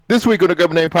This week on the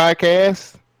Government Name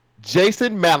Podcast,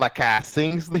 Jason Malachi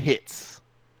sings the hits.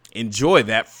 Enjoy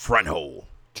that front hole.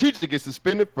 Teacher gets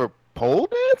suspended for pole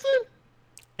dancing.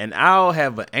 And I'll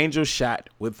have an angel shot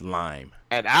with lime.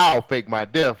 And I'll fake my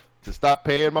death to stop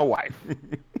paying my wife.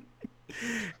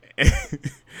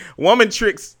 Woman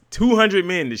tricks 200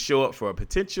 men to show up for a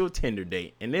potential Tinder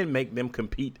date and then make them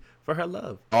compete for her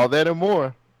love. All that and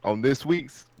more on this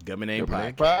week's Government Name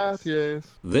Government Podcast. Podcast.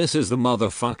 This is the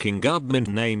motherfucking Government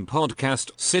Name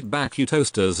Podcast. Sit back, you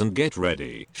toasters, and get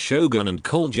ready. Shogun and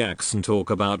Cole Jackson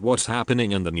talk about what's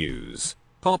happening in the news,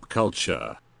 pop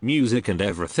culture, music, and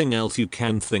everything else you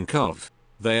can think of.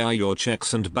 They are your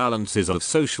checks and balances of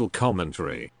social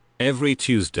commentary. Every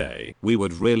Tuesday, we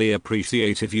would really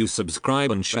appreciate if you subscribe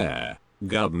and share.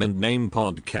 Government Name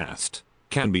Podcast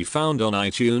can be found on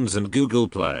iTunes and Google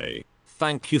Play.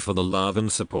 Thank you for the love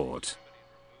and support.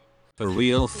 A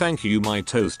real thank you, my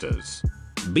toasters.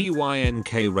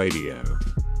 BYNK Radio.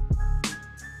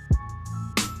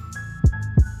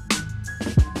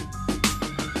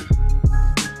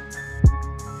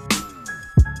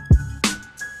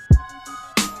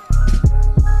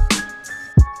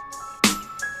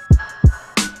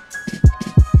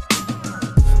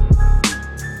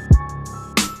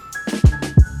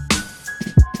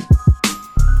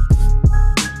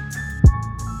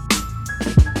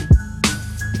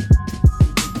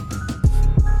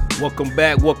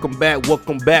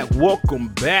 Welcome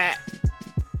back.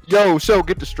 Yo, show,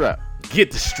 get the strap.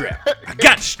 Get the strap. I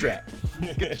got the strap.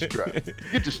 Get the strap.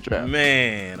 Get the strap.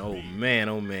 Man,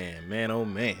 oh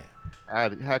man.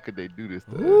 How could they do this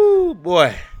to us? Ooh,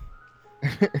 boy.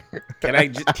 Can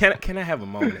I have a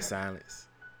moment of silence?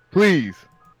 Please.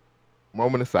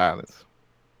 Moment of silence.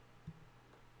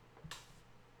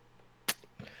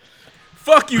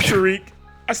 Fuck you, Tariq.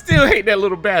 I still hate that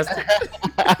little bastard.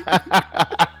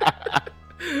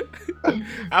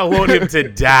 I want him to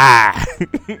die.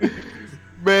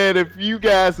 Man, if you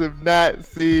guys have not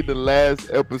seen the last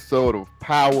episode of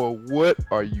Power, what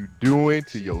are you doing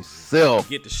to yourself?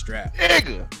 Get the strap.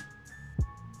 Nigga.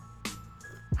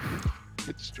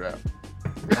 Get the strap.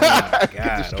 Oh my God.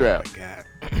 Get the strap. Oh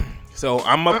my God. So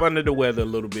I'm up under the weather a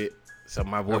little bit, so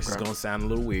my voice is gonna sound a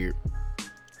little weird.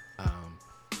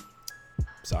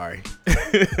 Sorry.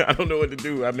 I don't know what to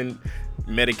do. I've been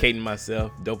medicating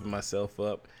myself, doping myself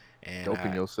up. And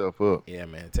Doping yourself up. Yeah,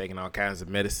 man. Taking all kinds of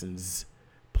medicines,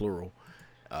 plural,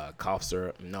 cough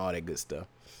syrup, and all that good stuff.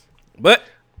 But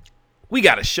we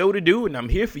got a show to do, and I'm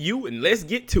here for you, and let's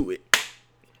get to it.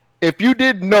 If you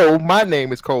didn't know, my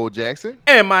name is Cole Jackson.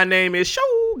 And my name is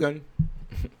Shogun.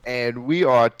 And we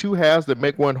are two halves that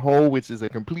make one whole, which is a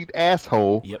complete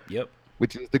asshole. Yep.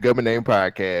 Which is the Government Name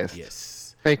Podcast. Yes.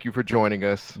 Thank you for joining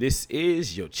us. This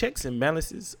is your checks and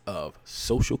balances of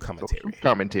social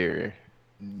commentary.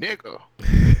 Nigga.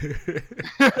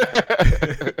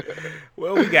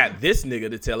 Well, we got this nigga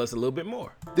to tell us a little bit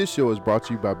more. This show is brought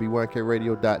to you by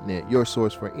BYNKRadio.net, your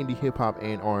source for indie hip-hop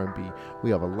and R&B. We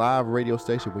have a live radio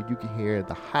station where you can hear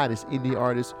the hottest indie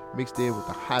artists mixed in with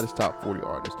the hottest top 40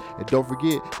 artists. And don't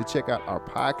forget to check out our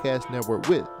podcast network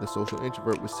with The Social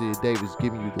Introvert with Sid Davis,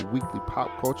 giving you the weekly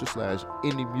pop culture /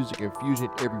 indie music infusion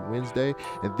every Wednesday.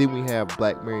 And then we have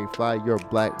Black Married Fly, your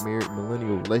Black Married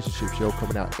Millennial Relationship show,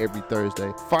 coming out every Thursday.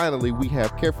 Finally, we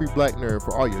have Carefree Black Nerd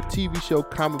for all your TV show,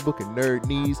 comic book, and nerd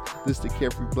needs. Listen to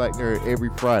Carefree Black Nerd every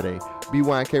Friday.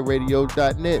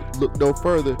 BYNKRadio.net. Look no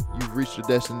further. You've reached your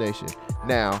destination.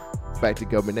 Now, back to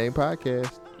Government Name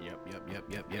Podcast.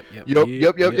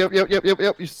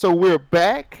 Yep. So we're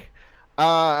back.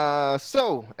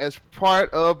 So as part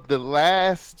of the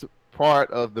last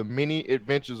part of the mini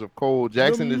adventures of Cole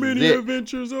Jackson, the mini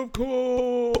adventures of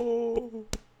Cole.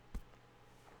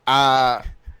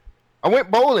 I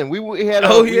went bowling. We had a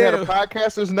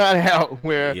podcasters night out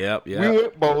where we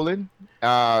went bowling.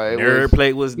 Nerd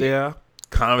Plate was there.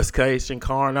 Conversation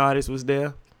Corn Artist was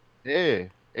there. Yeah,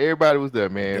 everybody was there,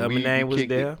 man. Government Name was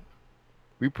there.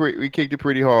 We kicked it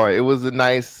pretty hard. It was a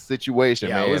nice situation,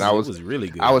 man. It was really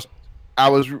good. I was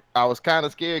kind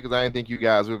of scared because I didn't think you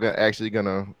guys were actually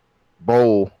gonna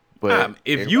bowl. But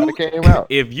if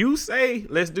you say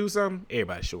let's do something,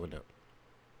 everybody showing up.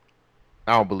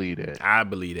 I don't believe that. I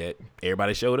believe that.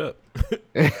 Everybody showed up.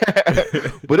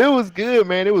 But it was good,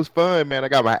 man. It was fun, man. I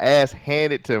got my ass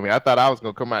handed to me. I thought I was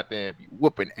going to come out there and be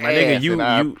whooping my ass.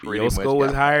 Nigga, your score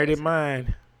was higher than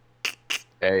mine.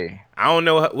 Hey. I don't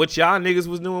know what y'all niggas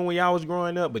was doing when y'all was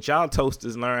growing up, but y'all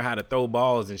toasters learned how to throw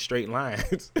balls in straight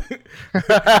lines.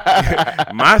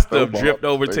 My stuff dripped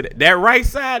over to that right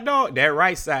side, dog. That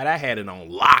right side, I had it on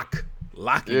lock.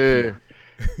 Yeah.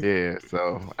 Yeah,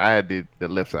 so I had the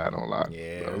left side on lock.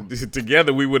 Yeah, So.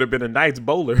 together we would have been a nice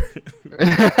bowler.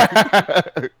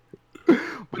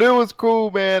 But it was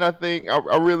cool, man. I think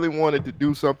I really wanted to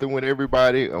do something with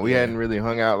everybody, and we Yeah. hadn't really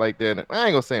hung out like that. I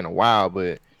ain't gonna say in a while,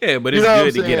 but Yeah, but you it's know what I'm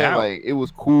good to get saying? out. Like it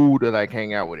was cool to like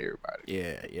hang out with everybody.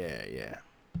 Yeah.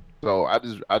 So I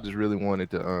just really wanted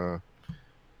to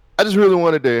I just really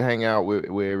wanted to hang out with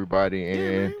everybody, Yeah,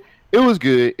 and man. it was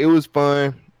good. It was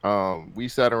fun. We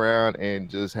sat around and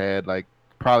just had like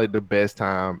probably the best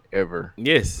time ever.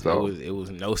 Yes, So it was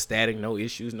no static, no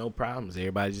issues, no problems.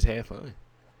 Everybody just had fun.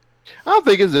 I don't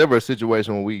think it's ever a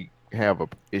situation where we have a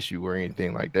issue or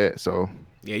anything like that. So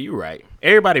Yeah, you're right.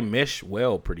 Everybody meshed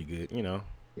well pretty good, you know.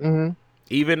 mhm.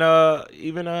 Even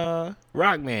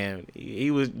Rockman,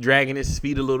 he was dragging his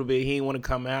feet a little bit. He didn't want to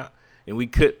come out, and we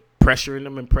kept pressuring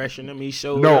him and pressuring him. He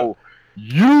showed up. No,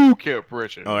 you kept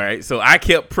pressuring. All right, so I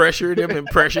kept pressuring him and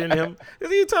pressuring him. Cause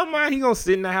he talking about he gonna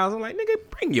sit in the house. I'm like, nigga,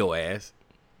 bring your ass.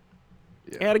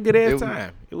 Yeah. Had a good ass It was-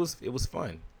 time. It was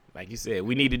fun. Like you said,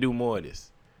 we need to do more of this.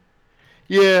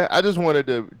 Yeah, I just wanted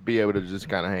to be able to just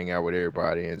kind of hang out with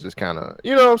everybody and just kind of,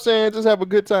 you know what I'm saying, just have a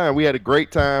good time. We had a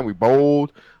great time. We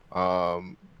bowled.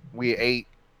 We ate.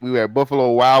 We were at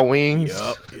Buffalo Wild Wings.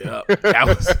 Yup. That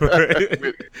was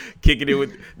fun. Kicking it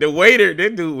with the waiter.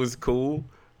 That dude was cool.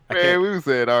 Man, we was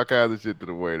saying all kinds of shit to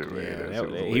the waiter, man. Yeah,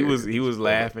 That shit was he was hilarious.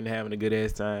 laughing, having a good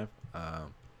ass time.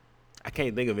 I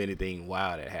can't think of anything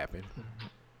wild that happened.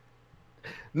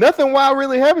 Nothing wild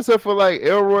really happened except for like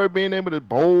Elroy being able to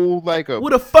bowl like a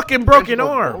With a fucking broken professional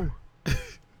arm.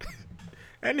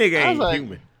 That nigga I was ain't like-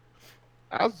 human.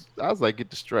 I was like, get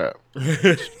the strap.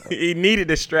 He needed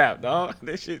the strap, dog.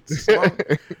 That shit swung.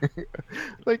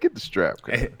 Like, get the strap.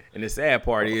 cuz. And the sad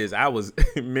part is I was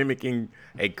mimicking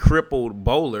a crippled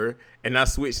bowler, and I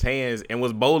switched hands and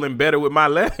was bowling better with my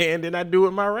left hand than I do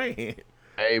with my right hand.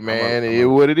 Hey man, it is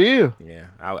what it is. Yeah,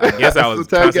 I guess I was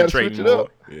Sometimes you gotta concentrating switch it more. up.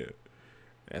 Yeah,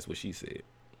 that's what she said.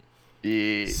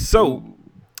 Yeah. So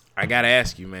I gotta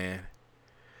ask you, man,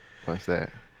 What's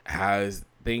that? how's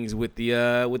things with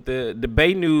the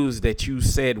debate news that you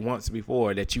said once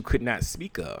before that you could not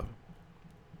speak of?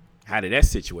 How did that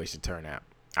situation turn out?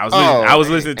 I was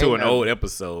listening to an old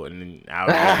episode, and then I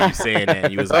remember you saying that,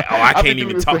 and you was like, "Oh, I I can't think you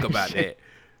even was talk like- about that."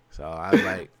 So I was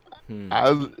like,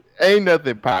 Ain't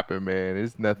nothing popping, man.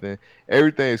 It's nothing.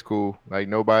 Everything's cool. Like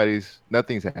nothing's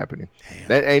happening. Damn.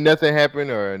 That ain't nothing happened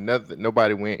or nothing.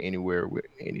 Nobody went anywhere with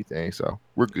anything. So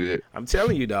we're good. I'm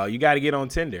telling you, dog, you got to get on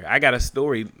Tinder. I got a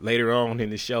story later on in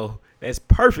the show that's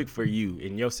perfect for you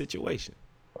in your situation.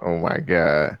 Oh my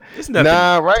god. It's nothing.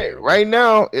 Nah, terrible. right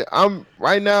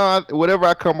now. Whatever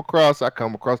I come across.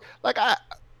 Like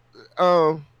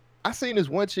I seen this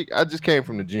one chick. I just came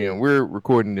from the gym. We're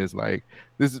recording this. Like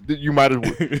this. You might as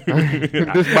well.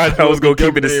 This might as I was well gonna be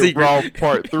keep it a Government secret. Raw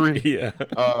Part 3. Yeah.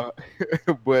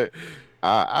 But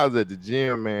I was at the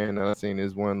gym, man, and I seen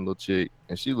this one little chick,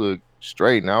 and she looked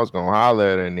straight, and I was gonna holler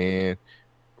at her, and then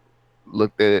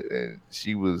looked at it, and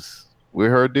she was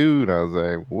with her dude. I was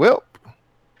like, well,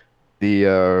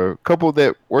 the couple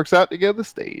that works out together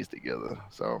stays together.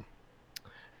 So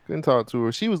couldn't talk to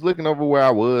her. She was looking over where I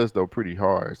was though, pretty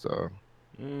hard. So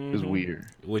it was Mhm. weird.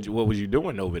 What was you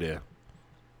doing over there?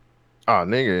 Oh,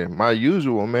 nigga, my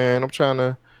usual, man. I'm trying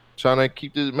to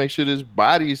keep this, make sure this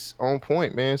body's on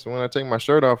point, man. So when I take my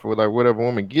shirt off or like whatever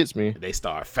woman gets me, They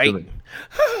start fainting.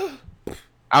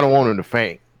 I don't want them to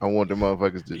faint. I want the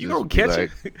motherfuckers to You just gonna be catch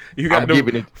like, it? You got I'm them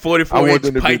giving it- I 44 want inch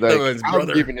them to be pythons, like,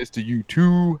 brother. I'm giving this to you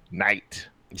tonight.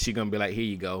 She gonna be like, "Here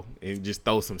you go," and just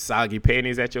throw some soggy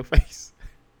panties at your face.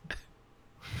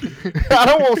 I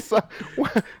don't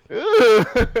want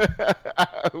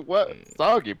what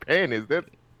soggy panties? That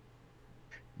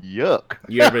yuck.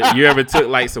 You ever took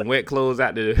like some wet clothes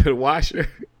out the washer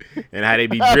and how they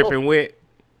be dripping wet?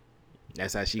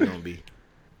 That's how she gonna be.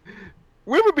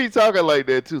 Women be talking like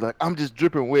that too, like I'm just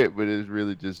dripping wet, but it's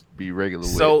really just be regular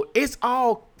wet. So it's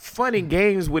all fun and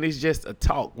games when it's just a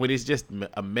talk, when it's just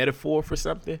a metaphor for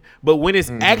something. But when it's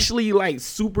actually like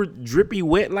super drippy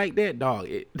wet like that, dog,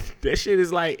 that shit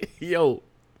is like, yo,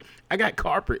 I got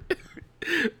carpet.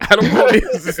 I don't want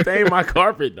this to stain my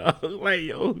carpet, dog. Like,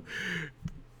 yo,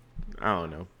 I don't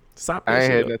know. Stop that I ain't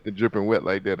shit had up. nothing dripping wet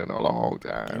like that in a long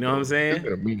time. You know what I'm saying? It's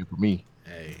been a minute for me.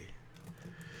 Hey,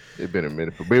 It's been a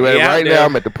minute for me. But Yeah, right out there. now,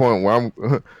 I'm at the point where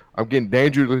I'm getting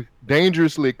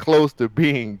dangerously close to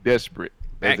being desperate.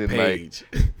 back As in, page.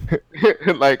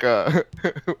 like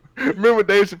remember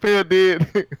Dave Chappelle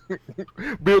did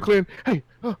Bill Clinton? Hey,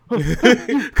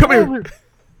 Come here.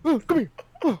 come here.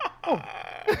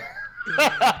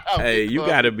 Hey, you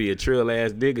gotta be a trill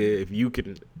ass nigga if you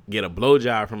can get a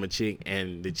blowjob from a chick,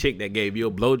 and the chick that gave you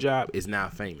a blowjob is now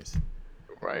famous.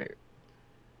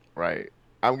 Right.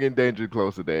 I'm getting dangerously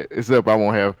close to that. Except I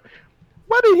won't have.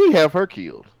 Why did he have her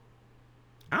killed?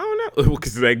 I don't know,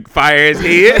 because like fire his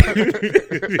head.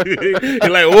 You're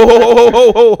like,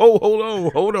 whoa,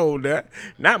 hold on, that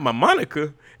not my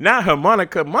Monica, not her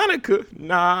Monica,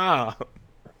 nah.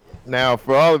 Now,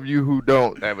 for all of you who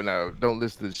don't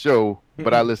listen to the show,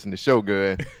 but I listen to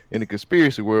Shogun, in the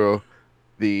conspiracy world,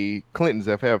 the Clintons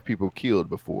have had people killed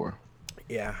before.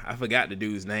 Yeah, I forgot the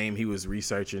dude's name. He was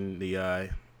researching the.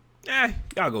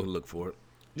 Y'all go look for it.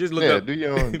 Just look up. Do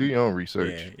your own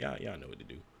research. Yeah, y'all know what to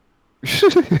do.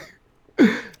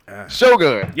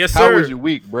 Shogun. Yes, sir. How was your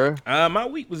week, bro? My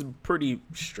week was pretty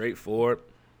straightforward.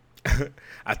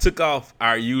 I took off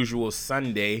our usual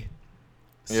Sunday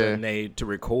to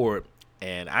record,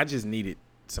 and I just needed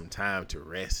some time to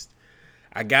rest.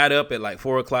 I got up at like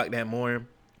 4:00 that morning,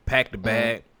 packed the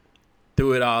bag,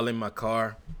 threw it all in my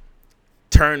car,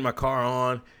 turned my car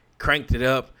on, cranked it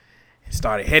up, and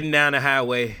started heading down the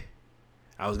highway.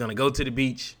 I was gonna go to the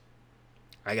beach.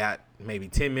 I got maybe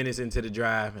 10 minutes into the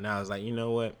drive, and I was like, you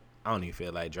know what? I don't even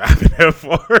feel like driving that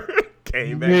far.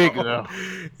 Came back home.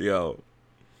 Yo.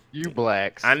 You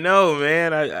blacks. I know,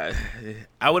 man.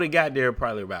 I would have got there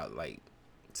probably about like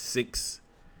 6,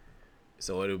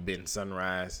 so it would have been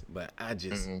sunrise. But I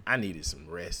needed some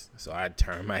rest, so I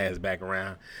turned my ass back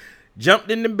around, jumped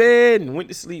in the bed, and went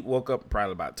to sleep. Woke up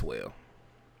probably about 12.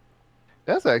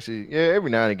 That's actually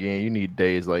every now and again you need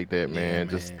days like that, man.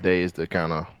 Yeah, just days to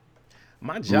kind of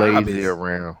my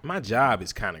job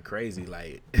is kind of crazy.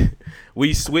 Like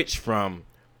we switched from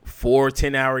 4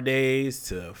 10-hour days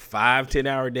to 5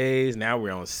 10-hour days. Now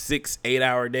we're on 6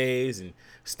 8-hour days and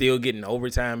still getting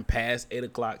overtime past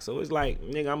 8:00. So it's like,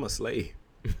 nigga, I'm a slave.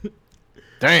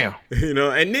 Damn. You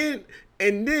know, and then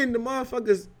the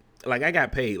motherfuckers, like, I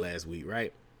got paid last week,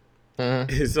 right?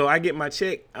 So I get my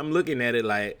check. I'm looking at it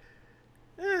like,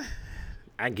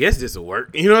 I guess this will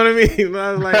work. You know what I mean?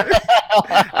 I was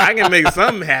like, I can make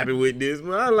something happen with this.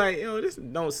 But I was like, this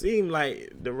don't seem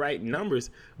like the right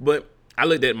numbers. But I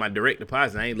looked at my direct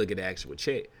deposit. I ain't look at the actual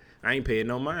check. I ain't paying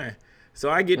no mind. So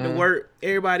I get to work.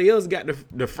 Everybody else got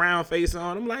the frown face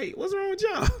on. I'm like, what's wrong with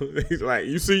y'all? He's like,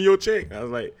 you seen your check? I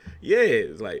was like, yeah.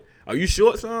 It's like, are you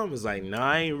short some? It's like, no,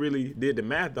 I ain't really did the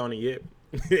math on it yet.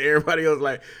 Everybody else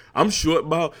like, I'm short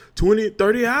about 20,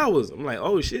 30 hours. I'm like,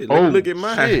 oh, shit. Let me look at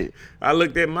mine. Shit. I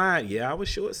looked at mine. Yeah, I was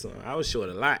short some. I was short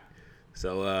a lot.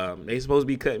 So they supposed to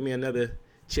be cutting me another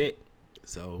check.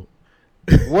 So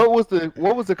what was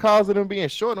the cause of them being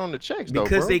short on the checks, though,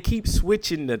 because bro? they keep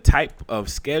switching the type of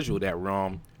schedule that we're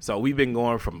on. So we've been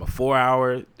going from a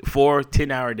 4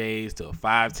 10-hour days to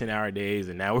 5 10-hour days,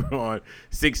 and now we're on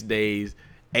 6 days,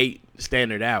 8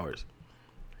 standard hours.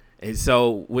 And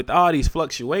so with all these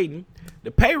fluctuating, the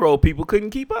payroll people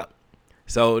couldn't keep up.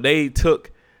 So they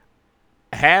took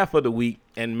half of the week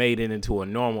and made it into a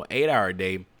normal 8-hour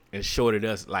day and shorted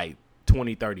us like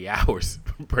 20, 30 hours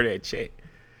per that check.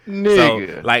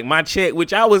 Nigga. So, like, my check,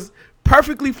 which I was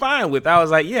perfectly fine with, I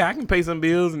was like, yeah, I can pay some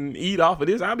bills and eat off of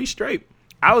this. I'll be straight.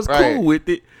 I was cool with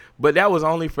it, but that was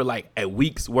only for like a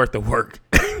week's worth of work.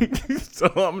 So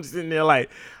I'm sitting there like,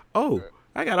 oh,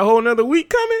 I got a whole nother week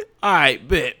coming? All right,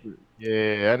 bet.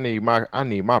 Yeah, I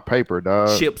need my paper,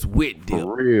 dog. Chips with dip.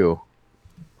 For real.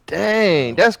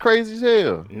 Dang, that's crazy as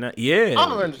hell. Yeah.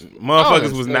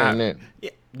 Motherfuckers was not. Yeah,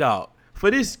 dog. For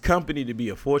this company to be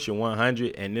a Fortune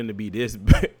 100 and then to be this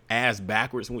ass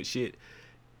backwards with shit,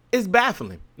 it's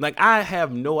baffling. Like, I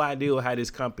have no idea how this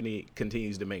company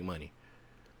continues to make money.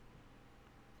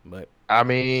 But I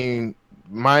mean,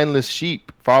 mindless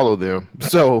sheep follow them.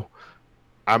 So,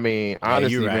 I mean,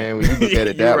 honestly, man, when you look at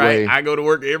it that way, I go to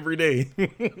work every day.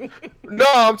 No,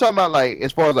 I'm talking about like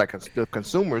as far as like the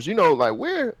consumers. You know, like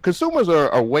consumers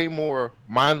are way more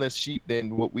mindless sheep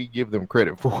than what we give them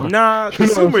credit for. Nah,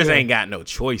 consumers ain't got no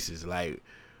choices. Like,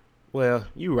 well,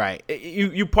 you right.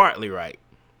 You partly right.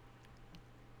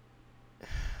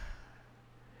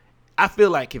 I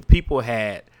feel like if people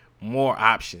had more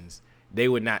options, they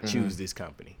would not choose this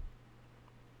company.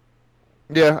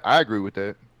 Yeah, I agree with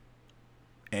that.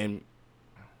 And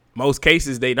most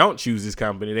cases, they don't choose this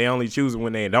company. They only choose it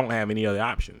when they don't have any other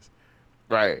options.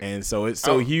 Right. And so it's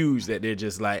so huge that they're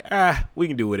just like, we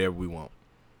can do whatever we want.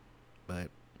 But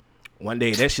one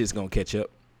day that shit's going to catch up.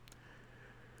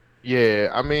 Yeah,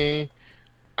 I mean,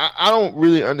 I don't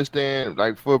really understand.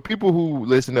 Like, for people who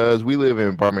listen to us, we live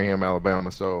in Birmingham,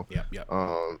 Alabama. So yep.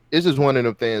 It's just one of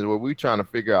them things where we're trying to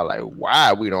figure out, like,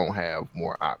 why we don't have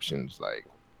more options. Like,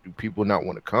 do people not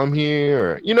want to come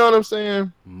here? Or, you know what I'm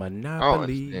saying?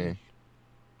 Monopoly.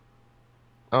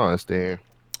 I don't understand.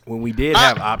 When we did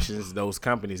have options, those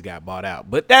companies got bought out.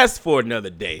 But that's for another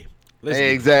day.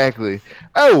 Exactly.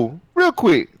 Oh, real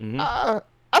quick. I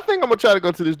think I'm gonna try to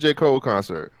go to this J. Cole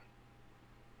concert.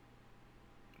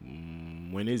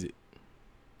 When is it?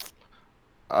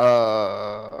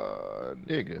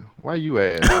 Nigga, why you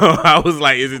ask? I was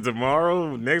like, is it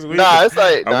tomorrow? Next week? Nah, it's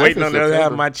like I'm waiting it's on in the other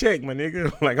half September. of my check, my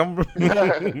nigga. Like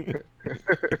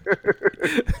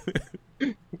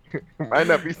Might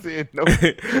not be seeing no.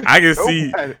 I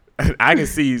can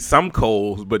see some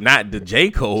Coles, but not the J.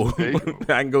 Cole. J. Cole.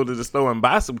 I can go to the store and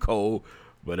buy some Cole,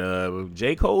 but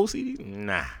J. Cole CD,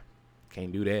 nah,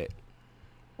 can't do that.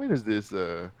 When is this?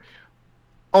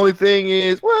 Only thing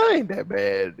is, well, it ain't that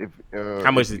bad. If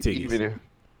How much the tickets?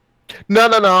 No.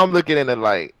 I'm looking at it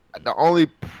like the only.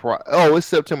 It's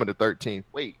September the 13th.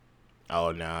 Wait.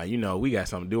 Oh nah, we got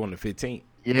something to do on the 15th.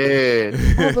 Yeah.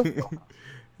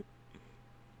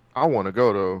 I want to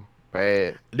go though.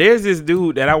 Bad. There's this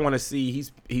dude that I want to see.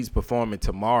 He's performing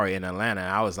tomorrow in Atlanta.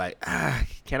 I was like,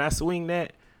 can I swing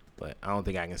that? But I don't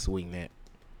think I can swing that.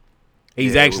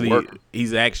 He's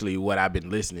actually what I've been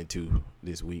listening to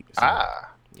this week. So,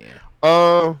 yeah.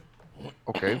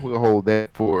 Okay, we'll hold that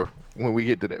for when we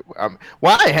get to that. I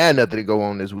ain't had nothing to go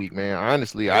on this week, man.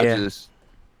 Honestly,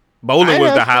 Bowling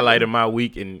was the highlight of my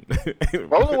week, and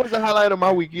Bowling was the highlight of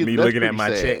my week. Me looking at my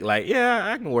check, like, yeah,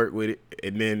 I can work with it,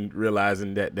 and then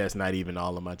realizing that that's not even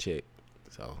all of my check.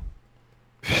 So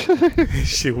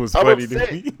shit was funny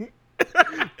to me.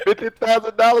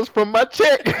 $50,000 from my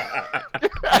check. You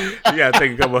gotta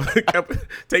take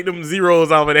take them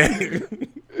zeros off of that.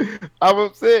 I'm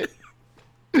upset.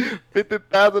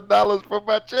 $50,000 from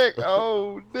my check.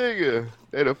 Oh, nigga,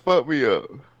 they done fucked me up.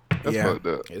 That's fucked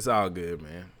up. It's all good,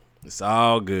 man. It's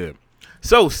all good.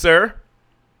 So, sir,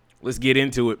 let's get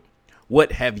into it.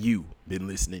 What have you been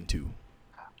listening to?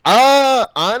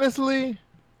 Honestly,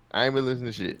 I ain't been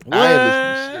listening to shit. What? I ain't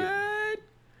listening to shit.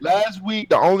 Last week,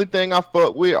 the only thing I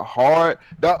fucked with hard.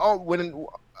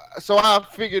 So I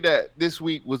figured that this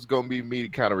week was gonna be me to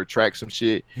kind of retract some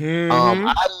shit. Mm-hmm.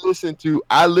 I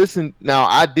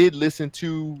did listen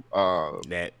to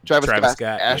that Travis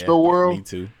Scott Astro World. Me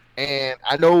too. And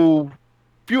I know a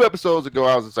few episodes ago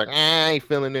I was just like, I ain't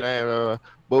feeling it.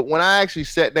 But when I actually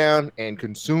sat down and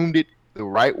consumed it the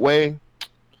right way,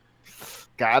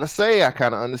 gotta say I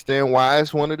kind of understand why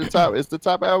it's one of the top. It's the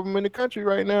top album in the country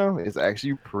right now. It's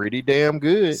actually pretty damn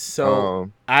good.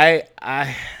 So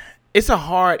it's a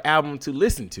hard album to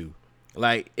listen to.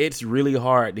 Like, it's really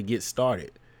hard to get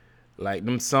started. Like,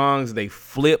 them songs, they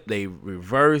flip, they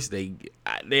reverse, they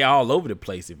all over the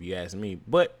place, if you ask me.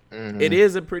 But it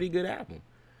is a pretty good album.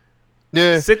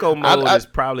 Yeah, Sicko Mode is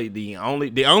probably the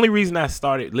only reason I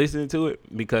started listening to it,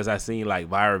 because I seen like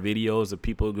viral videos of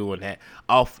people doing that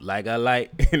off like I like,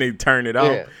 and they turn it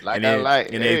off,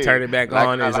 and they turn it back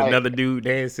on. There's another dude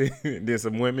dancing, there's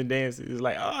some women dancing. It's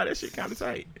like, oh, that shit kind of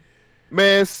tight.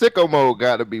 Man, Sicko Mode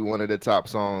got to be one of the top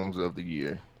songs of the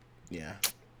year. Yeah,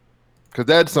 because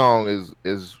that song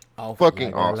is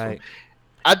fucking awesome.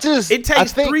 It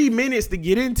takes 3 minutes to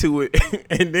get into it,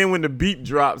 and then when the beat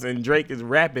drops and Drake is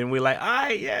rapping, we're like, all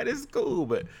right, yeah, this is cool.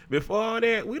 But before all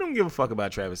that, we don't give a fuck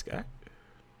about Travis Scott.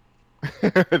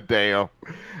 Damn,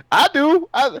 I do.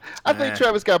 I think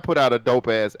Travis Scott put out a dope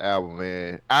ass album,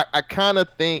 man. I kind of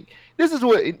think this is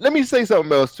what. Let me say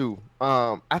something else too.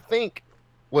 I think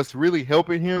what's really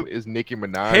helping him is Nicki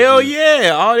Minaj. Hell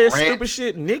yeah, all that stupid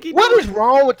shit, Nicki. What is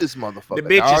wrong with this motherfucker? The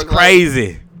bitch is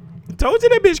crazy. I told you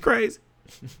that bitch crazy.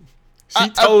 She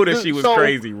told her she was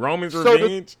crazy. Roman's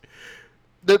revenge.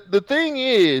 The thing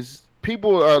is,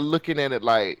 people are looking at it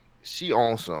like she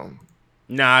on some.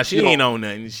 Nah, she ain't on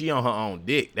nothing. She on her own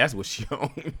dick. That's what she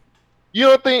on. You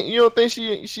don't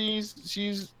think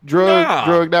she's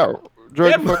drugged out?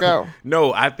 Drugged the fuck out?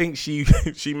 No, I think she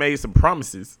made some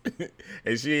promises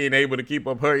and she ain't able to keep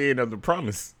up her end of the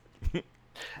promise.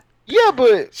 Yeah,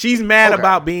 but she's mad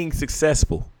about being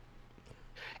successful.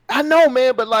 I know,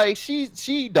 man, but like she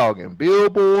dogging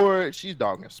Billboard, she's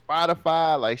dogging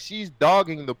Spotify, like she's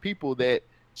dogging the people that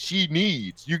she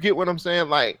needs. You get what I'm saying?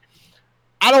 Like,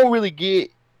 I don't really get.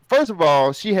 First of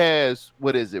all, she has,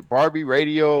 what is it, Barbie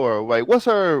Radio, or like what's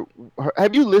her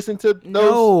have you listened to those?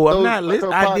 No, I'm not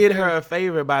listening. I did her a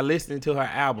favor by listening to her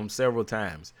album several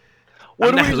times.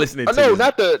 I'm not listening to no,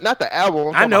 not the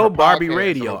album. I know Barbie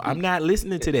Radio. I'm not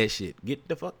listening to that shit. Get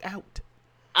the fuck out.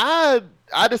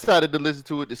 I decided to listen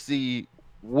to it to see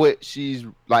what she's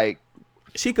like.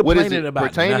 She complaining about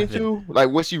pertaining nothing. to, like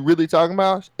what she really talking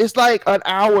about. It's like an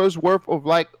hour's worth of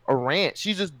like a rant.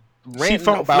 She's just ranting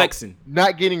about flexing,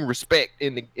 not getting respect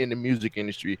in the music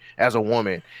industry as a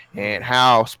woman, and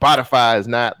how Spotify is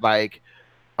not like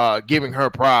giving her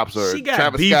props, or She got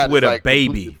Travis beef Scott with is a like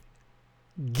baby.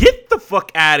 Get the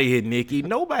fuck out of here, Nicki.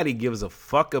 Nobody gives a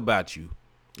fuck about you.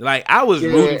 Like, I was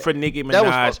rooting for Nicki that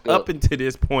was Minaj fucked up. up until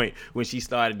this point when she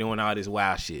started doing all this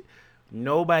wild shit.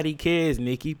 Nobody cares,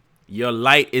 Nicki. Your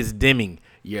light is dimming.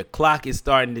 Your clock is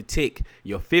starting to tick.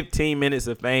 Your 15 minutes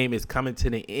of fame is coming to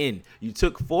the end. You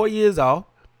took 4 years off,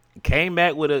 came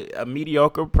back with a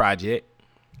mediocre project.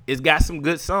 It's got some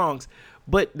good songs,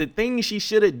 but the thing she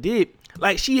should have did,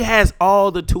 like, she has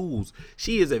all the tools.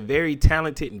 She is a very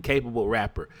talented and capable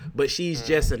rapper, but she's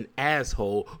just an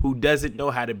asshole who doesn't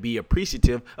know how to be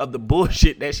appreciative of the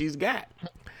bullshit that she's got.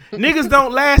 Niggas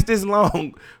don't last this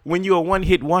long when you're a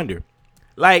one-hit wonder.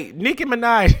 Like, Nicki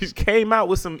Minaj came out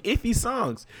with some iffy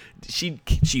songs.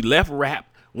 She left rap,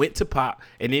 went to pop,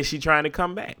 and then she trying to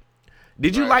come back.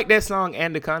 Did you like that song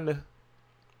Anaconda?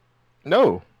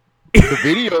 No. The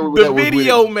video The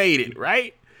video made it,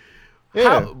 right?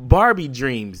 Yeah. Barbie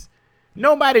Dreams.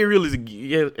 Nobody really.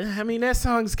 Yeah, I mean, that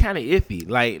song's kind of iffy.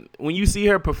 Like, when you see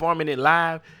her performing it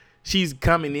live, she's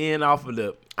coming in off of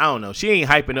the. I don't know. She ain't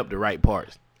hyping up the right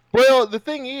parts. Well, the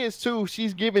thing is, too,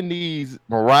 she's giving these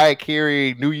Mariah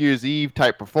Carey New Year's Eve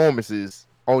type performances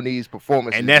on these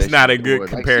performances. And that's not a she's good doing.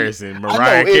 comparison. Like,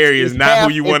 Mariah Carey is not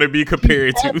who you want to be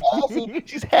compared to. to.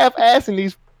 She's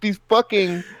half-assing these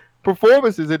fucking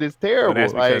performances, and it's terrible. Well,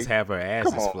 that's because like, half her ass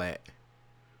is flat.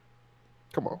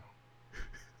 Come on.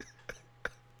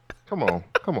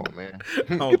 Come on, man.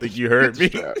 I don't think you heard me.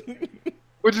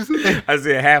 What'd you say? I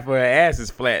said half her ass is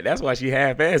flat. That's why she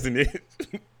half-assing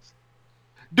it.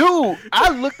 Dude, I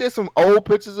looked at some old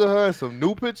pictures of her and some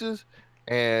new pictures,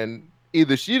 and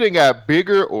either she done got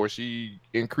bigger or she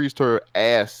increased her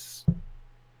ass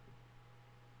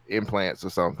implants or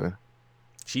something.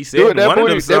 She said dude, that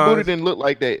booty didn't look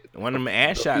like that. One of them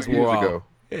ass shots wore off. Ago.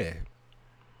 Yeah.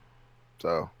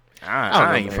 So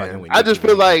I ain't fucking with you. I just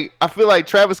feel like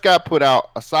Travis Scott put out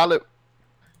a solid.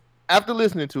 After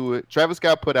listening to it, Travis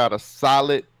Scott put out a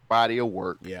solid body of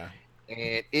work. Yeah.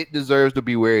 And it deserves to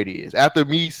be where it is. After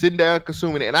me sitting down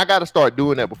consuming it, and I got to start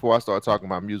doing that before I start talking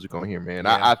about music on here, man.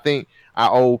 Yeah. I think I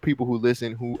owe people who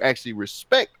listen, who actually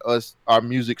respect us, our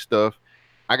music stuff,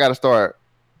 I got to start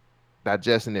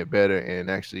digesting it better and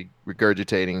actually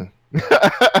regurgitating.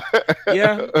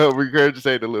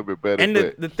 Regurgitating a little bit better. And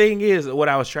the thing is, what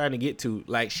I was trying to get to,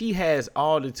 like, she has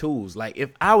all the tools. Like, if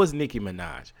I was Nicki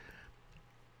Minaj,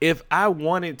 if I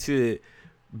wanted to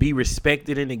be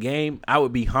respected in the game, I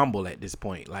would be humble at this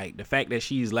point. Like, the fact that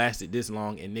she's lasted this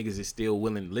long and niggas is still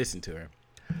willing to listen to her.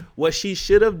 What she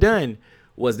should have done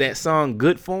was that song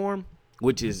Good Form,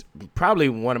 which is probably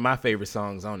one of my favorite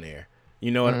songs on there.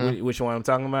 You know which one I'm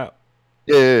talking about?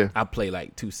 Yeah. I play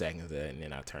like 2 seconds of it and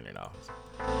then I turn it off.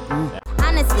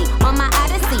 Honestly, on my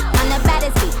odyssey, on the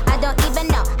baddest beat, I don't even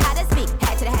know how to speak.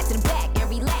 Hat to the back and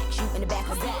relax. You in the back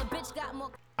of the bitch got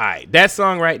more. All right, that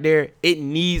song right there, it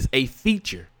needs a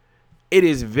feature. It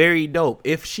is very dope.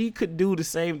 If she could do the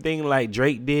same thing like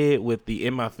Drake did with the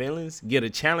In My Feelings, get a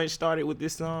challenge started with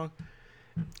this song,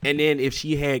 and then if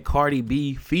she had Cardi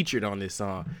B featured on this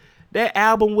song, that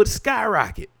album would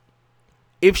skyrocket.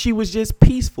 If she was just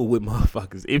peaceful with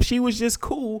motherfuckers, if she was just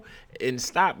cool and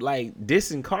stopped like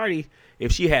dissing Cardi,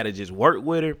 if she had to just work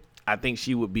with her, I think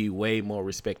she would be way more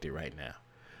respected right now.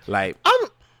 Like,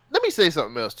 let me say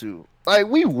something else too. Like,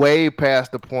 we way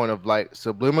past the point of like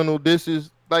subliminal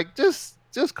disses. Like, just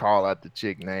call out the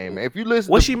chick name. If you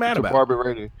listen, what's she mad about? Barbie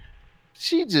Radio,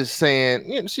 she just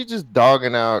saying, she just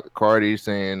dogging out Cardi,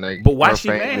 saying like, but why she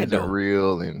mad though?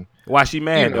 Real and why she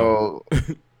mad though?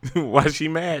 Why she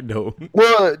mad though?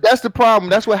 Well, that's the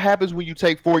problem. That's what happens when you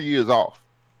take 4 years off.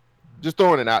 Just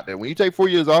throwing it out there. When you take 4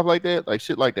 years off like that, like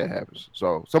shit like that happens.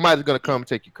 So somebody's gonna come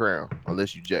take your crown,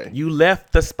 unless you Jay. You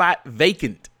left the spot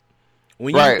vacant.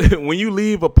 When you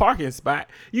leave a parking spot,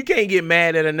 you can't get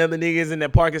mad at another niggas in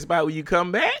that parking spot when you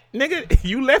come back. Nigga,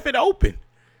 you left it open.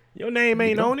 Your name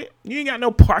ain't on it. You ain't got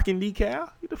no parking decal.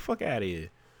 Get the fuck out of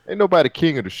here. Ain't nobody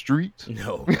king of the streets.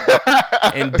 No.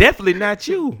 And definitely not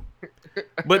you.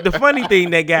 But the funny thing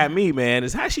that got me, man,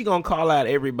 is how she gonna call out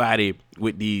everybody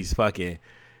with these fucking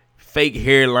fake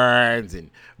hairlines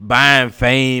and buying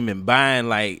fame and buying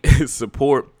like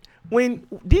support. When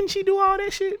didn't she do all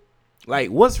that shit?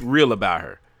 Like, what's real about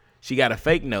her? She got a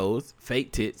fake nose,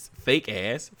 fake tits, fake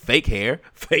ass, fake hair,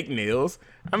 fake nails.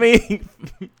 I mean,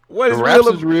 what is the real?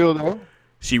 Raps is real though.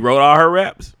 She wrote all her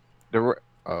raps. I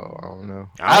don't know.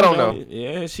 I don't know.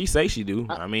 Yeah, she say she do.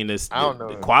 I mean,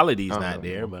 the quality's not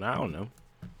there, but I don't know.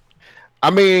 I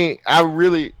mean, I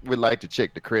really would like to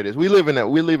check the credits. We live in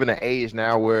an age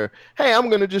now where, hey, I'm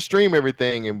gonna just stream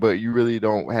everything, but you really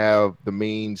don't have the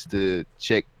means to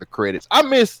check the credits. I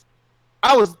miss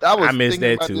I miss thinking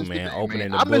that about too, this man. today,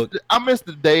 Opening man. the book. I miss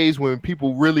the days when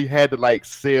people really had to like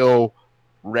sell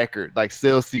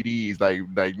sell CDs, like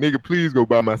nigga, please go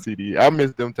buy my CD. I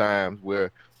miss them times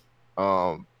where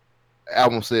um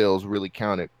album sales really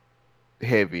counted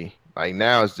heavy. Like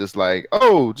now it's just like,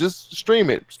 oh, just stream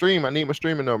it. Stream. I need my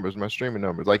streaming numbers.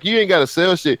 Like you ain't gotta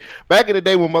sell shit. Back in the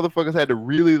day when motherfuckers had to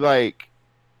really like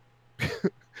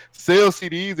sell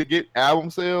CDs to get album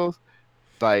sales,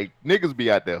 like niggas be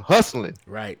out there hustling.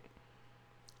 Right.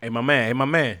 Hey, my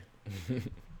man.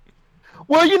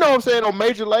 Well, you know what I'm saying, on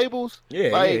major labels, Yeah,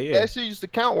 like yeah. that shit used to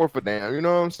count worth a damn. You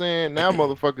know what I'm saying? Now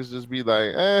motherfuckers just be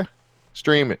like,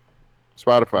 stream it.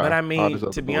 Spotify. But I all mean, this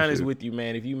other to be honest bullshit. with you,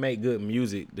 man, if you make good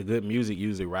music, the good music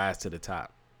usually rise to the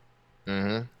top.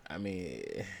 Mm-hmm. I mean,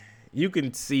 you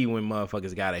can see when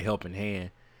motherfuckers got a helping hand.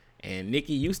 And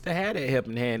Nicki used to have that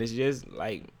helping hand. It's just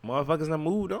like motherfuckers done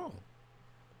moved on.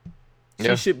 She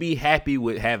Yeah. should be happy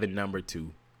with having number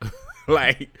 2.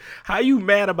 Like, how you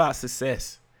mad about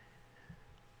success?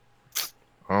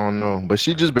 I don't know, but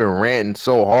she just been ranting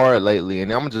so hard lately,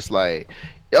 and I'm just like,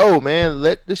 yo, man,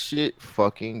 let the shit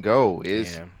fucking go.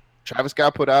 Yeah. Travis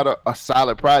Scott put out a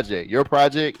solid project. Your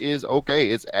project is okay.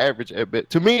 It's average at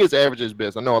best. To me, it's average at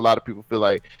best. I know a lot of people feel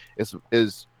like it's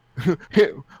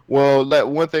well,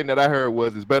 one thing that I heard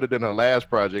was it's better than her last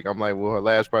project. I'm like, well, her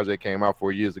last project came out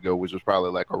 4 years ago, which was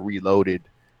probably like a reloaded.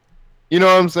 You know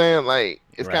what I'm saying? Like,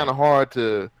 it's Right. kind of hard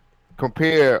to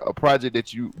compare a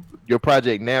project your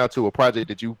project now to a project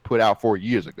that you put out 4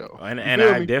 years ago. And You I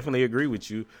feel me? definitely agree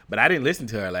with you. But I didn't listen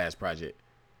to her last project.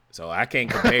 So I can't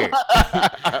compare it.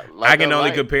 Like I can a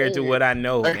only light, compare it to yeah. what I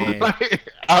know. And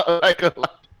I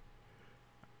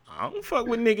don't fuck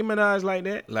with Nicki Minaj like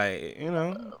that. Like, you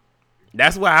know.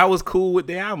 That's why I was cool with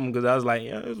the album, because I was like,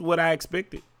 yeah, it's what I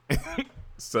expected.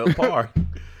 Subpar.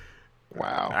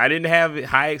 Wow. I didn't have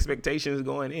high expectations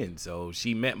going in, so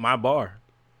she met my bar.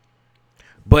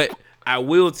 But I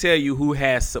will tell you who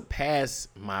has surpassed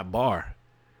my bar.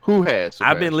 Who has?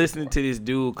 I've been listening to this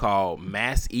dude called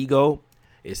Mass Ego.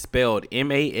 It's spelled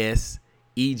MASEGO.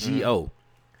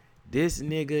 This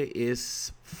nigga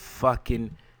is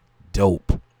fucking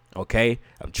dope. Okay?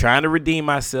 I'm trying to redeem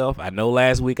myself. I know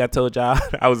last week I told y'all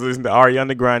I was listening to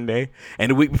Ariana Grande. And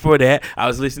the week before that, I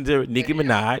was listening to Nicki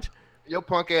Minaj. Your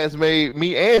punk ass made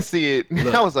me and see it.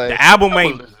 Look, I was like, the album I'm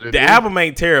ain't gonna listen to the this. album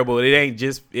ain't terrible. It ain't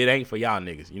for y'all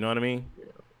niggas. You know what I mean?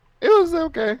 It was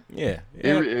okay. Yeah. It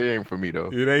ain't for me though.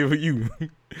 It ain't for you.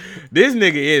 This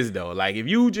nigga is though. Like, if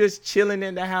you just chilling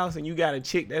in the house and you got a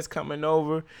chick that's coming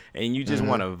over and you just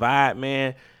want to vibe,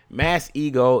 man, Mass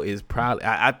Ego is probably.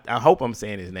 I hope I'm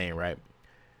saying his name right.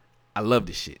 I love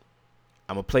this shit.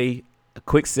 I'm gonna play a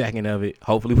quick second of it.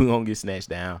 Hopefully we gonna get snatched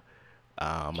down.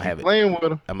 I'm gonna have it. Playing with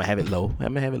him. I'm gonna have it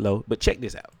low. But check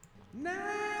this out. Now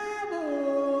I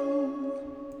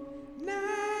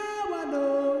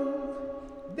know,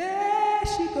 there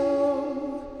she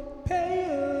go, pay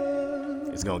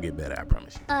her. It's gonna get better, I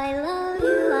promise you. I love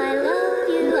you, I love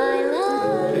you, I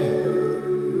love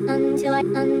you. Until I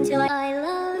love you,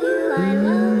 I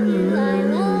love you, I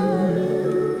love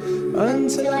you.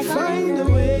 Until I find a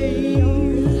way,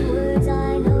 The words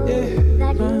I know that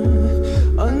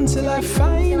until I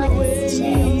find a way.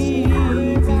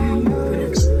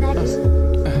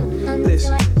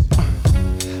 Listen,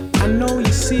 I know you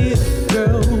see it,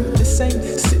 girl. This ain't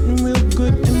sitting real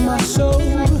good in my soul.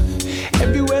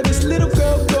 Everywhere this little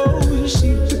girl goes,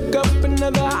 she pick up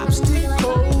another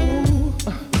obstacle.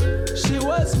 She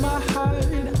was my heart.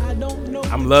 I don't know.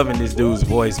 I'm loving this dude's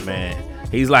voice, man.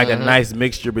 He's like a nice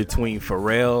mixture between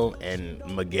Pharrell and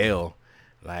Miguel.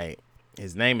 Like,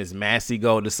 his name is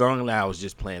Massigo. The song that I was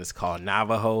just playing is called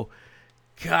Navajo.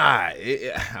 God,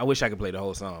 I wish I could play the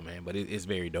whole song, man, but it's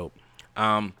very dope.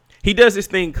 He does this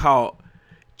thing called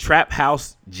Trap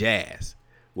House Jazz,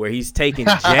 where he's taking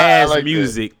jazz like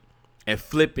music and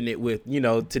flipping it with, you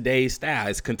know, today's style.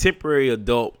 It's contemporary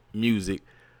adult music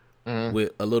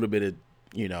with a little bit of,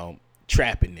 you know,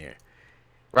 trap in there.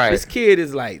 Right. This kid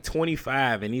is like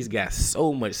 25 and he's got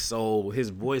so much soul.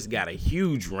 His voice got a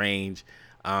huge range.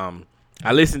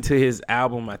 I listened to his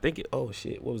album. I think what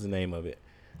was the name of it?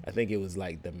 I think it was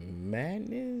like The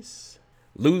Madness.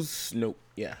 Loose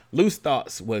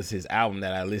Thoughts was his album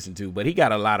that I listened to, but he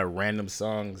got a lot of random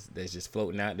songs that's just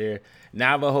floating out there.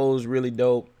 Navajo's really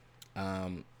dope.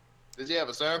 Does he have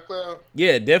a SoundCloud?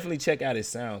 Yeah, definitely check out his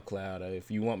SoundCloud. If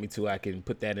you want me to, I can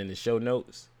put that in the show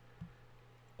notes.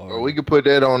 Or we could put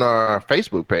that on our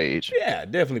Facebook page. Yeah,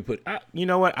 definitely you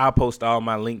know what? I'll post all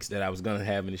my links that I was going to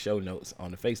have in the show notes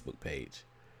on the Facebook page.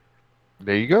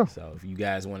 There you go. So if you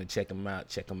guys want to check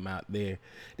him out there.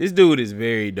 This dude is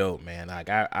very dope, man. Like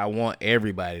I want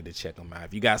everybody to check him out.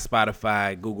 If you got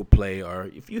Spotify, Google Play, or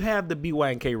if you have the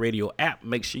BYNK Radio app,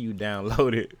 make sure you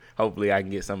download it. Hopefully I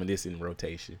can get some of this in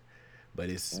rotation. But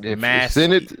it's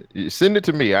massive. Send it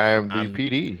to me. I am the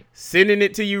PD. Sending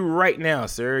it to you right now,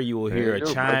 sir. You will hear There a you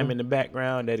go, chime brother. in the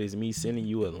background. That is me sending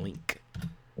you a link.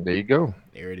 There you go.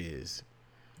 There it is.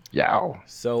 Yow.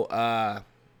 So,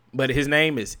 but his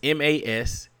name is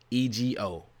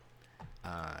Masego.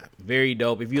 Very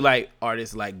dope. If you like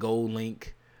artists like Gold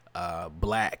Link,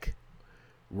 Black,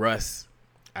 Russ,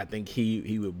 I think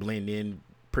he would blend in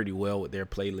pretty well with their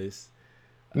playlist.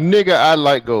 Nigga, I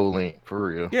like Gold Link for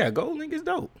real. Yeah, Gold Link is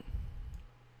dope.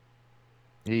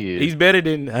 He is. He's better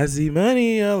than I see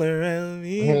money all around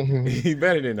me. He's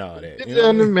better than all that. You know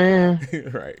Down what I the mean?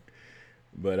 man. Right.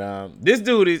 But this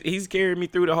dude he's carried me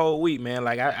through the whole week, man.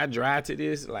 Like I drive to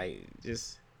this, like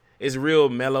just it's real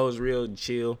mellow, it's real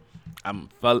chill. I'm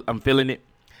feeling it.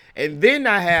 And then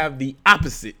I have the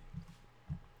opposite.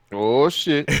 Oh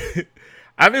shit.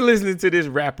 I've been listening to this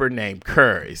rapper named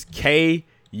Kur. It's Kur.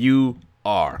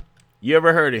 You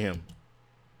ever heard of him?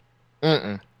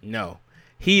 No.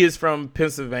 He is from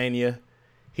Pennsylvania.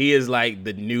 He is like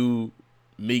the new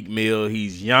Meek Mill.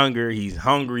 He's younger, he's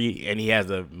hungry, and he has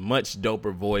a much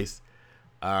doper voice.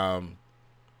 I'm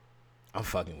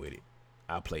fucking with it.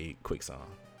 I'll play a quick song.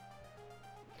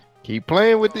 Keep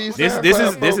playing with these. This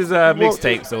is a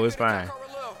mixtape, so it's fine.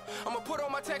 I'ma put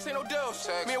on my text, ain't no deals.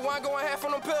 Me and Wine going half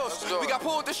on them pills. We got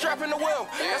pulled with the strap in the wheel.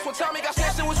 That's when Tommy got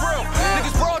snatched, it was real.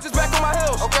 Niggas broads is back on my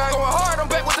heels. Going hard, I'm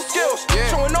back with the skills.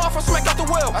 Showing off, I smack out the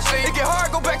wheel. It get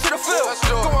hard, go back to the field.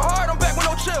 Going hard, I'm back with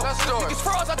no chill. Niggas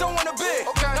frauds, I don't want to bid.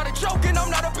 Not a joking, I'm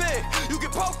not a bid. You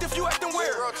get poked if you acting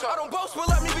weird. I don't boast, but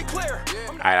let me be clear.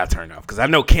 All right, I'll turn it off because I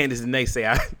know Candace and Nate say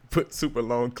I put super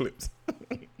long clips.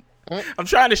 I'm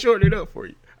trying to shorten it up for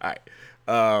you. All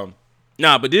right.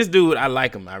 Nah, but this dude, I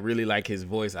like him. I really like his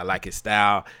voice. I like his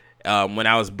style. When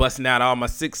I was busting out all my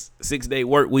six-day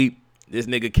work week, this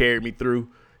nigga carried me through.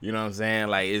 You know what I'm saying?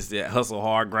 Like, it's that hustle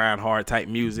hard, grind hard type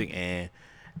music, and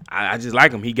I just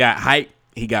like him. He got hype.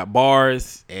 He got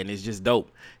bars, and it's just dope.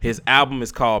 His album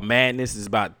is called Madness. It's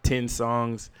about 10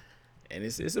 songs, and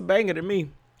it's a banger to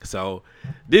me. So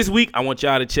this week, I want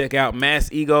y'all to check out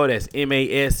Masego. That's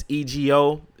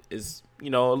Masego. It's a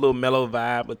little mellow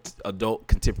vibe, but adult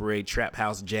contemporary trap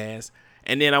house jazz.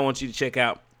 And then I want you to check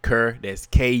out Kur. That's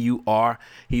Kur.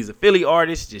 He's a Philly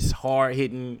artist, just hard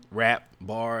hitting rap,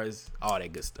 bars, all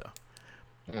that good stuff.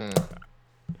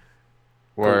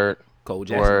 Word. Cole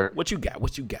Jackson. Word. What you got?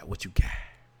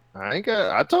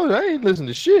 I told you I ain't listen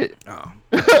to shit. Oh.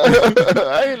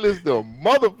 I ain't listen to a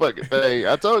motherfucking thing.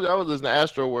 I told you I was listening to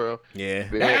Astro World. Yeah.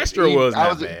 Man, The Astro World's I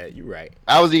not was- bad. You're right.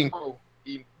 I was eating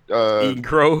Eating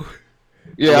crow.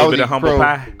 yeah, a I little was bit of eating humble crow.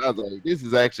 pie. I was like, this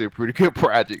is actually a pretty good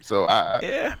project. So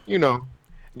Yeah. you know.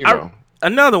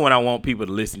 Another one I want people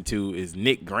to listen to is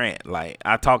Nick Grant. Like,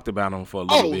 I talked about him for a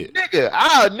little Oh, bit.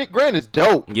 nigga, Nick Grant is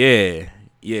dope. Yeah.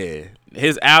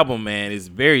 His album, man, is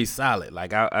very solid.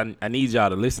 Like, I need y'all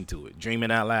to listen to it.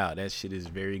 Dreaming Out Loud. That shit is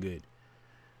very good.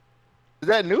 Is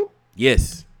that new?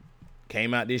 Yes.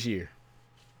 Came out this year.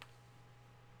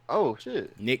 Oh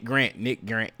shit. Nick Grant. I'm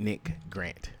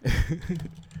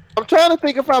trying to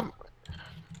think if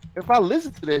I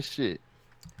listen to that shit.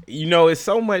 It's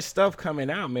so much stuff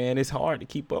coming out, man. It's hard to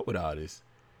keep up with all this.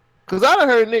 Cause I done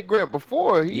heard Nick Grant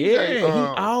before. He I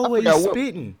always forgot what-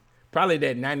 spitting. Probably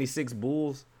that 96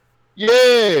 Bulls.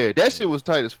 Yeah, that shit was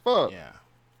tight as fuck. Yeah.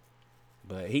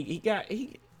 But he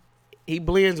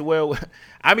blends well with,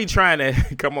 I be trying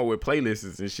to come up with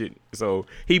playlists and shit. So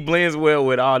he blends well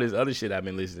with all this other shit I've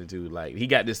been listening to. Like, he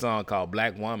got this song called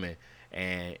Black Woman,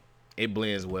 and it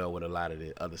blends well with a lot of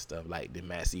the other stuff, like the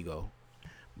Masego.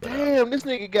 But, Damn, this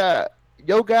nigga got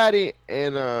Yo Gotti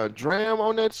and Dram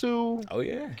on that too. oh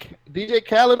yeah. DJ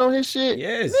Khaled on his shit.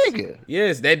 Yes. Nigga.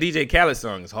 Yes, that DJ Khaled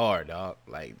song is hard, dog.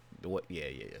 Like, what? Yeah.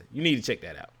 You need to check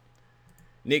that out.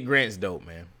 Nick Grant's dope,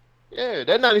 man. Yeah,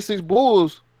 that 96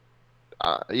 Bulls.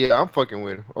 Yeah, I'm fucking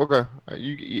with him. Okay,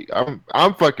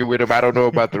 I'm fucking with him. I don't know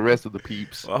about the rest of the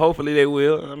peeps. Well, hopefully they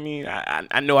will. I mean,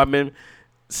 I know I've been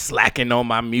slacking on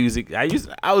my music. I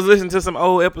was listening to some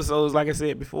old episodes, like I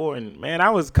said before, and man,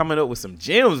 I was coming up with some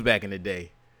gems back in the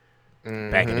day.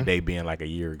 Back in the day being like a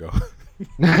year ago.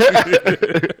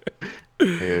 Hell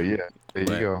yeah. There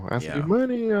But, you go. I see yeah.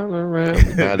 money all around.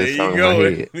 Now There this you song in go. my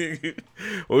head.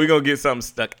 Well, we're going to get something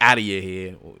stuck out of your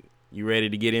head. You ready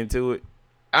to get into it?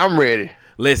 I'm ready.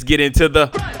 Let's get into the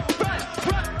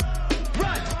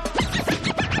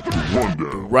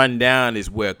Rundown is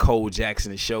where Cole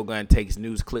Jackson and Shogun takes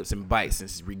news clips and bites and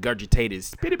regurgitated.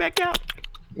 Spit it back out.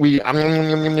 We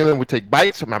take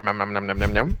bites.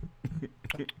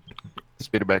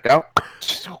 Spit it back out.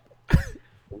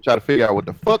 Try to figure out what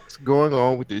the fuck's going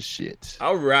on with this shit.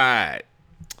 All right.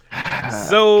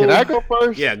 So can I go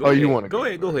first? Yeah, go or ahead. You want to go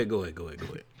ahead. Go ahead.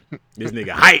 This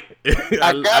nigga hype.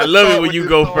 I love it when you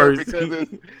go first.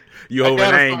 You over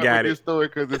and I ain't got it. This story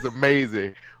because it's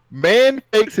amazing. Man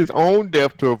fakes his own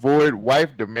death to avoid wife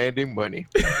demanding money.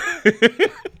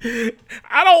 I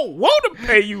don't want to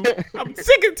pay you. I'm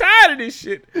sick and tired of this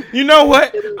shit. You know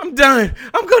what? I'm done.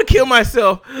 I'm gonna kill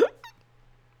myself.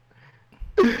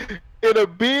 In a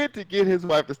bid to get his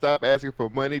wife to stop asking for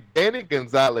money, Danny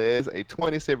Gonzalez, a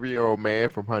 27-year-old man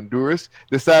from Honduras,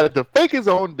 decided to fake his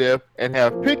own death and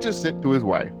have pictures sent to his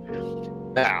wife.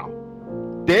 Now,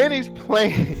 Danny's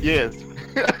plan,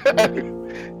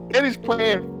 Danny's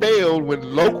plan failed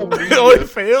when local media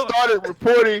started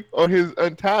reporting on his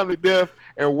untimely death,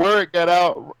 and word got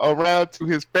out around to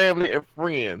his family and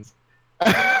friends.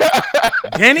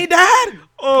 Danny died?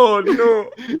 Oh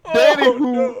no! Danny,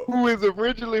 who is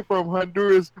originally from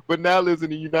Honduras but now lives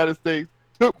in the United States,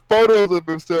 took photos of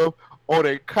himself on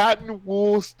a cotton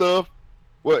wool stuff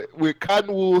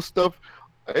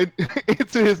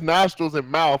into his nostrils and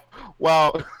mouth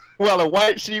while a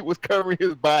white sheet was covering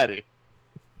his body.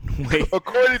 Wait.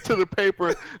 According to the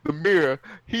paper The Mirror,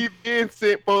 he then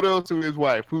sent photos to his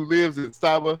wife, who lives in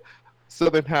Saba,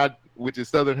 southern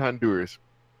Honduras,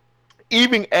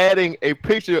 even adding a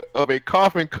picture of a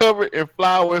coffin covered in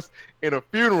flowers in a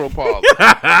funeral parlor.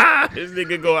 This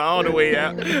nigga going all the way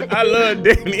out. I love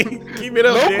Danny. Keep it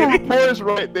up, Local Danny. reports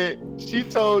write that she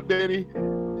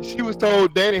was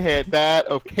told Danny had died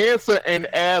of cancer and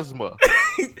asthma.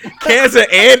 Cancer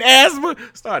and asthma?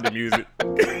 Start the music.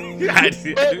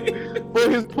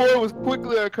 But his point was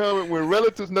quickly uncovered when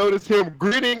relatives noticed him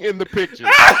grinning in the picture.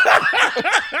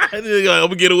 I'm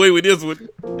gonna get away with this one.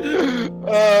 The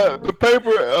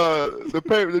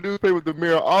newspaper The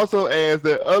Mirror also adds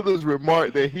that others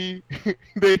remarked that he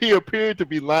appeared to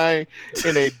be lying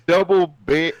in a double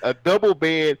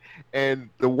bed, and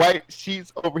the white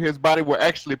sheets over his body were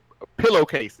actually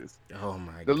pillowcases. Oh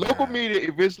my God. The local media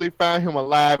eventually found him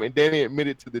alive, and Danny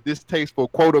admitted to the distasteful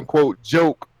quote-unquote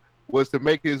joke was to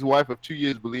make his wife of 2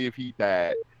 years believe he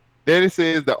died. Danny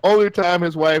says the only time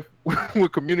his wife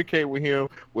would communicate with him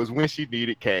was when she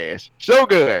needed cash.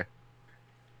 Shogun,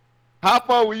 how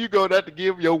far will you go not to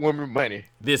give your woman money?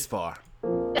 This far.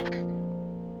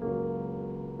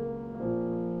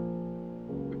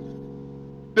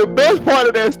 The best part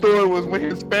of that story was when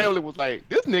his family was like,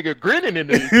 this nigga grinning in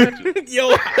these pictures.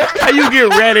 Yo, how you get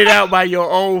ratted out by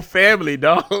your own family,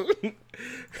 dog?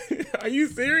 Are you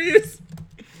serious?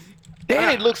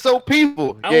 Danny looks so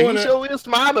peaceful. He sure is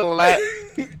smiling a lot.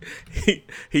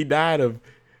 He died of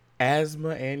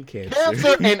asthma and cancer.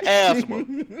 Cancer and asthma.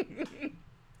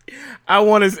 I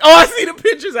want to. Oh, I see the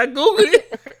pictures. I googled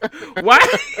it. Why?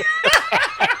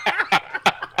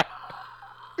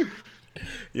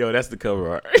 Yo, that's the cover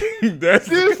art. That's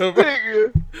this the cover.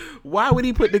 nigga. Why would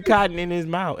he put the cotton in his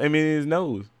mouth? I mean, in his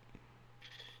nose.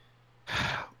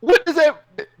 What does that?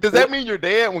 Does that mean you're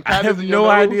dead when I cotton's have in your no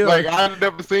nose? idea. Like I've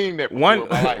never seen that before in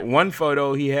my life. One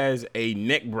photo, he has a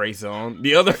neck brace on.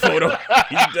 The other photo,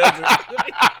 he doesn't.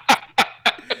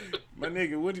 My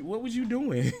nigga, what was you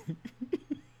doing?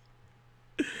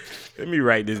 Let me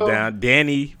write this down.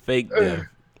 Danny fake death.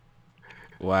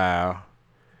 Wow.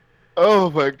 Oh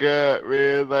my God,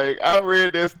 man! Like I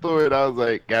read that story and I was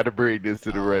like, gotta bring this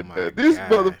to the rundown. This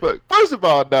motherfucker. First of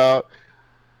all, dog,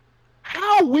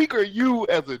 how weak are you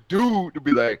as a dude to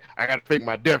be like, I gotta fake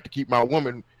my death to keep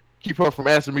her from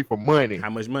asking me for money? How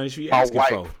much money she asking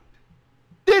for?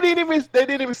 They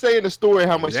didn't even say in the story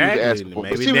how much she was asking for.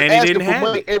 Maybe But she was Danny asking didn't for have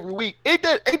money it. every week. Ain't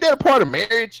that a part of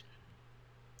marriage?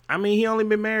 I mean, he only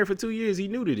been married for 2 years. He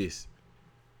knew to this.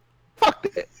 Fuck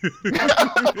that.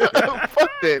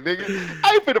 Fuck that, nigga.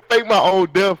 I ain't finna fake my own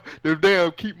death to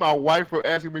damn keep my wife from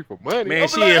asking me for money. Man,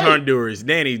 she in Honduras.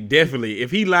 Danny definitely, if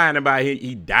he lying about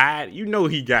he died, you know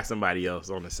he got somebody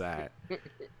else on the side.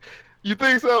 You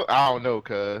think so? I don't know,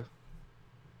 cuz.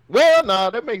 Well, nah,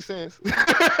 that makes sense. He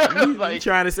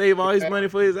trying to save all his money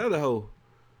for his other hoe.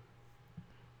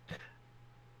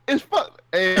 It's fuck.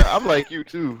 And I'm like you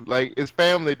too. Like his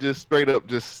family just straight up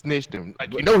just snitched him.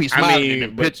 Like he's smiling in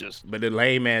them pictures. But the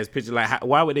lame ass picture, like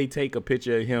why would they take a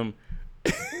picture of him?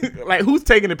 Like who's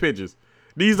taking the pictures?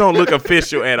 These don't look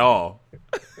official at all.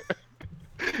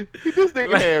 This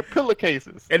nigga had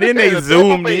pillowcases. And then they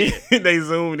zoomed in. They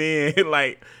zoomed in.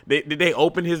 Like did they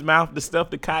open his mouth to stuff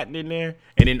the cotton in there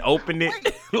and then open it?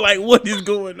 Like what is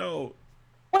going on?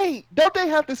 Wait, don't they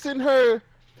have to send her?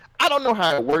 I don't know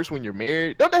how it works when you're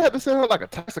married. Don't they have to send her like a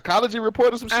toxicology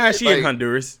report or some shit? She in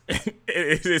Honduras.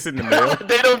 It's in the mail.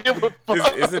 They don't give a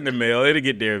fuck. It's in the mail. It'll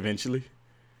get there eventually.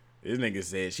 This nigga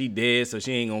said she dead, so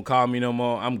she ain't gonna call me no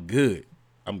more. I'm good.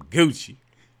 I'm Gucci.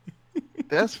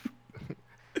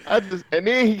 And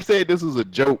then he said this was a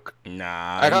joke.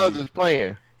 Nah, Like I was just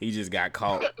playing. he just got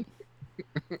caught.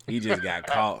 He just got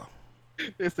caught.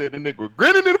 They said the nigga was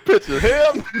grinning in the picture.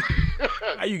 Hell,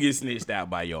 How you get snitched out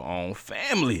by your own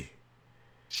family?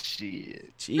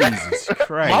 shit. Jesus My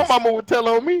Christ. mama would tell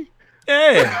on me.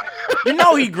 Yeah. You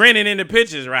know he grinning in the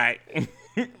pictures, right?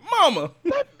 Mama.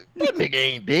 That nigga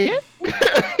ain't dead.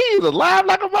 He's alive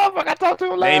like a motherfucker. I talked to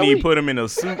him They last ain't even week. put him in a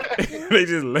suit. they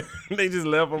just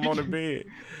left him on the bed.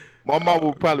 My mama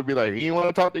would probably be like, he ain't want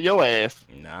to talk to your ass.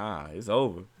 Nah, it's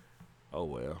over. Oh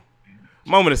well.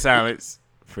 Moment of silence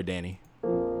for Danny.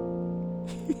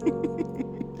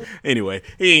 Anyway,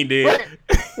 he ain't dead.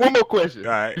 Wait, one more question.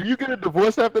 All right. Do you get a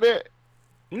divorce after that?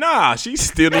 Nah, she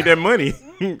still need that money.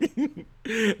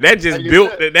 That just Like you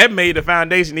built said. that made the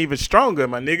foundation even stronger,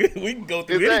 my nigga. We can go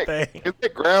through anything. Is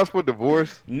that grounds for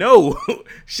divorce? No,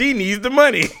 she needs the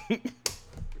money.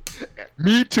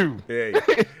 Me too. Hey,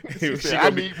 She said, I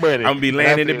need money. I'm gonna be And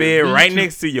laying I in the said, bed "Me right too."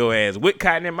 next to your ass with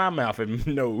cotton in my mouth and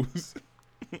nose.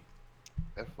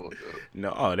 That's fucked up.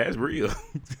 No, that's real.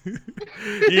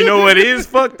 You know what is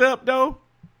fucked up though?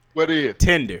 What is?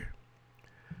 Tinder.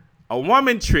 A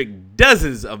woman tricked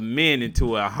dozens of men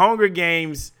into a Hunger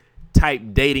Games type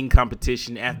dating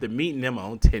competition after meeting them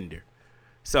on Tinder.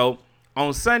 So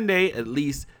on Sunday, at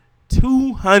least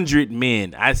 200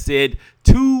 men, I said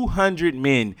 200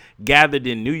 men, gathered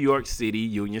in New York City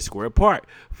Union Square Park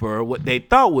for what they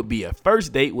thought would be a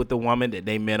first date with the woman that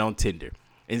they met on Tinder.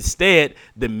 Instead,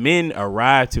 the men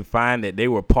arrived to find that they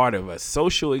were part of a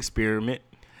social experiment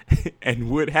and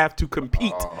would have to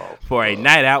compete for a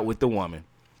night out with the woman.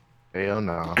 Hell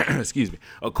no. Excuse me.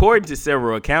 According to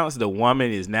several accounts, the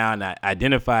woman is now not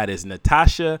identified as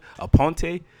Natasha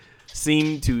Aponte.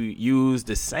 Seemed to use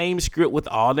the same script with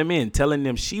all the men, telling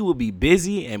them she would be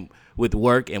busy and with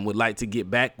work and would like to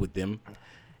get back with them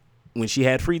when she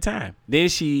had free time.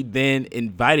 She then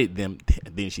invited them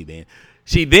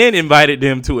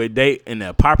to a date in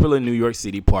a popular New York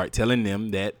City park, telling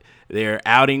them that their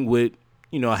outing would,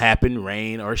 happen,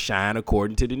 rain or shine,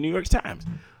 according to the New York Times.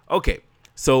 Okay,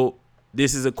 so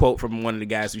this is a quote from one of the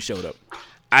guys who showed up.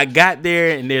 I got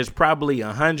there and there's probably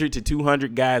 100 to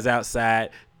 200 guys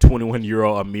outside.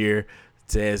 21-year-old Amir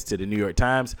says to the New York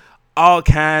Times, all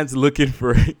kinds looking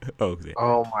for Oh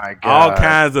my god. all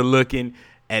kinds of looking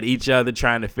at each other,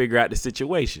 trying to figure out the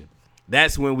situation.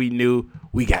 That's when we knew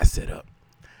we got set up.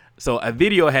 So a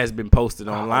video has been posted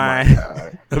online.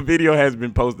 A video has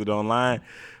been posted online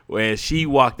where she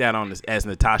walked out as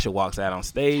Natasha walks out on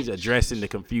stage, addressing the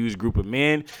confused group of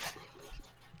men.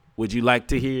 Would you like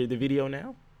to hear the video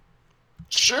now?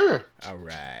 Sure. All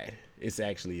right. It's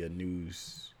actually a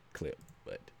news clip,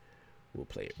 but we'll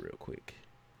play it real quick.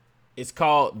 It's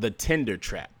called The Tinder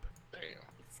Trap.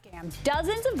 Scam.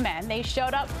 Dozens of men, they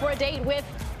showed up for a date with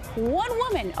one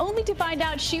woman, only to find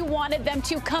out she wanted them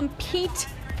to compete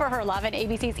for her love. And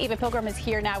ABC's Eva Pilgrim is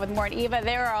here now with more. And Eva,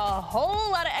 there are a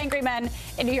whole lot of angry men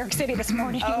in New York City this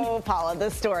morning. Oh, Paula,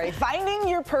 this story. Finding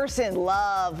your person,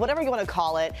 love, whatever you want to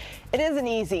call it, it isn't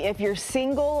easy. If you're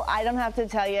single, I don't have to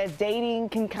tell you, dating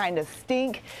can kind of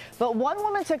stink. But one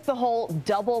woman took the whole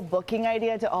double booking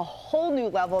idea to a whole new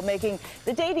level, making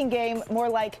the dating game more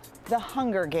like the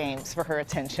Hunger Games for her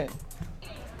attention.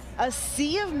 A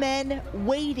sea of men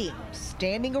waiting,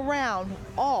 standing around,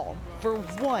 all for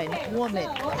one woman.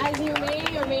 As you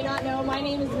may or may not know, my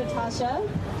name is Natasha,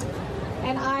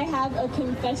 and I have a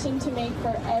confession to make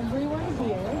for everyone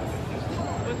here.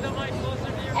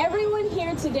 Everyone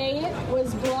here today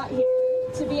was brought here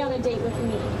to be on a date with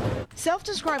me.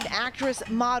 Self-described actress,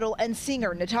 model, and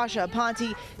singer Natasha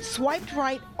Aponte swiped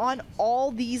right on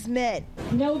all these men.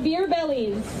 No beer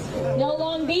bellies, no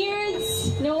long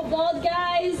beards, no bald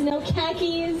guys, no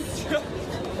khakis.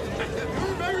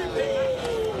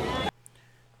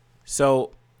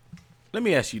 So let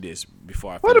me ask you this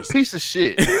before I What a finish. piece of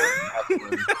shit.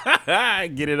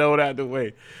 Get it all out the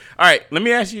way. All right, let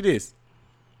me ask you this.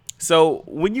 So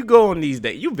when you go on these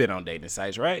dates, you've been on dating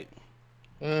sites, right?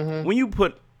 Mm-hmm.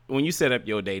 When you set up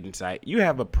your dating site, you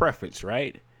have a preference,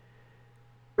 right?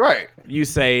 Right. You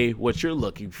say what you're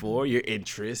looking for, your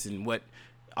interests, and what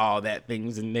all that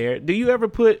things in there. Do you ever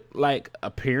put like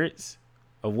appearance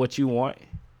of what you want?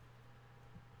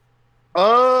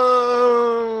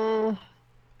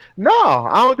 No,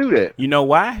 I don't do that. You know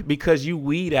why? Because you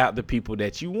weed out the people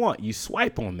that you want. You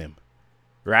swipe on them,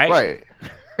 right? Right.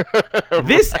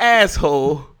 This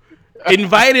asshole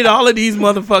invited all of these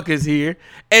motherfuckers here,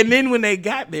 and then when they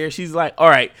got there, she's like, "All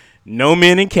right, no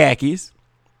men in khakis,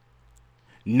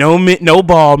 no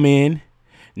bald men,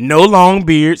 no long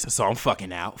beards, so I'm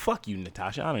fucking out. Fuck you,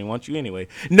 Natasha. I don't even want you anyway.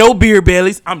 No beer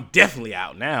bellies. I'm definitely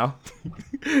out now."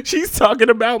 She's talking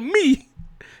about me.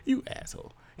 You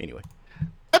asshole. Anyway.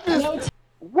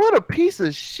 What a piece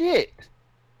of shit.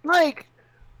 Like,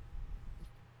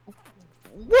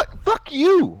 what? Fuck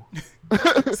you.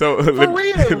 So let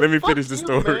me finish the you,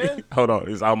 story. man. Hold on.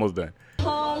 It's almost done.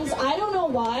 Tongs, I don't know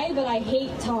why, but I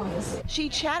hate tongs. She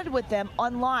chatted with them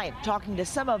online, talking to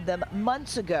some of them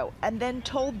months ago, and then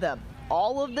told them,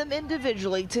 all of them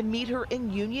individually, to meet her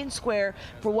in Union Square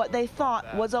for what they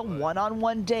thought was a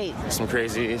one-on-one date. Some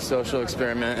crazy social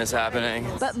experiment is happening.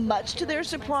 But much to their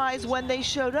surprise, when they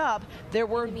showed up, there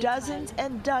were dozens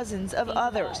and dozens of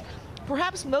others.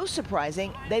 Perhaps most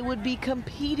surprising, they would be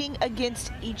competing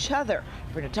against each other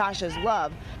for Natasha's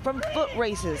love, from foot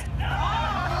races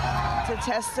to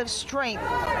tests of strength.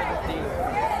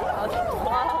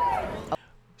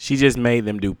 She just made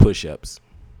them do push-ups.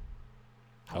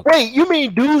 Okay. Wait, you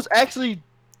mean dudes actually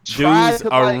Dudes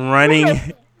are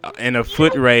running in a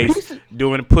foot race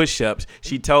doing push-ups.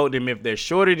 She told them if they're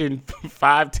shorter than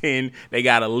 5'10", they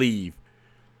gotta leave.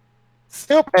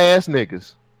 Simp ass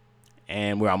niggas.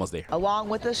 And we're almost there. Along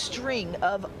with a string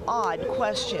of odd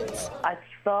questions. I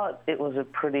thought it was a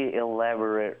pretty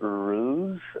elaborate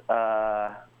ruse.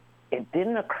 It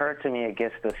didn't occur to me, I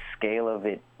guess, the scale of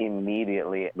it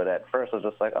immediately. But at first I was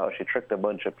just like, oh, she tricked a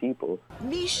bunch of people.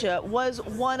 Misha was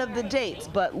one of the dates,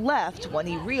 but left when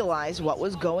he realized what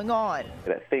was going on.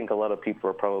 I think a lot of people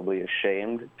are probably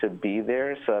ashamed to be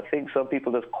there. So I think some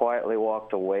people just quietly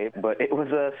walked away. But it was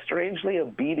a strangely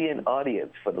obedient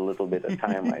audience for the little bit of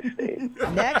time I stayed.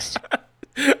 Next.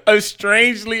 A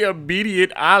strangely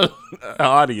obedient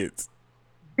audience.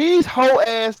 These whole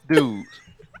ass dudes.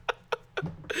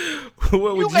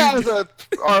 What you guys are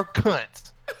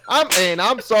cunts.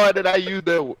 I'm sorry that I used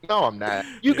that. No, I'm not.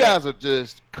 You guys are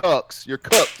just cucks. You're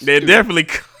cucks. They're definitely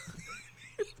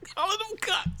calling them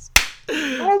cucks.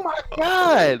 Oh my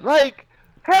god! Like,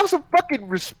 have some fucking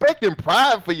respect and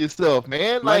pride for yourself,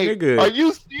 man. My Like, nigga. Are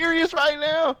you serious right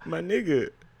now? My nigga,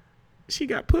 she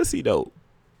got pussy though.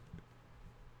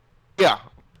 Yeah,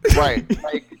 right.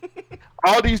 Like,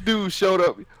 all these dudes showed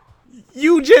up.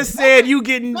 You just said you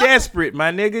getting desperate,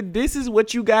 my nigga. This is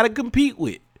what you gotta compete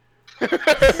with.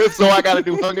 So I gotta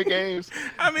do Hunger Games.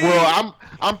 I mean, well,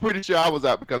 I'm pretty sure I was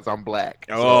out because I'm black.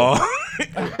 So.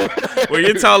 Oh, well,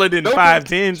 you're taller than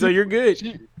 5'10", so you're good.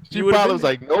 She probably was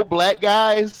like, no black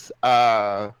guys.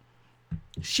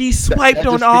 She swiped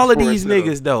on all of these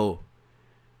niggas though.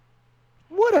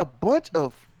 What a bunch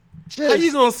of. How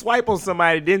you gonna swipe on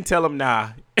somebody then tell them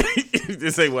nah?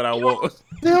 This ain't what I want.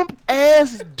 Simp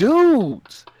ass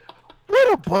dudes.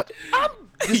 What a bunch. I'm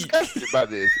disgusted by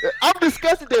this. I'm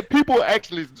disgusted that people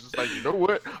actually just like, you know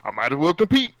what? I might as well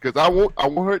compete because I want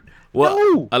her. Well,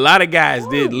 no. A lot of guys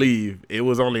did leave. It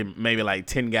was only maybe like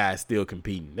 10 guys still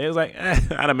competing. They was like,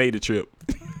 I'd have made the trip.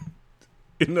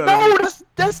 You know what I mean?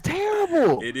 That's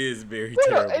terrible. It is very What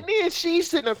terrible. and then she's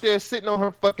sitting up there, sitting on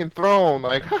her fucking throne,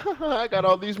 like, I got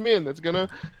all these men that's gonna.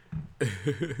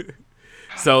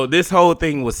 So this whole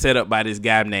thing was set up by this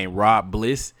guy named Rob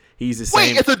Bliss. He's the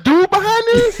same. Wait, it's a dude behind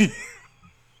this?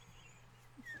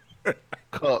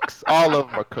 Cucks. All of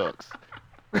them are cucks.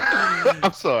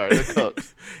 I'm sorry, they're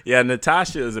cucks. Yeah,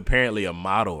 Natasha is apparently a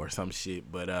model or some shit,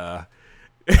 but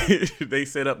they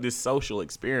set up this social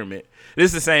experiment. This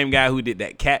is the same guy who did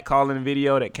that cat calling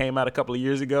video that came out a couple of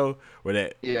years ago, where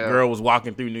that girl was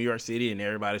walking through New York City and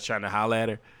everybody's trying to holler at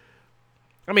her.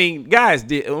 I mean, guys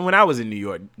did, when I was in New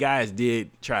York, guys did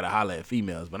try to holler at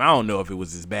females, but I don't know if it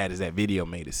was as bad as that video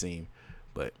made it seem.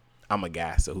 But I'm a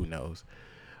guy, so who knows?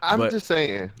 I'm just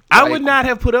saying. I would not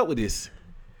have put up with this.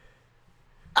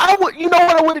 I would. You know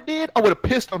what I would have did? I would have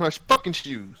pissed on her fucking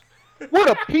shoes. What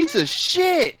a piece of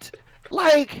shit!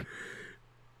 Like,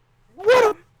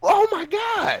 what a. Oh my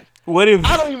god. What if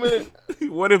I don't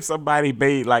even. What if somebody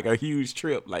made like a huge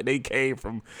trip, like they came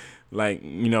from, like,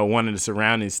 you know, one of the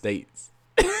surrounding states,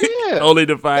 only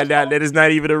to find out that it's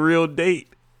not even a real date.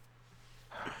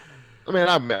 I mean,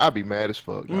 I'd be mad as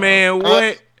fuck. Y'all. Man,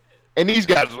 what? And these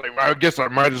guys are like, well, I guess I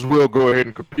might as well go ahead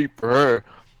and compete for her.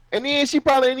 And then she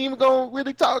probably ain't even gonna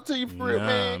really talk to you for real,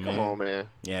 man. Come on, man.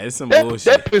 Yeah, it's some that, bullshit.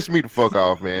 That pissed me the fuck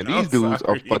off, man. These dudes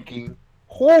are fucking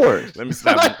whores. Let me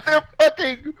slap like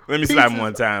Let me slap him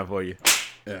one time for you.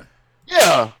 Yeah.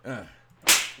 Yeah.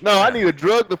 No, I need to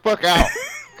drug the fuck out.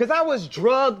 Cause I was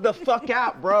drugged the fuck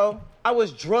out, bro. I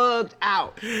was drugged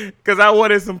out. Cause I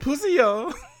wanted some pussy,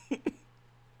 y'all.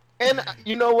 And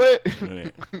you know what?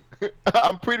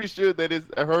 I'm pretty sure that it's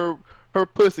her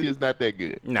pussy is not that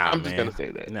good. Nah, I'm just man. gonna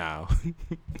say that. No.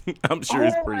 I'm sure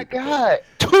it's pretty Oh my God.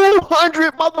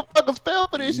 200 motherfuckers fell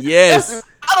for this shit. Yes.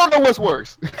 I don't know what's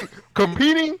worse.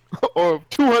 Competing or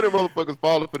 200 motherfuckers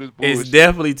falling for this bullshit. It's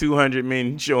definitely 200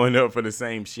 men showing up for the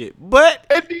same shit. But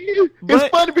it's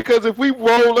funny because if we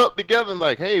roll up together and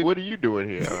like, hey, what are you doing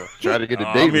here? Trying to get a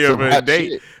date I'm with here some for a hot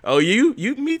date. shit. Oh, you,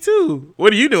 me too.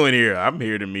 What are you doing here? I'm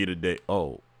here to meet a date.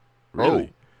 Oh,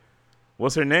 really?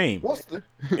 What's her name? What's the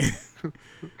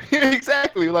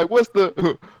exactly like? What's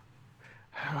the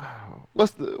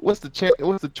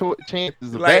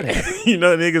chances of Like, that happening? you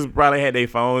know, niggas probably had their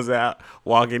phones out,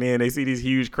 walking in. They see these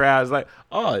huge crowds, like,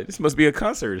 oh, this must be a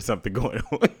concert or something going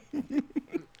on.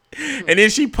 And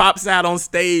then she pops out on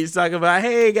stage talking about,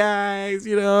 hey guys,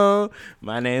 you know,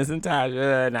 my name's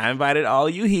Natasha, and I invited all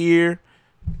you here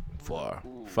for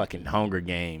fucking Hunger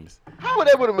Games. How would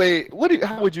that would have made?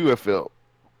 How would you have felt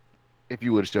if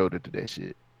you would have showed up to that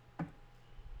shit?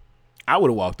 I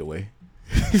would have walked away.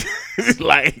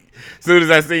 Like, as soon as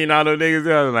I seen all those niggas,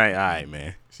 I was like, all right,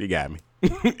 man, she got me.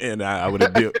 And I would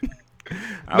have dipped.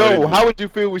 No, how would you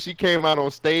feel when she came out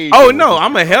on stage? Oh no,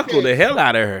 I'm gonna heckle the hell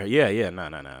out of her. Yeah,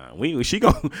 no. She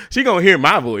gonna hear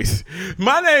my voice.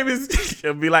 My name is.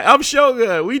 She'll be like, I'm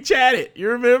Shogun. We chatted. You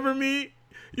remember me?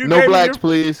 You no gave me blacks,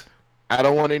 please. I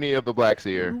don't want any of the blacks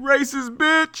here. Racist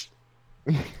bitch.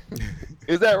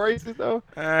 Is that racist though?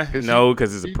 No,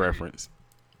 because it's a preference.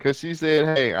 Because she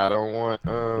said, hey, I don't want.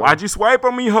 Why'd you swipe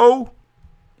on me, ho?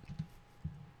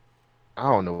 I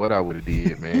don't know what I would have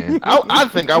did, man. I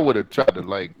think I would have tried to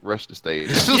like rush the stage.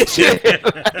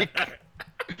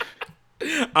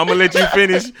 I'm gonna let you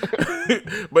finish.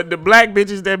 But the black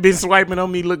bitches that been swiping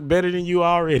on me look better than you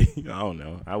already. I don't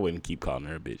know. I wouldn't keep calling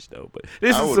her a bitch though. But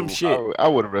this is some shit. I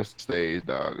would have rushed the stage,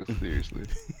 dog. Seriously.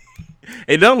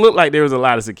 It don't look like there was a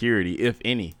lot of security, if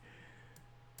any.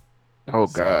 Oh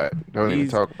God! Don't even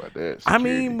talk about that. I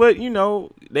mean, but you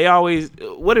know, they always.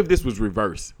 What if this was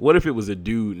reverse? What if it was a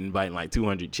dude inviting like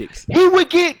 200 chicks? He would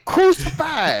get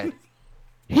crucified.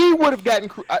 He would have gotten.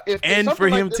 And for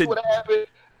him to, would have happened,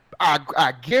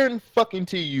 I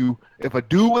guarantee you, if a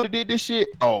dude would have did this shit,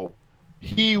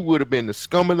 he would have been the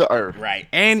scum of the earth. Right.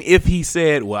 And if he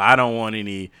said, "Well, I don't want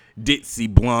any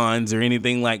ditzy blondes or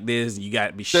anything like this. You got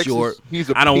to be short.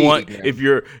 I don't want if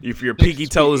your pinky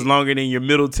toe is longer than your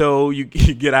middle toe, you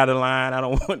get out of line. I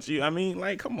don't want you. I mean,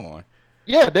 like, come on."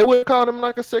 Yeah, they would have called him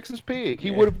like a sexist pig.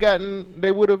 He would have gotten.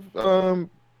 They would have.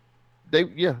 They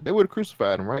would have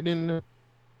crucified him right in.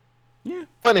 Yeah.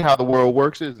 Funny how the world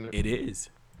works, isn't it? It is.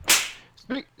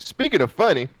 Speaking of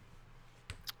funny,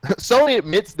 Sony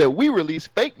admits that we released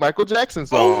fake Michael Jackson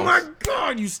songs. Oh my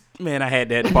God, I had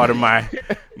that part of my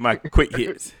quick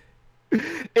hits.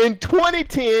 In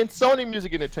 2010, Sony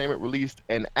Music Entertainment released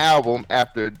an album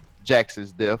after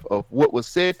Jackson's death of what was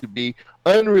said to be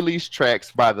unreleased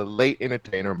tracks by the late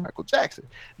entertainer Michael Jackson.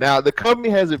 Now, the company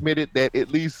has admitted that at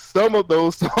least some of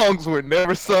those songs were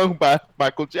never sung by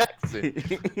Michael Jackson.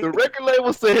 The record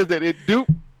label says that it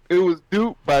was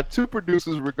duped by two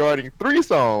producers regarding 3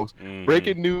 songs: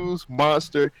 Breaking News,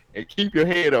 Monster, and Keep Your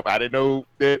Head Up. I didn't know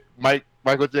that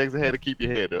Michael Jackson had to Keep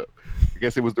Your Head Up. I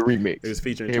guess it was the remix. It was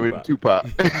featuring Tupac.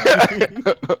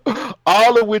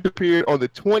 All of which appeared on the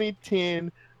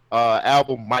 2010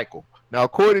 album Michael. Now,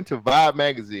 according to Vibe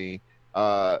magazine,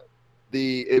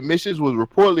 the admissions was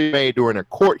reportedly made during a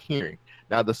court hearing.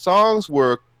 Now, the songs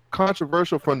were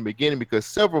controversial from the beginning because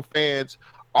several fans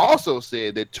also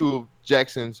said that two of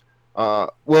Jackson's,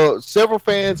 several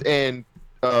fans and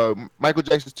Michael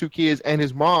Jackson's 2 kids and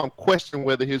his mom questioned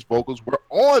whether his vocals were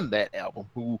on that album.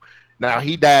 Now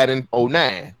he died in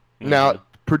 2009. Now,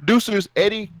 producers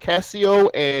Eddie Cascio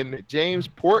and James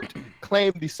Port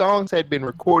claimed the songs had been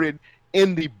recorded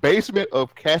in the basement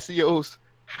of Caccio's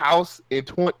house in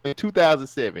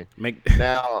 2007.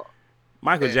 Now,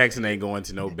 Michael Jackson ain't going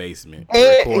to no basement.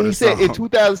 And he said in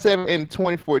 2007 and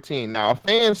 2014. Now, a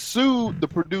fan sued the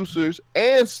producers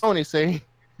and Sony, saying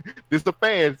the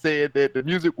fan said that the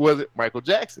music wasn't Michael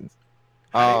Jackson's.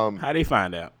 How they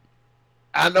find out?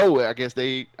 I know. I guess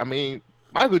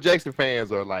Michael Jackson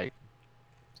fans are like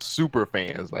super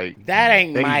fans. Like, that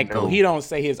ain't Michael. He don't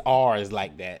say his R's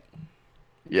like that.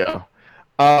 Yeah.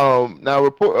 Now,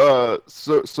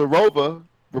 Sarova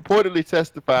reportedly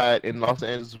testified in Los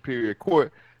Angeles Superior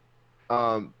Court,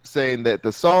 saying that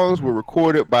the songs were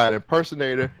recorded by an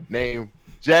impersonator named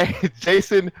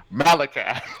Jason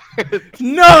Malachi.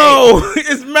 No,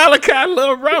 it's Malachi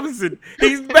Love Robinson.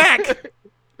 He's back.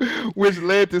 Which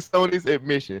led to Sony's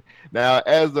admission. Now,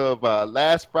 as of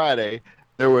last Friday,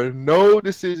 There were no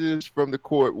decisions from the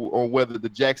court on whether the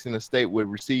Jackson estate would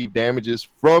receive damages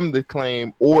from the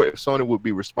claim or if Sony would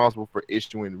be responsible for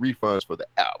issuing refunds for the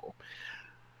album.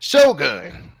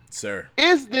 Shogun, sir,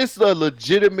 is this a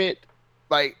legitimate,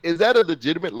 is that a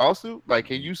legitimate lawsuit? Like,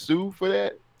 can you sue for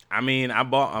that? I mean, I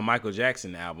bought a Michael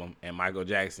Jackson album, and Michael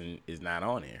Jackson is not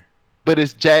on there. But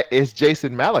it's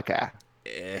Jason Malachi,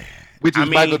 which is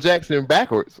Michael Jackson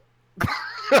backwards.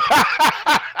 You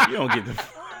don't get the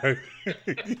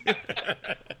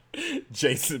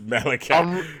Jason Malachi.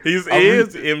 He is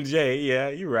MJ. Yeah,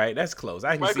 you're right. That's close.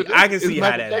 I can see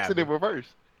how that Jackson happened. in reverse.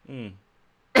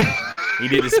 He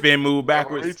did the spin move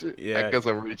backwards. Yeah, I guess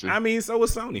I'm reaching. I mean, so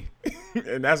was Sony,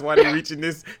 and that's why they're reaching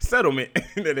this settlement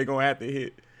that they're gonna have to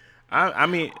hit. I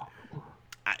mean,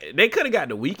 they could have got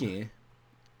The Weeknd.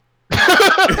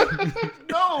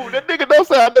 No, that nigga don't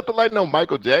sound nothing like no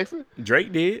Michael Jackson.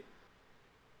 Drake did.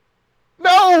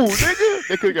 No, nigga.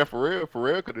 They could have got Pharrell.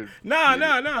 Pharrell could have.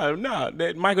 No.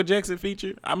 That Michael Jackson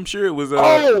feature, I'm sure it was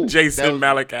Jason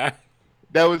Malachi.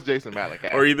 That was Jason Malachi.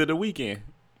 Or either The Weeknd.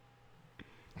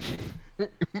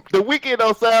 The Weeknd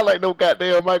don't sound like no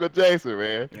goddamn Michael Jackson,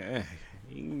 man. Yeah,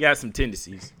 he got some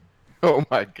tendencies. Oh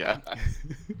my god.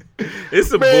 It's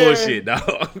some bullshit,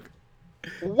 dog.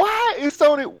 Why is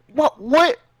Sony what?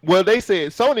 Well,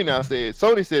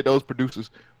 Sony said those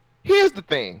producers. Here's the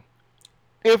thing.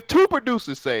 If two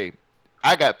producers say,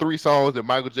 I got 3 songs that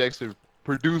Michael Jackson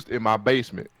produced in my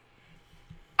basement,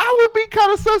 I would be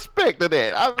kind of suspect of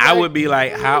that. I would be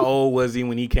like, how old was he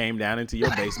when he came down into your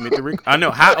basement to record? I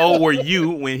know. How old were you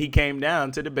when he came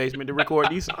down to the basement to record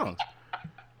these songs?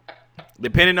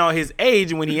 Depending on his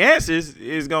age, and when he answers,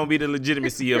 is going to be the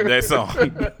legitimacy of that song.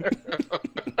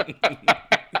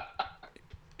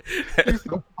 You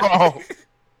so wrong.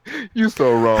 You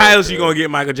so wrong. How else you going to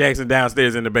get Michael Jackson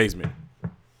downstairs in the basement?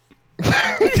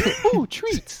 Ooh,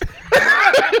 treats.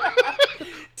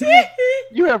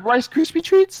 You have Rice Krispie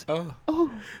treats?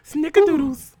 Oh,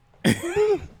 snickerdoodles.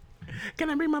 Can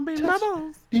I bring my baby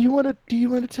bubbles? Do you want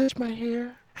to touch my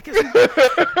hair?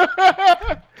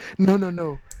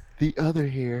 No. The other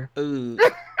hair.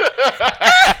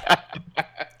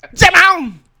 Jam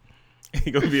on.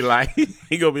 He gonna be like,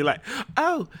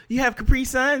 oh, you have Capri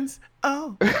Suns?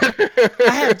 Oh, I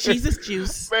have Jesus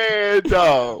juice. Man,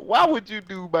 dog, why would you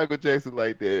do Michael Jackson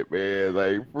like that, man?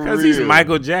 Like, because he's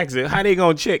Michael Jackson. How they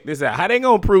gonna check this out? How they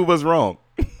gonna prove us wrong?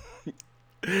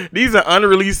 These are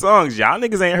unreleased songs. Y'all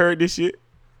niggas ain't heard this shit.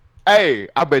 Hey,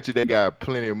 I bet you they got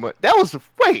plenty of money.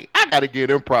 I gotta give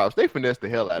them props. They finessed the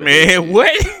hell out of man.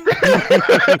 What?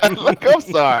 Look, I'm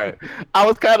sorry. I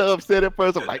was kind of upset at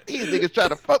first. I'm like, these niggas trying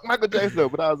to fuck Michael Jackson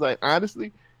up. But I was like,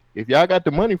 honestly, if y'all got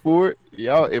the money for it,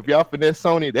 if y'all finesse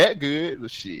Sony that good, well,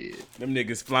 shit. Them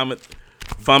niggas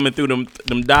thumbing through them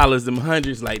dollars, them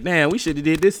hundreds. Like, damn, we should have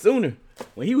did this sooner.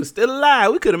 When he was still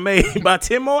alive, we could have made about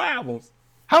 10 more albums.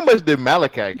 How much did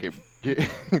Malachi get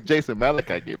Jason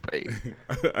Malachi get paid?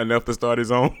 Enough to start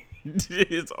his own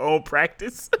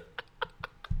practice.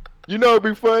 You know, it'd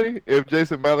be funny if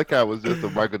Jason Malachi was just a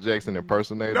Michael Jackson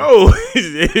impersonator. No,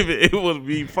 it would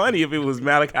be funny if it was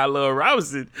Malachi Love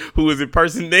Robinson who was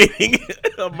impersonating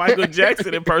a Michael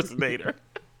Jackson impersonator.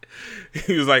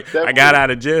 He was like, I got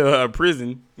out of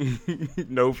prison.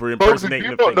 No, for impersonating.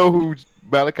 Folks, if you don't know who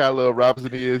Malachi Love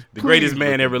Robinson is, the greatest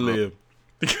man ever lived.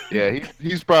 Yeah,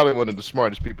 he's probably one of the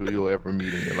smartest people you'll ever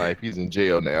meet in your life. He's in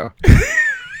jail now.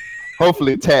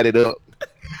 Hopefully tatted up.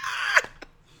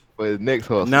 For his next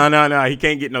hustle. No. He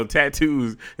can't get no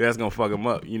tattoos. That's going to fuck him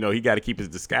up. You know, he got to keep his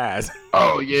disguise.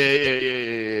 Oh,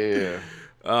 yeah.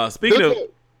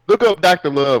 Look up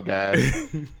Dr. Love, guys.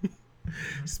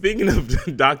 Speaking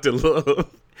of Dr.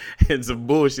 Love and some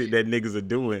bullshit that niggas are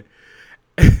doing,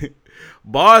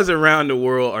 bars around the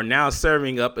world are now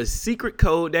serving up a secret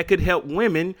code that could help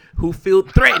women who feel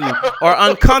threatened or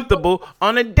uncomfortable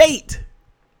on a date.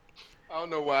 I don't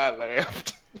know why I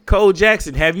laughed. Cole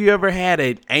Jackson, have you ever had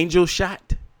an angel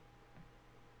shot?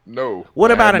 No.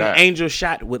 What about an angel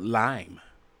shot with lime?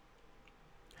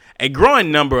 A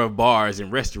growing number of bars and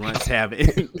restaurants have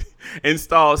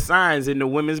installed signs in the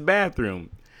women's bathroom,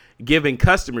 giving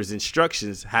customers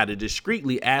instructions how to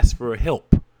discreetly ask for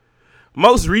help.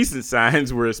 Most recent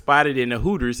signs were spotted in the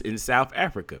Hooters in South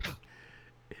Africa.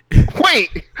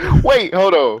 Wait,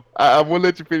 hold on. I want to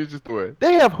let you finish the story.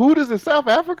 They have Hooters in South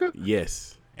Africa?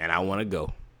 Yes, and I want to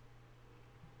go.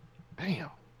 Damn.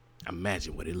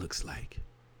 Imagine what it looks like.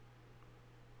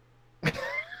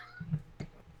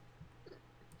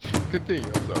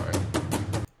 Continue, I'm sorry.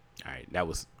 All right, that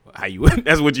was how you.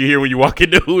 That's what you hear when you walk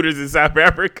into Hooters in South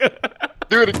Africa.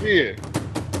 Do it again.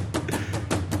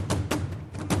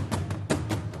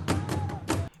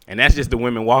 And that's just the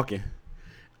women walking.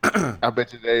 I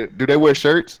bet you do they wear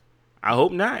shirts? I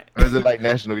hope not. Or is it like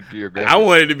National Geographic? I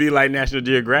wanted it to be like National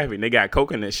Geographic. They got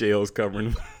coconut shells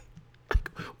covering them.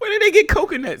 Where did they get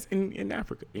coconuts in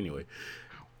Africa? Anyway.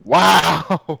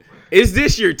 Wow. Is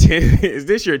this your Is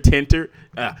this your Tinder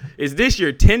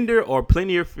or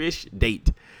Plenty of Fish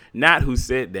date? Not who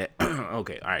said that.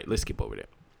 Okay, all right, let's skip over that.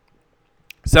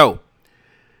 So,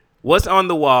 what's on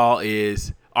the wall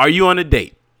is: are you on a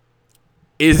date?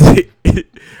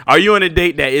 Are you on a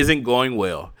date that isn't going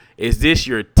well? Is this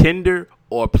your Tinder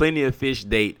or Plenty of Fish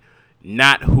date?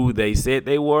 Not who they said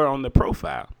they were on the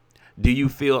profile. Do you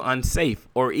feel unsafe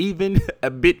or even a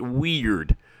bit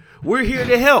weird? We're here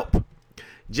to help.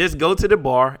 Just go to the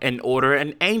bar and order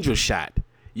an angel shot.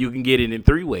 You can get it in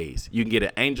 3 ways. You can get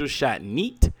an angel shot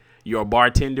neat. Your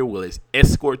bartender will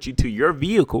escort you to your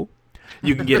vehicle.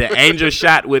 You can get an angel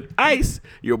shot with ice.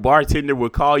 Your bartender will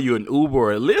call you an Uber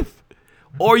or a Lyft.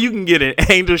 Or you can get an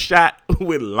angel shot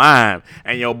with lime,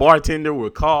 and your bartender will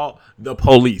call the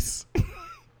police.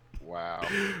 Wow.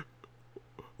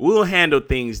 We'll handle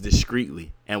things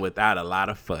discreetly and without a lot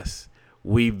of fuss.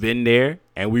 We've been there,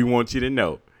 and we want you to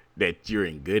know that you're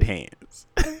in good hands.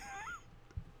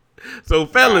 So,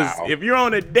 fellas, if you're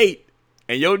on a date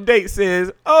and your date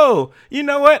says, oh, you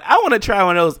know what? I want to try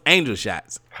one of those angel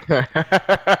shots.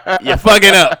 You're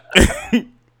fucking up.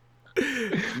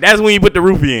 That's when you put the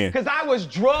roofie in. Because I was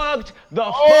drugged the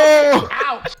fuck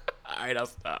out. All right, I'll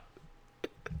stop.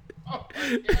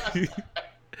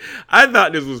 I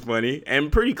thought this was funny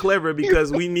and pretty clever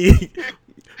because we need.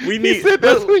 He said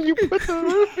that's when you put the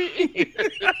roofie in.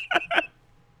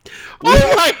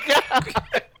 Oh my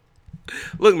God.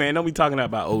 Look, man, don't be talking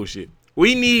about old shit.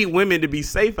 We need women to be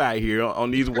safe out here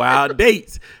on these wild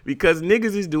dates because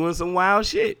niggas is doing some wild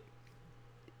shit.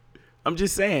 I'm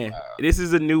just saying, this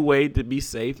is a new way to be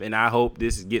safe, and I hope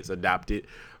this gets adopted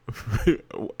a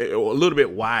little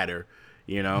bit wider,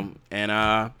 you know. And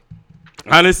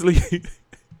honestly,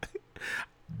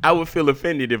 I would feel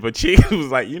offended if a chick was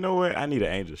like, you know what, I need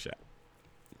an angel shot.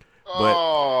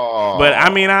 But I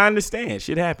mean, I understand.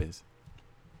 Shit happens.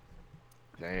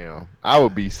 Damn, I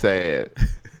would be sad.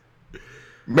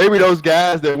 Maybe those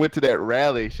guys that went to that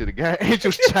rally should have got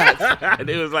angel shots.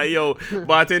 They was like, yo,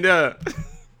 bartender.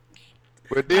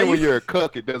 But then when you're a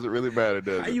cuck, it doesn't really matter,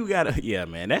 does it? You gotta, yeah,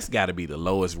 man, that's gotta be the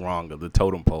lowest rung of the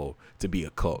totem pole to be a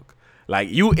cuck. Like,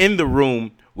 you in the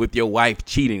room with your wife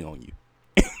cheating on you.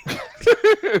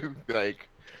 Like,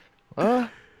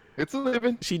 it's a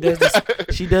living. She does this.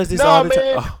 She does this all the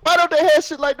time. Oh. Why don't they have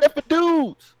shit like that for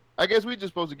dudes? I guess we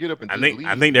just supposed to get up and. I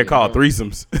think they're called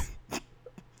threesomes.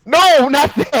 No,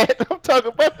 not that. I'm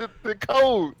talking about the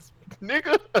codes,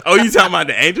 nigga. Oh, you talking about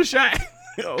the angel shot?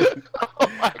 Oh,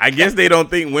 I guess they don't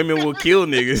think women will kill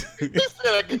niggas. He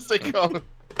said, I guess they call them.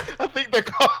 I think they're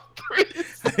called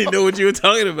threesomes. I didn't know what you were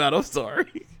talking about. I'm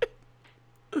sorry.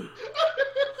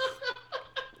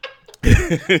 He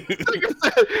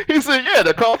said, yeah,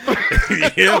 they're called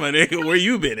threesomes. Yeah, my nigga, where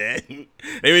you been at? They've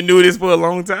been doing this for a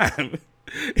long time.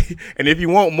 And if you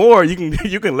want more,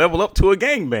 you can level up to a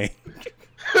gangbang.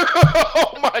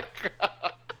 Oh my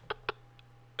God.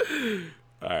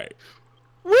 All right.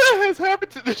 What has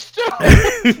happened to this show?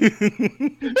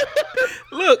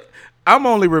 Look, I'm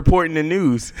only reporting the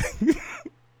news.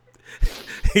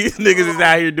 These niggas is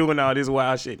out here doing all this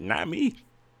wild shit. Not me.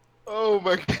 Oh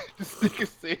my God. This nigga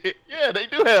said, yeah, they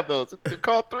do have those. They're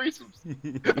called threesomes.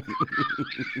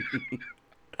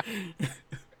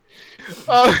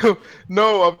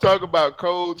 No, I'm talking about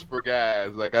codes for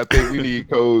guys. Like, I think we need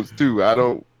codes too. I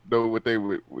don't know what they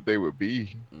would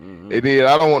be. Mm-hmm. And then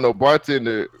I don't want no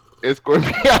bartender escort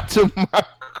me out to my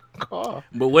car.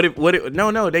 But what if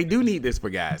no, they do need this for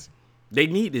guys. They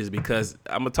need this because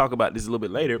I'm gonna talk about this a little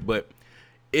bit later. But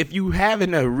if you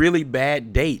having a really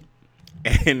bad date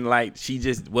and like she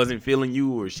just wasn't feeling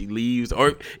you, or she leaves,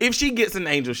 or if she gets an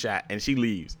angel shot and she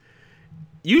leaves,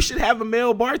 you should have a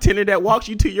male bartender that walks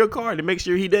you to your car to make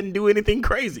sure he doesn't do anything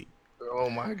crazy. Oh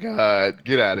my God,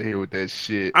 get out of here with that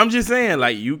shit. I'm just saying,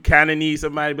 like, you kind of need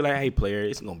somebody to be like, hey, player,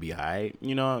 it's gonna be all right.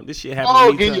 You know, this shit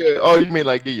happens. You mean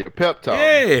like give you a pep talk?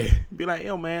 Yeah, be like,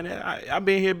 yo, man, I've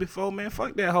been here before, man.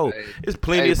 Fuck that hoe. Hey, it's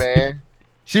plenty of man.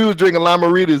 She was drinking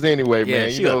Lamaritas anyway, yeah,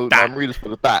 man. You know, Lamaritas for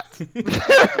the thoughts.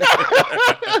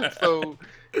 So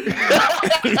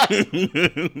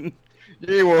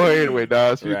you ain't want her anyway,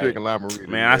 dog. She was drinking Lamaritas.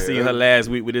 Man, I seen her last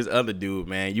week with this other dude,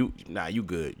 man. You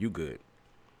good. You good.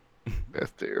 That's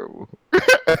terrible.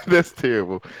 That's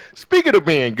terrible. Speaking of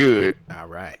being good. All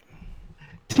right.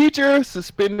 Teacher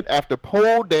suspended after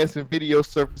pole dancing video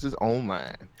surfaces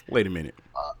online. Wait a minute.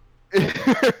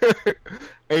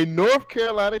 A North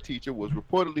Carolina teacher was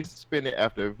reportedly suspended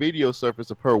after a video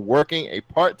surfaced of her working a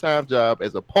part-time job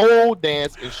as a pole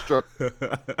dance instructor.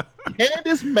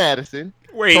 Candace Madison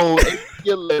told ABC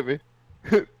 11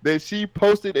 that she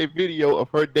posted a video of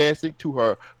her dancing to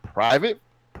her private,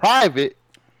 I'm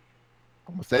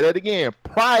gonna say that again,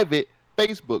 private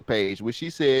Facebook page, which she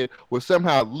said was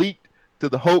somehow leaked to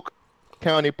the Hoke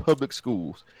County Public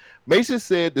Schools. Mason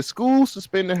said the school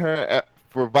suspended her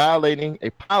for violating a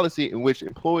policy in which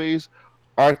employees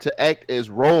are to act as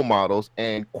role models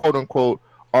and quote unquote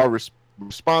are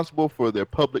responsible for their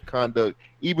public conduct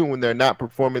even when they're not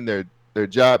performing their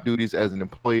job duties as an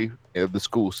employee of the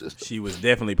school system. She was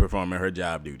definitely performing her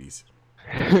job duties.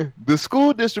 The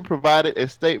school district provided a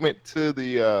statement to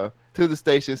the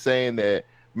station saying that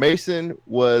Mason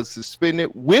was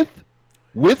suspended with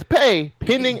pay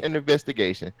pending an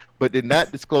investigation, but did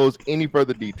not disclose any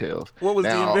further details. What was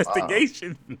the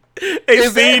investigation? They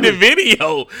seen the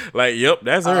video. Like, yep,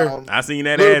 that's her. I seen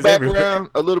that ass everywhere.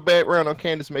 A little background on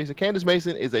Candace Mason. Candace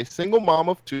Mason is a single mom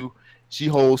of 2. She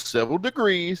holds several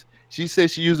degrees. She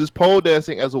says she uses pole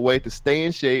dancing as a way to stay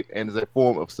in shape and as a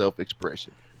form of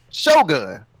self-expression.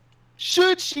 Shogun,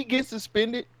 should she get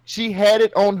suspended? She had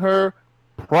it on her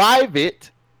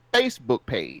private Facebook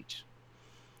page.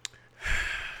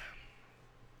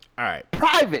 All right.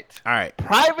 Private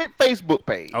Facebook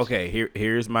page. Okay,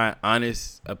 here's my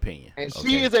honest opinion. And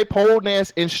she is a pole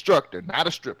dance instructor, not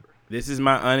a stripper. This is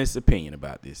my honest opinion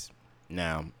about this.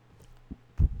 Now,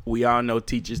 we all know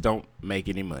teachers don't make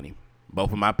any money.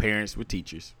 Both of my parents were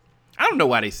teachers. I don't know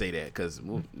why they say that, because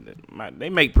they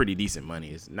make pretty decent money.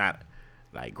 It's not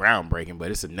like groundbreaking,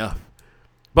 but it's enough.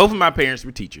 Both of my parents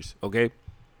were teachers, okay?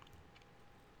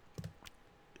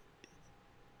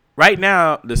 Right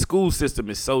now, the school system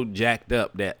is so jacked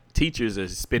up that teachers are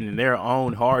spending their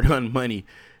own hard-earned money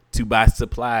to buy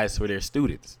supplies for their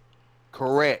students.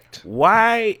 Correct.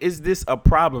 Why is this a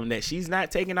problem that she's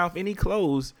not taking off any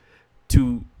clothes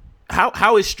to...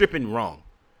 How is stripping wrong?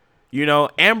 You know,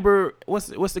 Amber... What's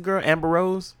the girl? Amber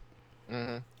Rose?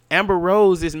 Mm-hmm. Amber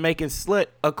Rose is making slut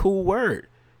a cool word.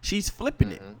 She's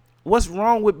flipping it. What's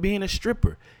wrong with being a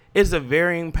stripper? It's a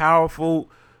very powerful...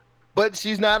 But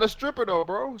she's not a stripper, though,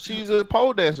 bro. She's a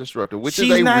pole dance instructor, which is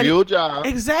a real job.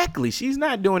 Exactly. She's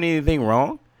not doing anything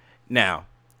wrong. Now,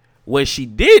 what she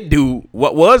did do,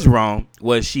 what was wrong,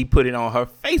 was she put it on her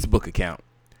Facebook account.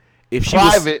 If she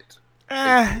private.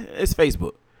 It's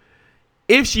Facebook.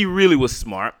 If she really was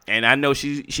smart, and I know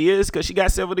she is because she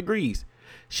got several degrees,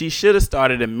 she should have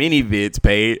started a mini vids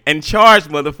page and charged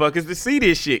motherfuckers to see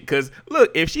this shit. Because,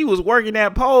 look, if she was working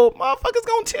that pole, motherfuckers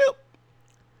gonna tip.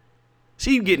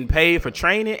 She getting paid for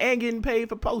training and getting paid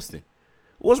for posting.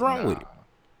 What's wrong with it?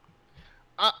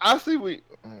 I see.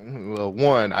 Well,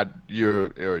 one, you're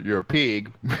a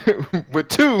pig, but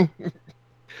 2,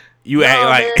 you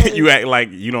act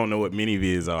like you don't know what mini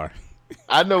vids are.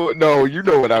 I know. No, you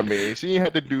know what I mean. She ain't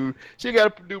had to do. She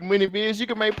got to do mini vids. You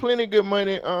can make plenty of good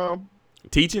money.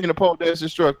 Teaching a pole dance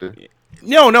instructor.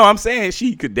 No, I'm saying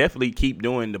she could definitely keep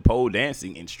doing the pole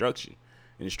dancing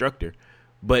instructor.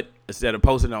 But instead of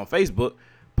posting on Facebook,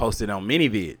 post it on mini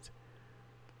vids.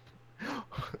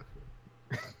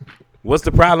 What's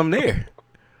the problem there?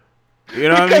 You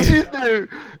know what I mean?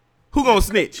 Who gonna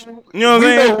snitch? You know what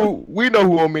I'm saying? We know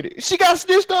who on mini. She got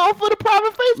snitched on for the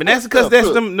private Facebook. But that's because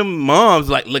that's them moms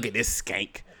like, look at this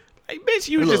skank. Like, bitch,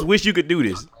 you just wish you could do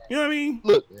this. You know what I mean?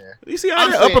 Look, you see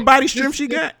all that upper body strength she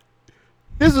got?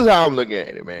 This is how I'm looking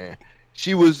at it, man.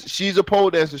 She's a pole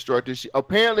dance instructor.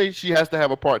 Apparently she has to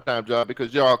have a part-time job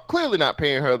because y'all clearly not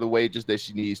paying her the wages that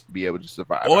she needs to be able to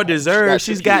survive. Or deserve.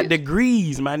 She's got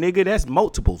degrees, my nigga. That's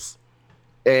multiples.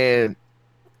 And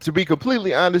to be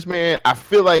completely honest, man, I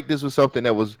feel like this was something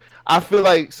I feel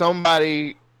like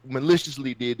somebody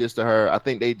maliciously did this to her. I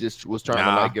think they just was trying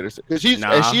to like get her because she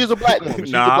is a black woman.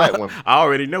 She's a black woman. I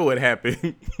already know what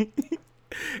happened.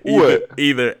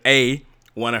 Either A,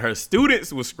 one of her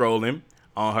students was scrolling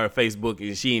on her Facebook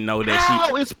and she didn't know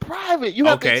that it's private. You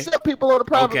have to accept people on the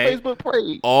private Facebook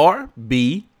page. Or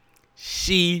B,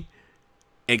 she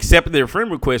accepted their friend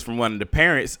request from one of the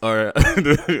parents or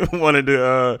one of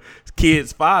the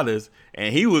kids' fathers,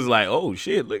 and he was like, "Oh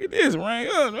shit, look at this, right?"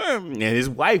 And his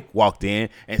wife walked in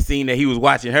and seen that he was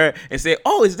watching her and said,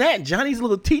 "Oh, is that Johnny's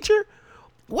little teacher?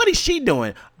 What is she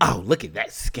doing? Oh, look at that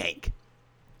skank."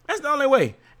 That's the only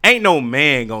way. Ain't no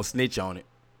man gonna snitch on it.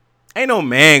 Ain't no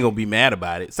man gonna be mad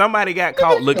about it. Somebody got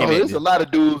caught looking at it. There's a lot of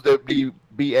dudes that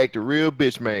be acting real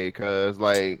bitch made, cause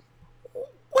like,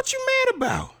 what you mad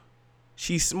about?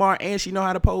 She's smart and she know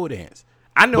how to pole dance.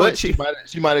 I know what she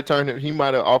might have turned him. He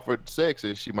might have offered sex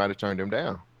and she might have turned him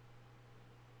down.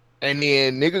 And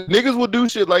then niggas will do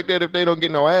shit like that if they don't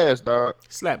get no ass, dog.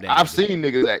 Slap that. I've seen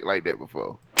niggas act like that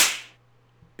before.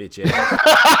 Bitch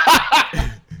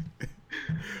ass.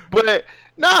 But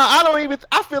nah,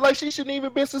 I feel like she shouldn't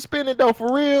even been suspended though,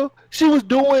 for real. She was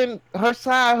doing her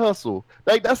side hustle.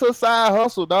 Like, that's her side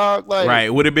hustle, dog. Like,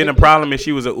 right. Would have been a problem if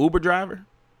she was an Uber driver?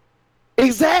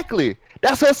 Exactly.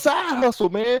 That's her side hustle,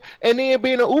 man. And then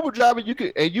being an Uber driver, you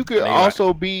could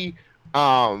also be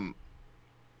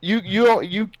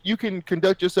you can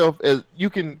conduct yourself as, you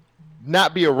can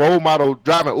not be a role model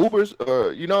driving Ubers,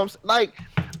 or you know what I'm saying? Like,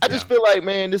 I just feel like,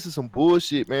 man, this is some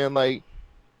bullshit, man. Like,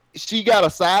 she got a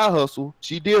side hustle.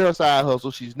 She did her side hustle.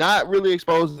 She's not really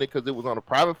exposing it because it was on a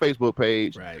private Facebook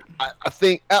page. Right. I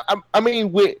think I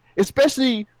mean,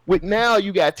 especially with now,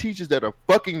 you got teachers that are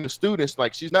fucking the students.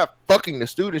 Like, she's not fucking the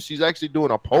students. She's actually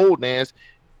doing a pole dance,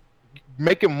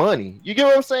 making money. You get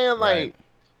what I'm saying? Like, right.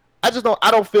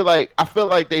 I feel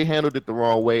like they handled it the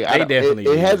wrong way. They definitely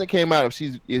it hasn't came out if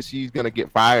she's gonna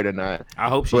get fired or not. I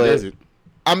hope she doesn't.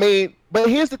 I mean, but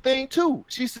here's the thing too.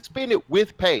 She's suspended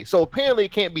with pay, so apparently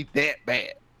it can't be that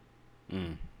bad.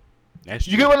 That's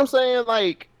true. You get what I'm saying?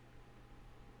 Like,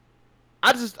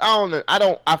 I don't know.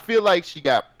 I feel like she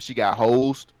got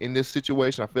hosed in this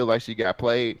situation. I feel like she got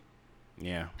played.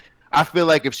 Yeah. I feel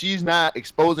like if she's not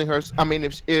exposing her, I mean,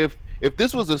 if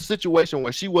this was a situation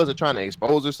where she wasn't trying to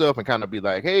expose herself and kind of be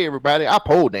like, hey, everybody, I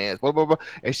pole dance, blah, blah, blah,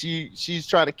 and she's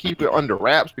trying to keep it under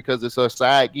wraps because it's her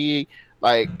side gig,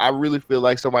 like, I really feel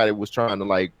like somebody was trying to,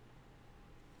 like,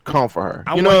 come for her.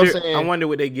 What I'm saying? I wonder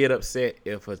would they get upset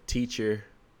if a teacher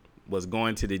was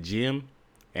going to the gym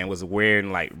and was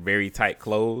wearing, like, very tight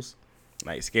clothes,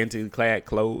 like scantily clad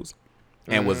clothes,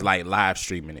 and was, like, live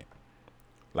streaming it.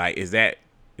 Like, is that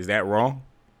wrong?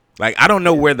 Like, I don't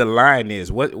know where the line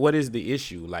is. What is the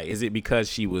issue? Like, is it because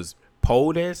she was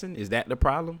pole dancing? Is that the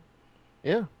problem?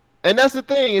 Yeah. And that's the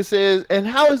thing. It says, and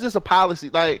how is this a policy?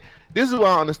 Like, this is what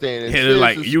I understand. It says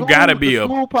like, you gotta be a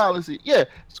school policy. Yeah,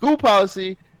 school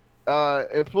policy.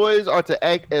 Employees are to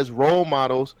act as role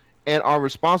models and are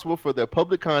responsible for their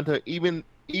public conduct, even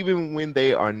when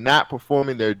they are not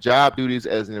performing their job duties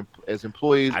as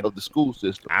employees of the school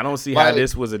system. I don't see how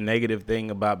this was a negative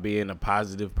thing about being a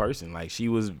positive person. Like, she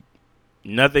was,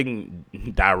 nothing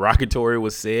derogatory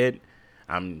was said.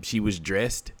 She was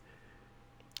dressed.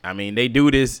 I mean, they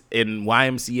do this in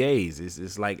YMCAs.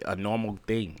 It's like a normal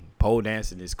thing. Pole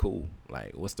dancing is cool.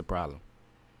 Like, what's the problem?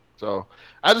 So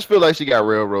I just feel like she got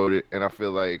railroaded, and I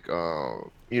feel like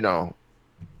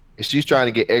she's trying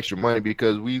to get extra money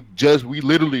because we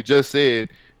literally just said,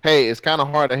 hey, it's kind of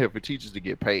hard out here for teachers to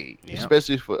get paid,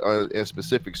 especially for in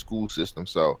specific school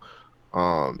systems. So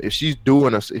if she's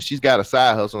if she's got a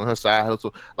side hustle on her side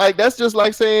hustle, like, that's just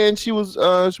like saying she was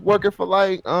working for,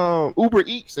 like, Uber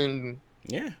Eats, and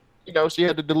she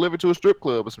had to deliver to a strip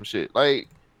club or some shit. Like,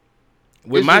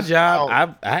 with my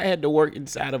job, I had to work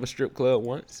inside of a strip club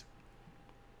once.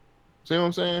 See what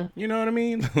I'm saying? You know what I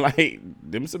mean? Like,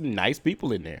 them some nice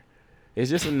people in there.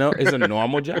 It's just it's a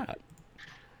normal job.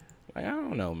 Like, I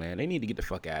don't know, man. They need to get the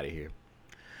fuck out of here.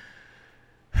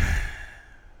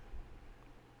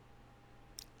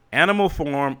 Animal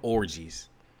farm orgies.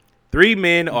 3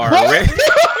 men are arrested.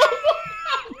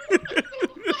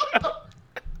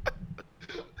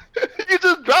 You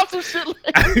just dropped some shit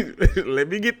like Let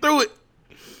me get through it.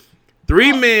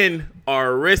 3 men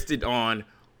are arrested on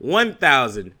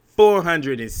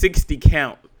 1,460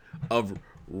 count of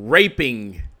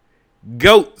raping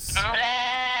goats,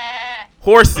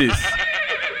 horses,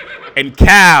 and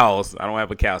cows. I don't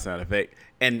have a cow sound effect.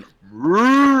 And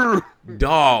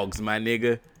dogs, my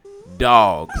nigga.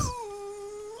 Dogs.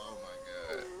 Oh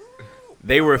my God.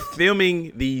 They were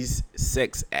filming these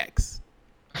sex acts.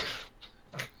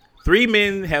 3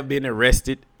 men have been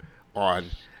arrested on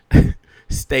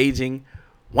staging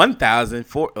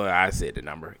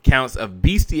 1,004 counts of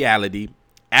bestiality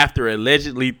after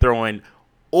allegedly throwing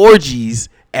orgies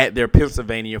at their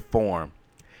Pennsylvania farm.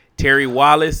 Terry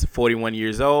Wallace, 41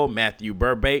 years old, Matthew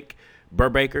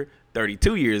Burbaker,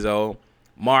 32 years old,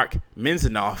 Mark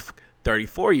Menzenoff,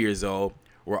 34 years old,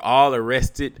 were all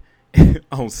arrested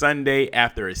on Sunday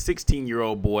after a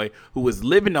 16-year-old boy who was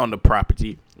living on the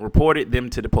property reported them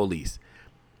to the police.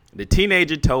 The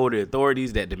teenager told the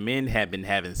authorities that the men had been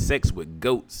having sex with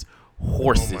goats,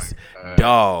 horses,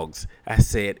 dogs. I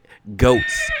said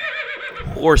goats,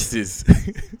 horses,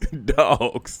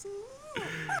 dogs.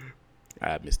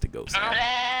 I missed the goat sound.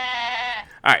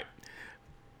 All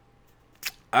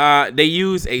right. They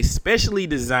used a specially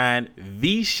designed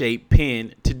V-shaped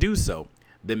pen to do so.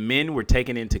 The men were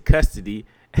taken into custody,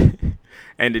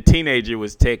 and the teenager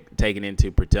was taken into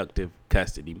protective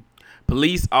custody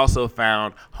Police also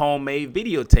found homemade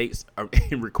videotapes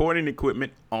and recording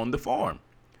equipment on the farm.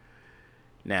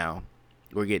 Now,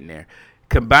 we're getting there.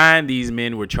 Combined, these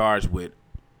men were charged with,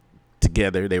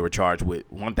 together, they were charged with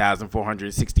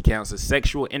 1,460 counts of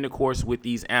sexual intercourse with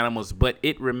these animals, but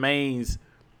it remains,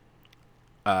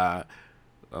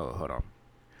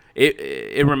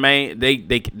 It remained,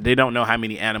 they don't know how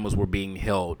many animals were being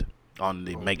held on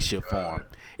the makeshift farm.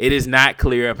 It is not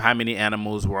clear of how many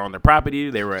animals were on the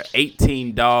property. There were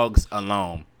 18 dogs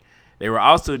alone. They were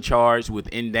also charged with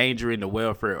endangering the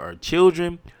welfare of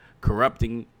children,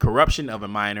 corruption of a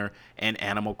minor, and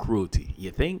animal cruelty.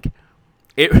 You think?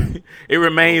 It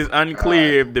remains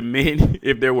unclear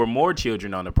if there were more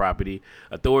children on the property.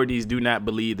 Authorities do not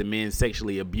believe the men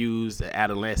sexually abused the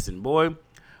adolescent boy,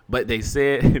 but they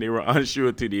said they were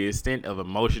unsure to the extent of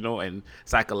emotional and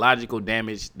psychological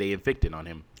damage they inflicted on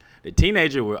him. The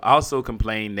teenager will also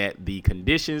complain that the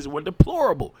conditions were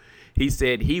deplorable. He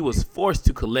said he was forced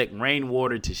to collect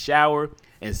rainwater to shower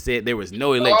and said there was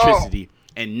no electricity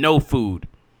and no food.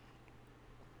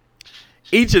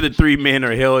 Each of the three men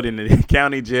are held in the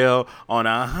county jail on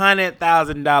a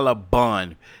 $100,000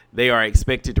 bond. They are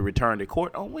expected to return to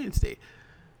court on Wednesday.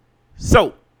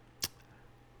 So,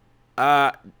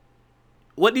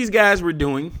 what these guys were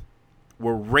doing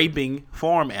were raping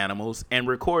farm animals and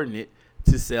recording it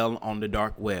to sell on the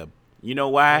dark web. You know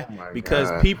why?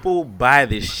 Because people buy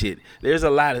this shit. There's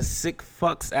a lot of sick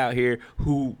fucks out here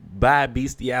who buy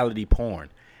bestiality porn.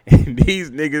 And these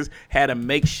niggas had a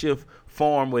makeshift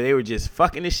farm where they were just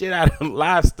fucking the shit out of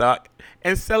livestock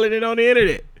and selling it on the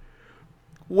internet.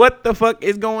 What the fuck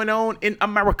is going on in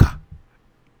America?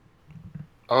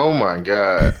 Oh my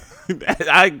God.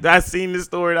 I seen this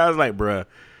story and I was like, bruh,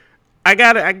 I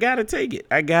gotta take it.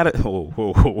 I gotta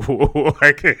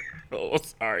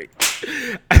sorry.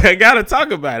 I gotta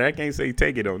talk about it. I can't say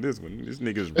take it on this one. This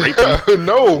nigga's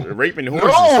raping raping horses.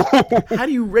 No. How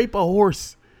do you rape a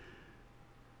horse?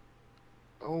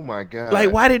 Oh my God.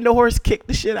 Like, why didn't the horse kick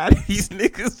the shit out of these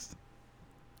niggas?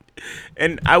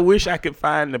 And I wish I could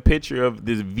find a picture of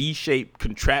this V-shaped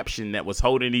contraption that was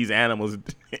holding these animals.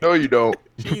 No, you don't.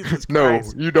 Jesus no,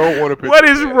 Christ. You don't want a picture. What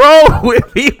is wrong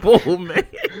with people, man?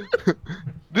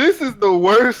 This is the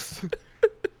worst.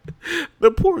 The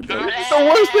poor guy. This is the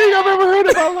worst thing I've ever heard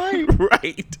in my life.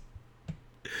 Right.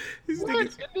 What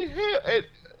in the hell?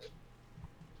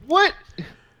 What?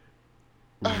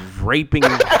 Raping.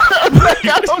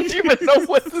 I don't even know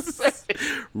what to say.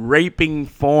 Raping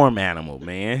farm animal,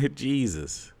 man.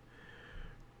 Jesus.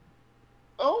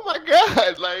 Oh my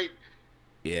God. Like,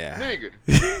 yeah.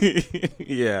 Nigga.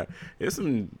 Yeah. There's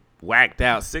some whacked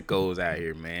out sickos out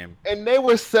here, man. And they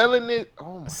were selling it.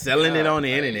 Oh my selling God, it on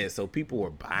the internet. So people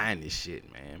were buying this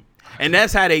shit, man. And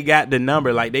that's how they got the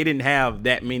number. Like, they didn't have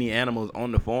that many animals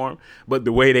on the farm, but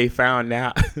the way they found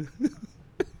out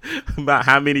about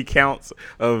how many counts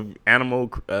of animal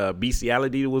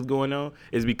bestiality was going on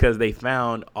is because they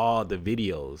found all the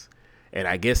videos. And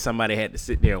I guess somebody had to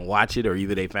sit there and watch it, or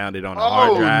either they found it on a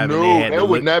hard drive. No, and they had that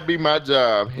would not be my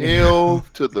job. Hell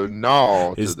to the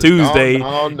no. It's Tuesday.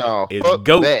 No. It's Fuck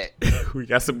goat. That. We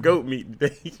got some goat meat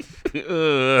today.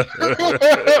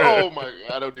 Oh my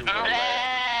God! I don't do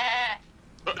that.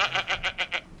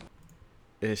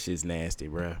 That shit's nasty,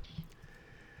 bro.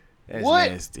 That's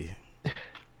what? Nasty.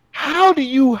 How do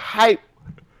you hype?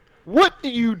 What do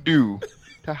you do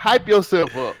to hype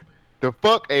yourself up to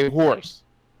fuck a horse?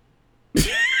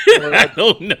 I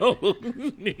don't know,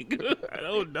 nigga. I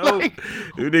don't know. Like,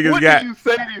 what do you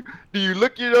say? Do you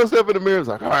look at yourself in the mirror? It's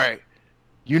like, all right,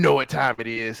 you know what time it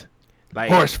is. Like,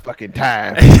 horse fucking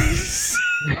time.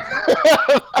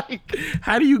 Like,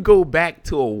 how do you go back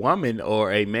to a woman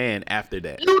or a man after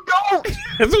that? You don't.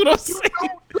 That's what I'm saying. You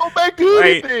don't go back to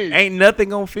anything. Ain't nothing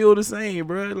gonna feel the same,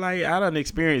 bro. Like, I done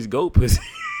experienced goat pussy.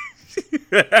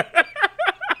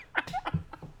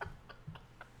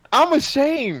 I'm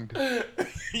ashamed.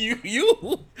 You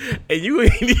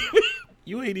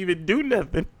ain't even do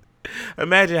nothing.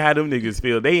 Imagine how them niggas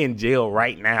feel. They in jail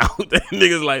right now. That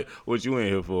niggas like, what you in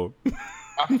here for?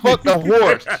 I fucked a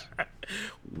horse.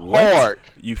 What? Hard.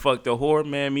 You fucked a whore,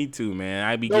 man? Me too, man.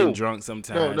 I be getting drunk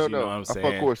sometimes. No. You know what I'm saying?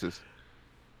 I fuck horses.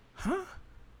 Huh?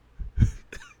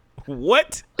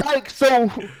 What? Like,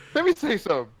 so, let me say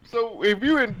something. So, if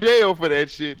you in jail for that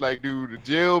shit, like, do the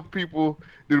jail people,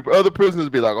 do the other prisoners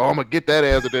be like, oh, I'm gonna get that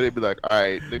ass, or then they be like, all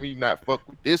right, let me not fuck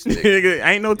with this nigga.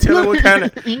 Ain't no telling what kind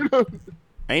of... You know?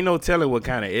 Ain't no telling what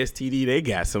kind of STD they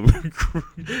got. Some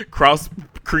cross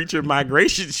creature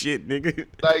migration shit, nigga.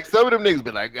 Like, some of them niggas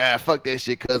be like, fuck that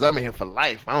shit, cuz I'm in here for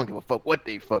life. I don't give a fuck what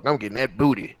they fuck. I'm getting that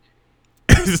booty.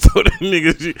 So the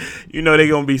niggas, you know, they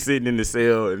gonna be sitting in the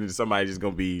cell and somebody just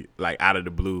gonna be like out of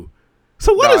the blue.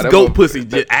 So what does goat pussy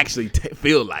just actually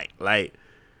feel like? Like,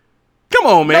 come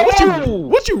on, man.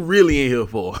 What you really in here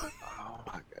for? Oh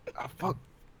my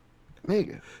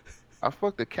God. I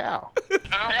fucked a cow.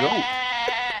 Goat.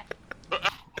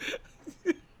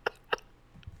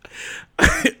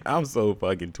 I'm so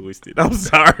fucking twisted. I'm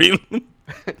sorry.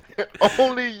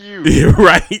 Only you. Yeah,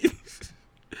 right.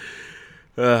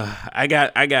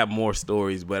 I got more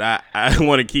stories, but I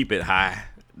want to keep it high.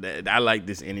 I like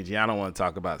this energy. I don't want to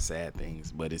talk about sad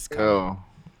things, but it's coming. Oh,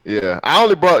 yeah. I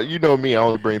only brought, you know me, I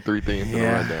only bring 3 things to the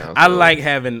rundown. So. I like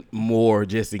having more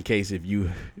just in case if you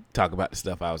talk about the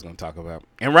stuff I was going to talk about.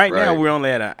 And right now we're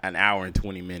only at an hour and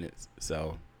 20 minutes.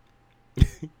 So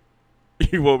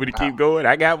you want me to keep going?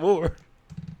 I got more.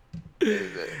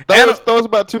 Throw us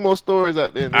about 2 more stories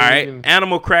out there. All right.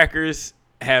 Animal crackers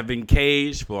have been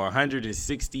caged for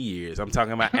 160 years. I'm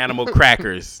talking about animal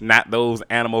crackers, not those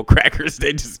animal crackers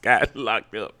that just got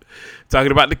locked up.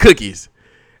 Talking about the cookies.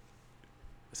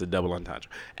 It's a double entendre.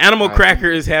 Animal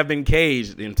crackers have been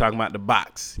caged. I'm talking about the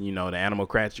box. You know, the animal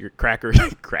cracker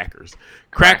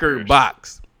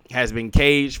box has been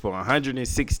caged for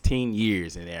 116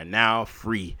 years, and they are now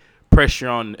free. Pressure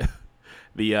on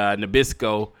the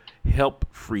Nabisco help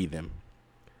free them.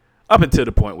 Up until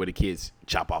the point where the kids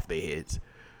chop off their heads.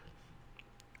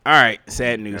 All right,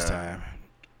 sad news time.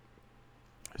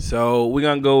 So we're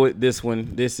going to go with this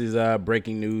one. This is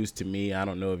breaking news to me. I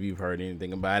don't know if you've heard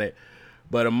anything about it.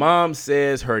 But a mom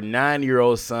says her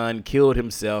 9-year-old son killed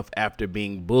himself after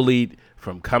being bullied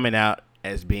from coming out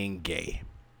as being gay.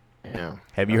 Yeah.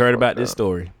 Have you heard about this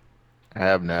story? I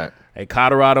have not. A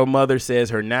Colorado mother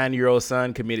says her 9-year-old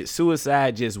son committed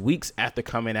suicide just weeks after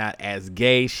coming out as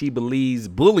gay. She believes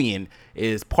bullying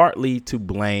is partly to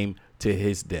blame to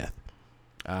his death.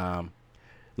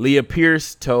 Leah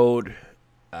Pierce told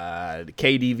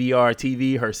KDVR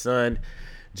TV her son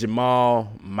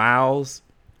Jamal Miles,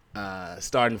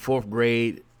 starting fourth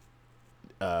grade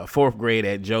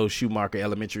at Joe Schumacher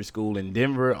Elementary School in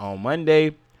Denver on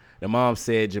Monday. The mom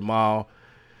said Jamal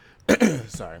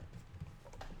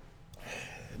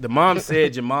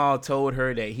told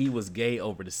her that he was gay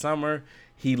over the summer.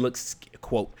 He looks,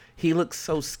 quote, he looked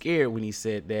so scared when he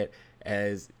said that,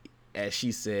 as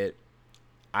she said,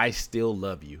 I still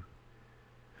love you.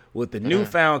 With the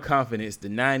newfound confidence, the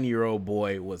 9-year-old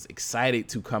boy was excited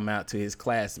to come out to his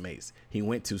classmates. He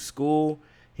went to school.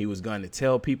 He was going to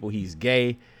tell people he's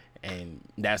gay, and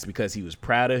that's because he was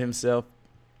proud of himself.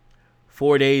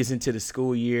 4 days into the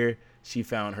school year, she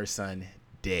found her son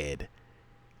dead.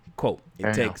 Quote,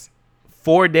 it takes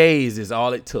 4 days is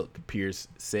all it took, Pierce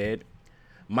said.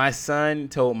 My son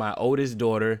told my oldest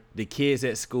daughter the kids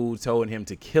at school told him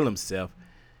to kill himself,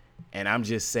 and I'm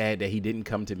just sad that he didn't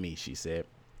come to me, she said.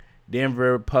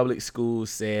 Denver Public Schools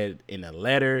said in a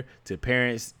letter to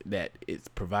parents that it's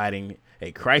providing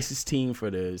a crisis team for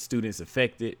the students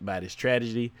affected by this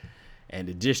tragedy, and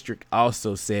the district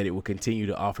also said it will continue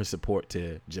to offer support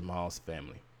to Jamal's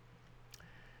family.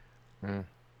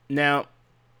 Now,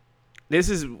 this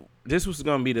was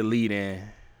going to be the lead-in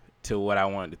to what I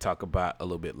wanted to talk about a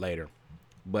little bit later,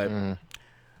 but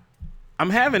I'm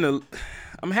having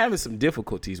some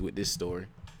difficulties with this story.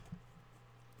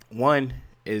 One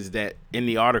is that in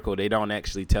the article they don't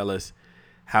actually tell us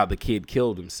how the kid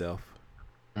killed himself.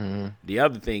 The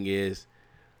other thing is,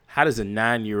 how does a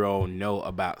 9-year-old know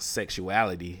about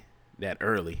sexuality that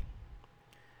early?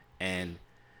 And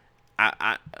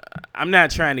I'm not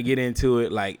trying to get into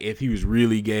it like if he was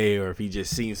really gay or if he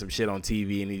just seen some shit on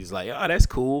TV and he's like, oh, that's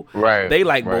cool. Right. They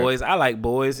like boys. I like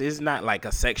boys. It's not like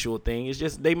a sexual thing. It's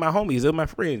just they my homies. They're my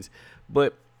friends.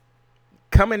 But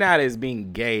coming out as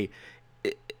being gay,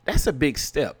 that's a big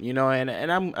step, you know,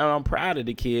 and I'm proud of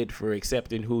the kid for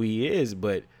accepting who he is,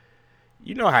 but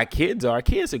you know how kids are.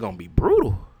 Kids are gonna be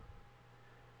brutal.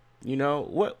 You know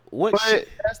what? But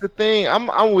that's the thing.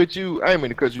 I'm with you. I didn't mean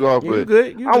to cut you off, but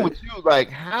I'm with you.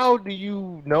 Like, how do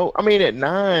you know? I mean, at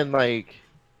 9, like,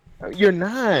 you're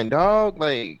 9, dog.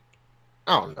 Like,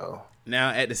 I don't know. Now,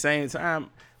 at the same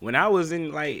time, when I was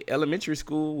in like elementary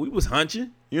school, we was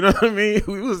hunching. You know what I mean?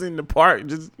 We was in the park,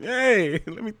 just hey,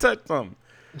 let me touch something.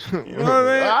 You know what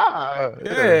I mean?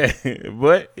 Yeah.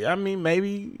 But I mean,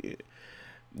 maybe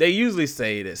they usually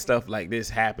say that stuff like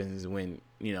this happens when,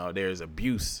 you know, there's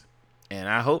abuse. And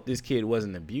I hope this kid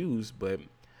wasn't abused, but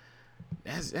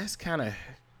that's kind of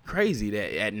crazy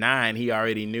that at 9 he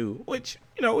already knew, which,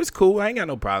 you know, it's cool. I ain't got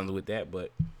no problems with that,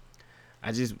 but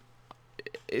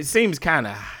it seems kind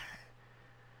of,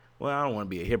 well, I don't want to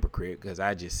be a hypocrite because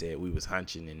I just said we was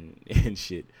hunching and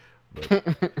shit. But,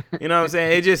 you know what I'm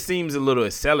saying? It just seems a little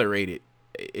accelerated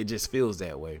it just feels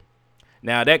that way.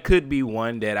 Now, that could be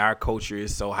one that our culture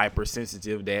is so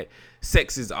hypersensitive that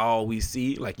sex is all we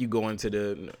see. Like, you go into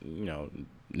the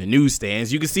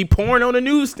newsstands, you can see porn on the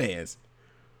newsstands.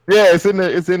 Yeah, it's in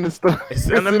the stuff. It's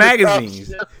in the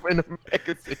magazines. In the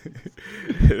magazines.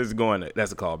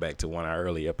 That's a callback to one of our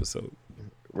early episodes.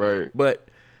 Right. But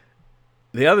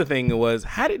the other thing was,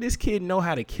 how did this kid know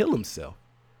how to kill himself?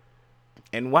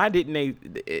 And why didn't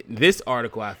they? This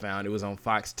article I found, it was on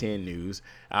Fox 10 News.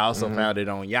 I also found it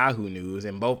on Yahoo News,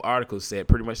 and both articles said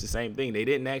pretty much the same thing. They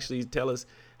didn't actually tell us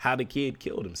how the kid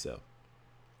killed himself.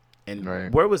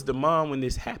 And where was the mom when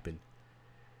this happened?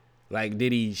 Like,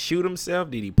 did he shoot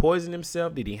himself? Did he poison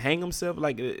himself? Did he hang himself?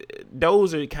 Like,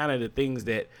 those are kind of the things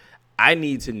that I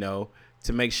need to know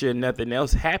to make sure nothing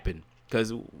else happened.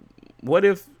 Because what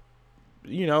if,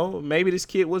 maybe this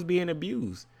kid was being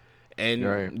abused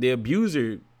and the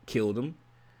abuser killed him,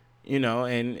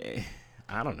 and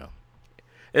I don't know.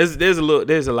 There's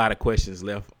a lot of questions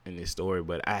left in this story,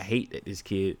 but I hate that this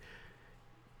kid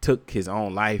took his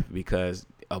own life because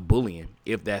of bullying,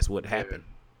 if that's what happened.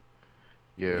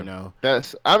 Yeah.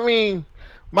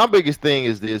 My biggest thing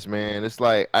is this, man. It's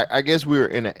like, I guess we're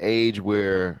in an age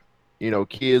where,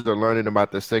 kids are learning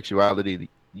about their sexuality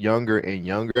younger and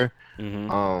younger.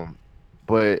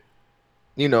 But,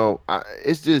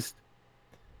 it's just,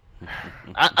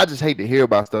 I just hate to hear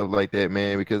about stuff like that,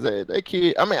 man, because that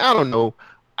kid, I don't know.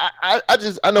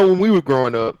 I know when we were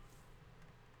growing up,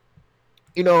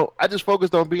 I just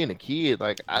focused on being a kid.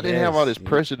 Like, I didn't have all this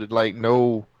pressure to, like,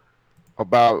 know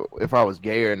about if I was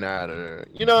gay or not, or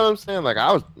you know what I'm saying? Like,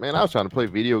 I was trying to play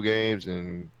video games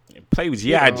and play with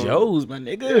G.I. Joes, my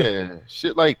nigga. Yeah,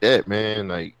 shit like that, man.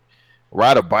 Like,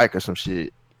 ride a bike or some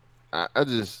shit. I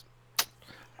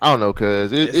don't know,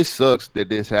 cuz it sucks that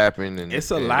this happened. And it's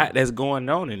a lot that's going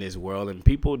on in this world, and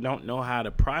people don't know how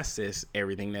to process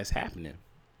everything that's happening.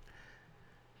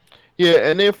 Yeah,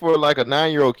 and then for like a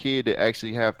 9-year-old kid to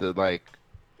actually have to like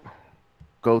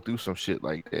go through some shit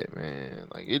like that, man.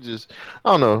 Like, it just,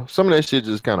 I don't know. Some of that shit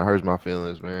just kind of hurts my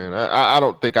feelings, man. I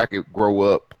don't think I could grow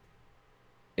up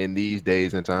in these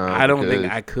days and times. I don't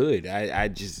think I could. I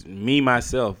just, me,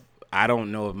 myself, I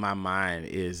don't know if my mind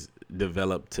is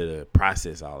developed to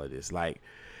process all of this. Like,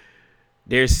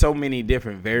 there's so many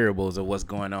different variables of what's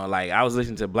going on. Like, I was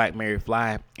listening to Black Mary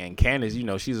Fly, and Candace,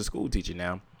 she's a school teacher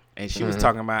now, and she was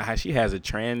talking about how she has a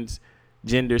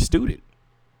transgender student.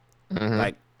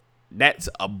 Like, that's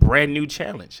a brand new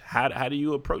challenge. How do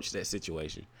you approach that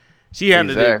situation? She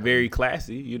handled it very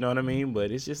classy, you know what I mean?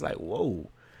 But it's just like, whoa,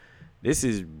 this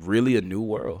is really a new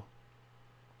world.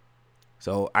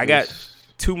 So I got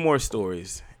 2 more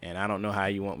stories, and I don't know how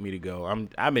you want me to go.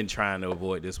 I've been trying to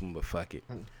avoid this one, but fuck it.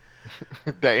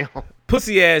 Damn.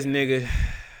 Pussy ass nigga.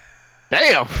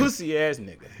 Damn. Pussy ass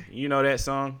nigga. You know that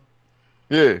song?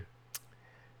 Yeah.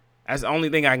 That's the only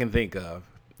thing I can think of.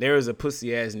 There was a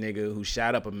pussy ass nigga who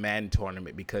shot up a Madden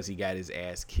tournament because he got his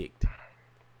ass kicked.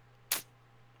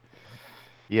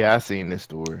 Yeah, I seen this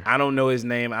story. I don't know his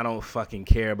name. I don't fucking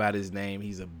care about his name.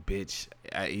 He's a bitch.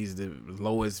 He's the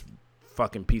lowest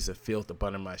fucking piece of filth up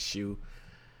under my shoe.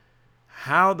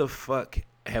 How the fuck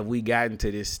have we gotten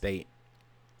to this state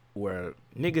where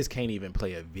niggas can't even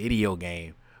play a video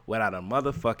game without a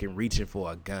motherfucking reaching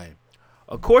for a gun?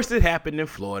 Of course it happened in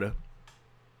Florida.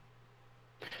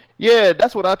 Yeah,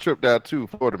 that's what I tripped out too,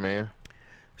 Florida, man.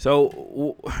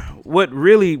 So what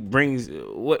really brings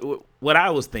what I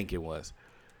was thinking was,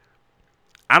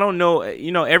 I don't know,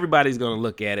 everybody's going to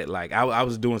look at it like, I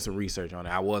was doing some research on it.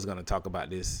 I was going to talk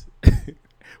about this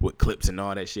with clips and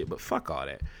all that shit, but fuck all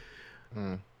that.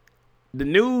 The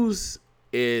news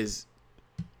is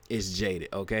jaded,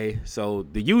 okay? So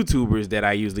the YouTubers that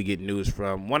I usually get news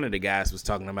from, one of the guys was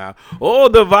talking about,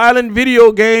 the violent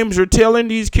video games are telling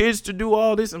these kids to do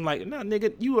all this. I'm like, no,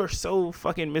 nigga, you are so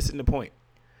fucking missing the point.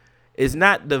 It's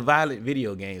not the violent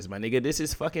video games, my nigga. This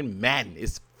is fucking Madden.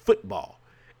 It's football.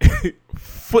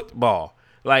 Football.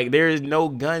 Like, there is no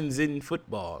guns in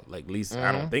football. Like, at least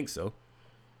I don't think so.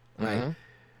 Like,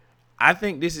 I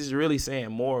think this is really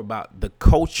saying more about the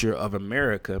culture of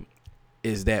America,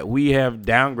 is that we have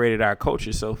downgraded our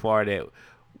culture so far that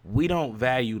we don't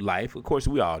value life. Of course,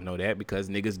 we all know that because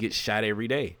niggas get shot every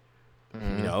day.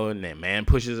 And that man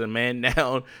pushes a man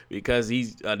down because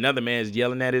another man's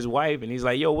yelling at his wife, and he's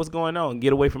like, yo, what's going on?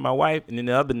 Get away from my wife. And then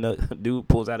the other dude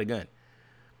pulls out a gun.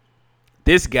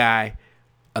 This guy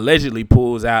allegedly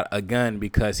pulls out a gun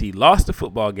because he lost the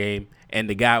football game and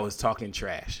the guy was talking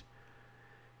trash.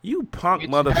 You punk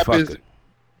motherfucker.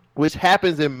 Which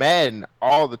happens in Madden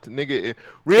all the nigga.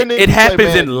 It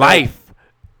happens in life.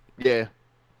 Yeah.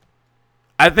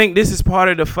 I think this is part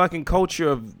of the fucking culture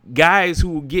of guys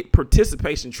who get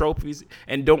participation trophies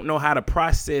and don't know how to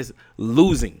process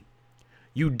losing.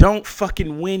 You don't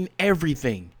fucking win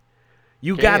everything.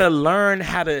 You gotta learn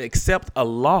how to accept a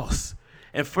loss.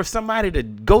 And for somebody to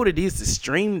go to this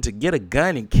extreme to get a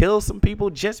gun and kill some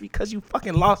people just because you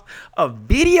fucking lost a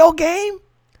video game,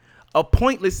 a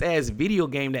pointless ass video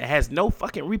game that has no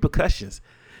fucking repercussions.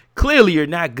 Clearly you're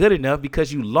not good enough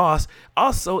because you lost.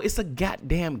 Also, it's a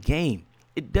goddamn game.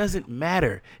 It doesn't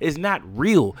matter. It's not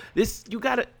real. You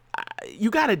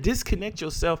gotta disconnect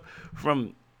yourself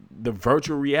from the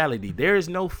virtual reality. There is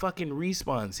no fucking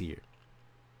respawns here.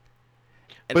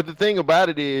 But the thing about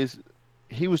it is,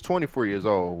 he was 24 years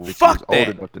old, which Fuck is old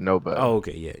that. enough to know better. Oh,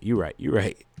 okay, yeah, you're right.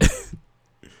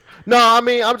 No, I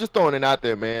mean, I'm just throwing it out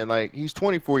there, man. Like, he's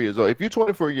 24 years old. If you're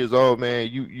 24 years old, man,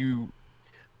 you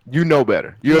know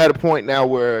better. You're at a point now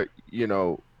where, you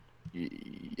know, you're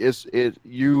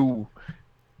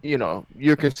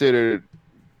considered,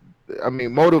 I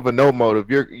mean, motive or no motive,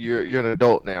 you're an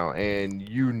adult now, and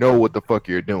you know what the fuck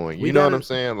you're doing. You know what I'm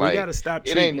saying? Like, we gotta stop.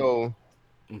 It ain't no.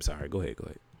 I'm sorry. Go ahead.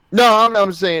 No,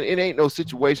 I'm saying it ain't no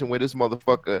situation where this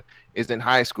motherfucker is in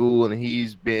high school and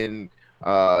he's been,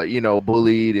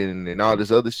 bullied and all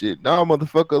this other shit. No,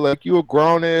 motherfucker, like, you a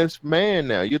grown ass man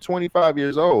now. You're 25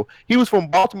 years old. He was from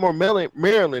Baltimore,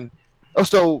 Maryland.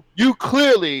 So you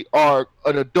clearly are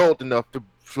an adult enough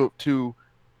to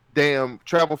damn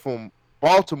travel from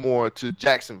Baltimore to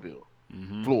Jacksonville,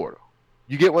 Florida.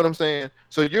 You get what I'm saying?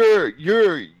 So your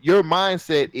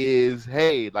mindset is,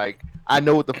 hey, like, I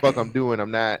know what the fuck I'm doing.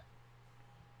 I'm not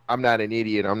an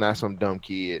idiot. I'm not some dumb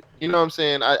kid. You know what I'm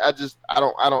saying? I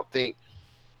don't think.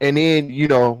 And then,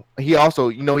 he also,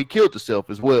 he killed himself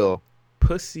as well.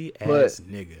 Pussy ass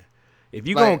nigga. If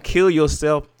you gonna kill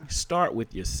yourself, start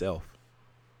with yourself.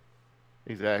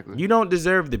 Exactly. You don't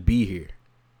deserve to be here.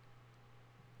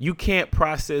 You can't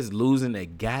process losing a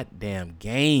goddamn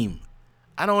game.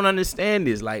 I don't understand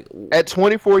this. Like, at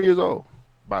 24 years old,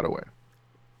 by the way.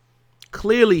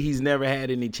 Clearly, he's never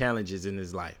had any challenges in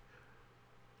his life.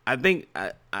 I think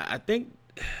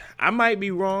I might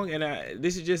be wrong, and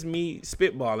this is just me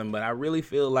spitballing, but I really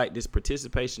feel like this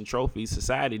participation trophy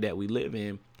society that we live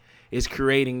in is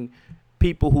creating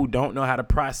people who don't know how to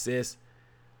process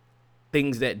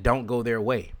things that don't go their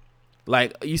way.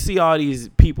 Like, you see all these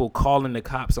people calling the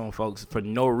cops on folks for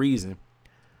no reason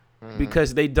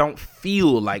because they don't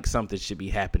feel like something should be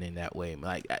happening that way.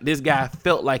 Like, this guy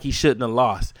felt like he shouldn't have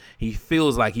lost. He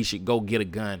feels like he should go get a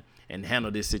gun and handle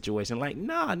this situation. Like,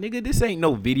 nah, nigga, this ain't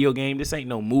no video game. This ain't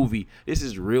no movie. This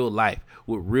is real life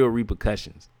with real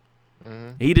repercussions.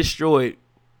 He destroyed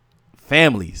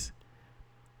families,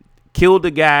 killed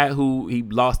the guy who he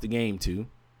lost the game to,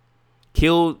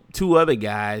 killed 2 other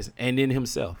guys, and then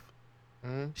himself.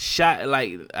 Shot,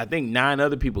 like, I think 9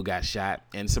 other people got shot,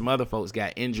 and some other folks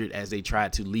got injured as they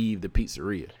tried to leave the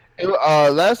pizzeria.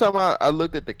 Last time I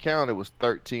looked at the count, it was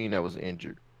 13 that was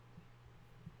injured.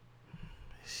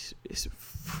 It's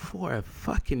for a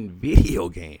fucking video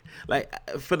game. Like,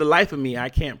 for the life of me, I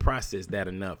can't process that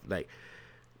enough. Like,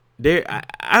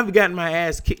 I've gotten my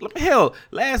ass kicked. Hell,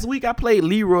 last week I played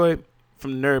Leroy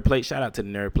from the Nerd Plate. Shout out to the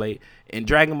Nerd Plate. And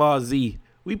Dragon Ball Z.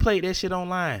 We played that shit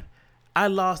online. I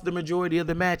lost the majority of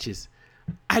the matches.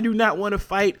 I do not want to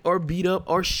fight or beat up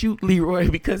or shoot Leroy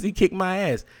because he kicked my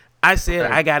ass. I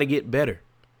said, I got to get better.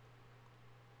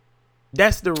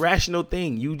 That's the rational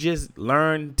thing. You just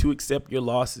learn to accept your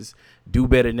losses, do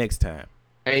better next time,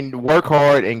 and work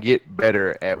hard and get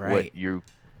better at what you're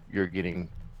getting.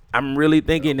 I'm really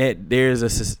thinking that there's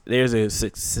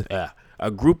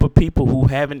a group of people who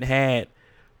haven't had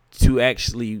to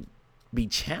actually be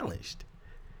challenged.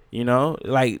 You know,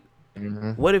 like,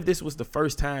 what if this was the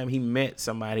first time he met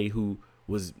somebody who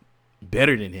was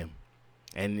better than him,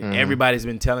 and everybody's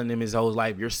been telling him his whole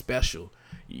life, you're special.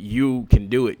 You can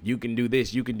do it. You can do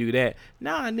this. You can do that.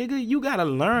 Nah, nigga, you got to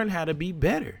learn how to be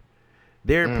better.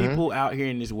 There are people out here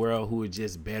in this world who are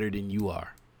just better than you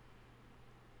are.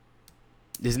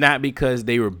 It's not because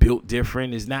they were built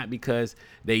different. It's not because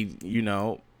they,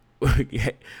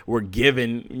 were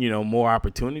given, more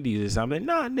opportunities or something.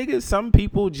 Nah, nigga, some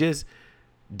people just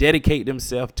dedicate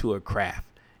themselves to a craft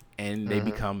and they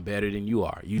become better than you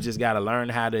are. You just got to learn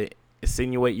how to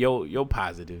insinuate your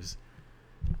positives.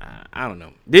 I don't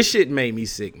know. This shit made me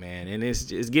sick, man. And it's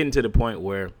getting to the point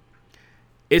where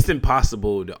it's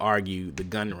impossible to argue the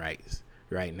gun rights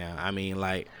right now. I mean,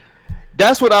 like,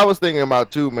 that's what I was thinking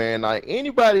about too, man. Like,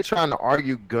 anybody trying to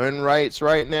argue gun rights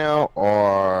right now,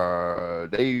 or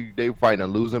they fighting a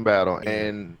losing battle.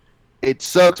 And it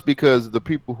sucks because the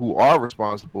people who are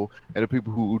responsible and the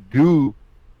people who do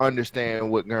understand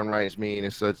what gun rights mean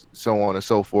and so on and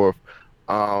so forth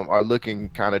are looking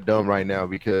kind of dumb right now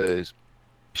because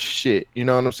shit, you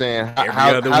know what I'm saying? Every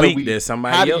other week there's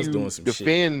somebody else doing some shit.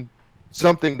 Defend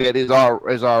something that is our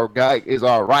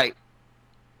right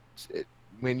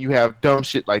when you have dumb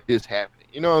shit like this happening.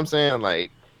 You know what I'm saying?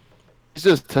 Like, it's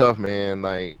just tough, man.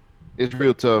 Like, it's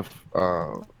real tough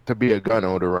to be a gun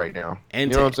owner right now.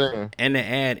 And you know what I'm saying? And to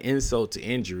add insult to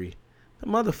injury, the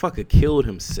motherfucker killed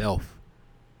himself.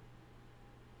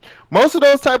 Most of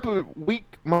those type of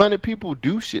weak-minded people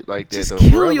do shit like that. Just though,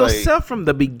 kill bro. yourself from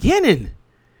the beginning.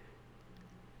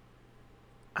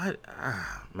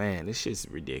 Man, this shit's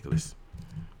ridiculous.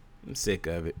 I'm sick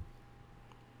of it.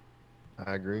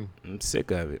 I agree. I'm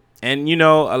sick of it. And, you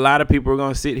know, a lot of people are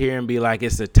going to sit here and be like,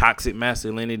 it's the toxic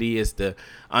masculinity. It's the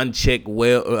unchecked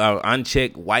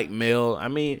white male. I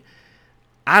mean,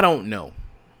 I don't know.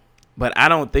 But I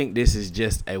don't think this is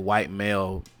just a white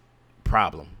male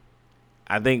problem.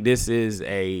 I think this is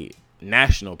a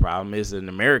national problem. It's an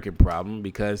American problem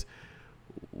because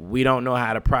we don't know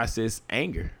how to process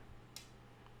anger.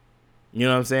 You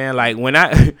know what I'm saying? Like when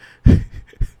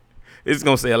it's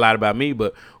going to say a lot about me,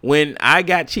 but when I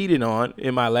got cheated on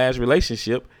in my last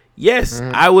relationship, yes,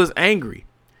 I was angry.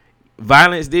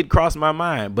 Violence did cross my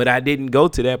mind, but I didn't go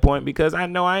to that point because I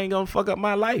know I ain't going to fuck up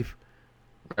my life.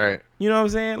 Right. You know what I'm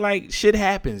saying? Like, shit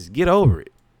happens. Get over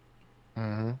it.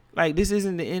 Mm-hmm. Like, this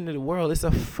isn't the end of the world. It's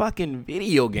a fucking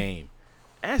video game.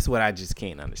 That's what I just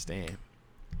can't understand.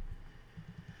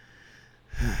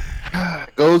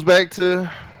 Goes back to,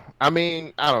 I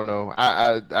mean, I don't know.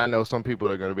 I know some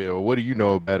people are going to be, well, what do you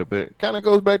know about it? But it kind of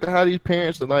goes back to how these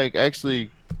parents are, like,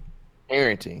 actually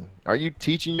parenting. Are you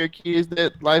teaching your kids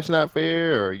that life's not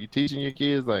fair? Or are you teaching your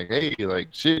kids, like, hey, like,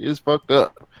 shit is fucked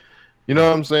up? You know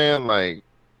what I'm saying? Like,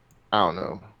 I don't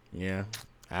know. Yeah,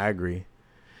 I agree.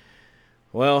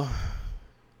 Well,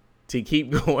 to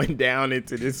keep going down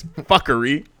into this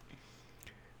fuckery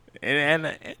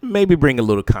and maybe bring a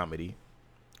little comedy.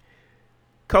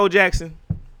 Cole Jackson,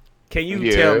 can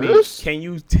you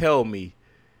tell me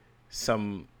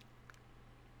some,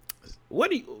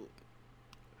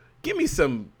 give me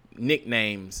some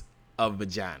nicknames of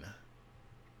vagina.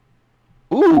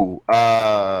 Ooh,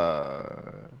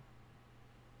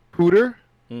 Pooter.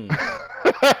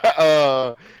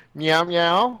 Meow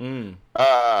meow.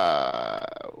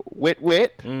 Wit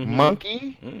wit.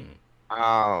 Monkey.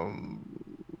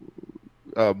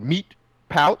 Meat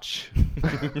pouch.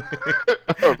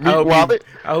 Meat wallet.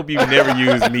 I hope you never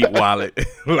use meat wallet.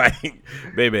 Like,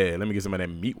 baby, let me get some of that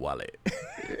meat wallet.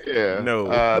 Yeah. No.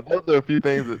 Those are a few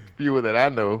that I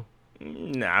know.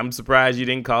 Nah, I'm surprised you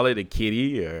didn't call it a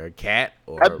kitty or a cat.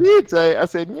 Or I did say. I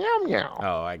said meow meow.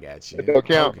 Oh, I got you. That don't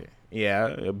count. Okay. Yeah,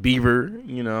 a beaver.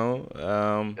 You know.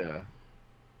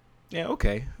 Yeah.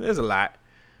 Okay. There's a lot,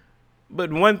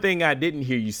 but one thing I didn't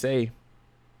hear you say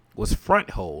was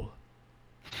front hole.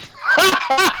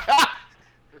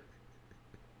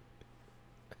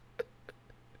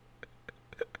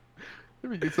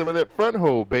 Let me get some of that front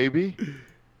hole, baby.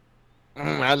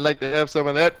 I'd like to have some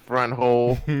of that front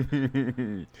hole.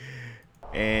 And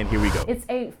here we go. It's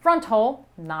a front hole,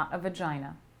 not a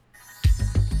vagina.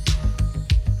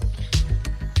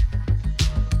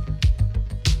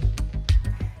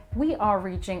 We are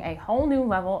reaching a whole new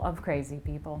level of crazy,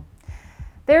 people.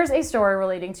 There's a story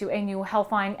relating to a new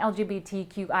Healthline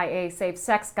LGBTQIA safe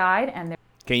sex guide, and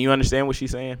can you understand what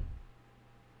she's saying?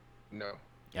 No.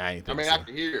 I mean, I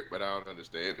can hear it, but I don't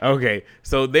understand it. Okay,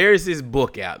 so there's this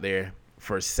book out there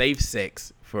for safe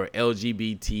sex for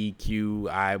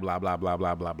LGBTQI blah blah blah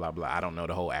blah blah blah blah. I don't know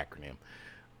the whole acronym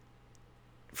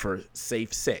for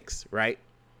safe sex, right?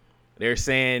 They're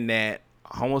saying that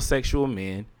homosexual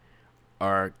men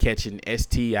are catching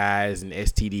STIs and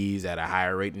STDs at a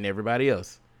higher rate than everybody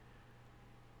else.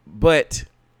 But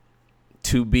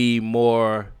to be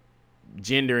more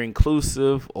gender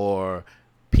inclusive or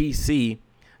PC,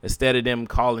 instead of them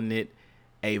calling it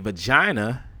a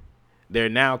vagina, they're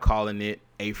now calling it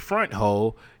a front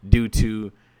hole due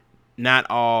to not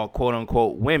all quote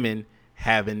unquote women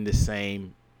having the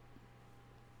same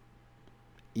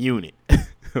unit.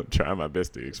 I'm trying my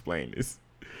best to explain this.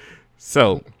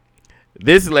 So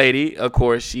this lady, of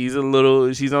course, she's on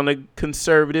the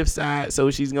conservative side, so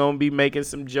she's going to be making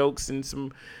some jokes and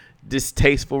some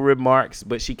distasteful remarks,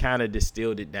 but she kind of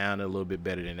distilled it down a little bit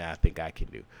better than I think I can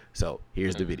do. So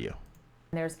here's the video.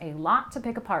 there's a lot to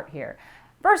pick apart here.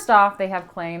 First off, they have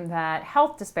claimed that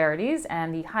health disparities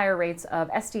and the higher rates of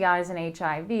STIs and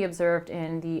HIV observed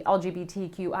in the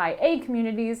LGBTQIA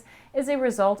communities is a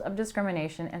result of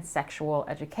discrimination and sexual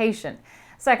education.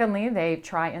 Secondly, they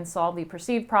try and solve the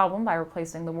perceived problem by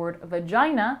replacing the word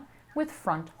vagina with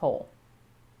front hole.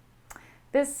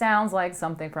 This sounds like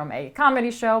something from a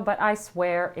comedy show, but I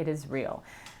swear it is real.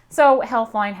 So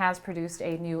Healthline has produced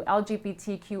a new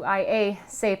LGBTQIA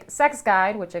safe sex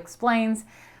guide, which explains,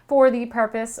 for the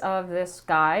purpose of this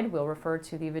guide, we'll refer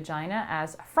to the vagina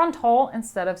as front hole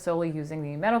instead of solely using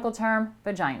the medical term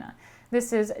vagina.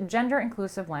 This is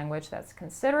gender-inclusive language that's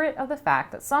considerate of the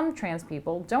fact that some trans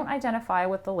people don't identify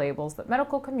with the labels that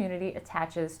medical community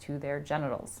attaches to their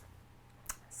genitals.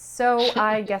 So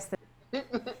I guess that...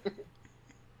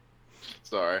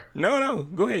 Sorry. No.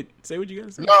 Go ahead. Say what you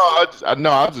gotta say. No,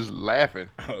 I was just laughing.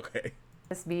 Okay.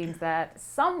 This means that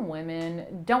some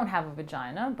women don't have a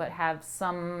vagina, but have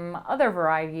some other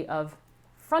variety of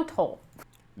front hole.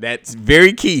 That's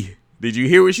very key. Did you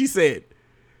hear what she said?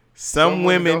 Some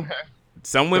women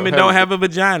don't have a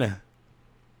vagina.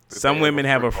 Some women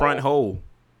have a front hole.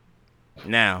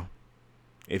 Now,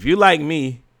 if you like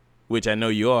me, which I know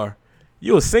you are,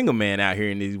 you're a single man out here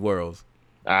in these worlds.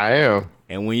 I am.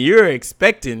 And when you're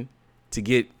expecting to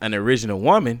get an original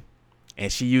woman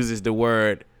and she uses the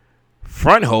word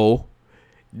front hole,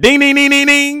 ding, ding, ding, ding,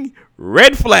 ding,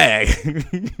 red flag.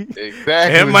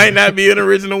 Exactly. It might not be an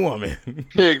original woman.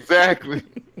 Exactly.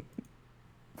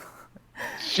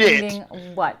 Shit.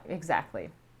 Meaning what exactly?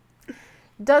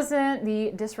 Doesn't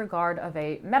the disregard of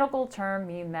a medical term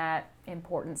mean that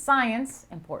important science,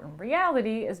 important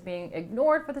reality is being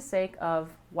ignored for the sake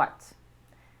of what?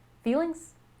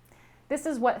 Feelings? This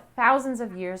is what thousands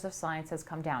of years of science has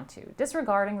come down to,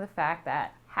 disregarding the fact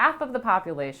that half of the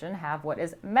population have what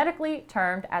is medically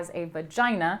termed as a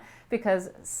vagina because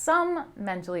some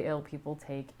mentally ill people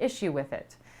take issue with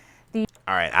it.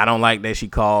 All right, I don't like that she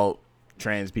called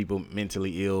trans people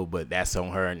mentally ill, but that's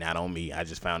on her, not on me. I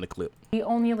just found the clip. The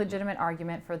only legitimate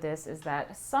argument for this is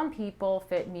that some people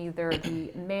fit neither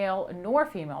the male nor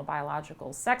female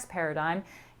biological sex paradigm,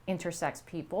 intersex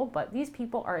people, but these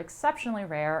people are exceptionally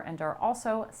rare and are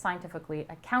also scientifically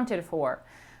accounted for.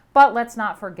 But let's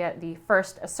not forget the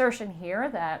first assertion here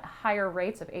that higher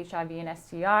rates of HIV and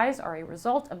STIs are a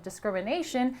result of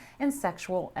discrimination in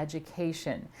sexual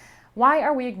education. Why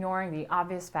are we ignoring the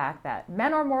obvious fact that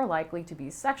men are more likely to be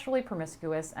sexually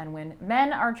promiscuous, and when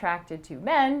men are attracted to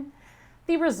men,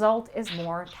 the result is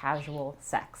more casual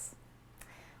sex?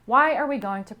 Why are we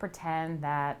going to pretend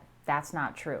that that's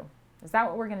not true? Is that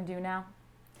what we're going to do now?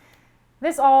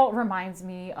 This all reminds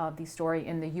me of the story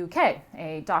in the UK.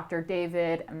 A Dr.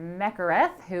 David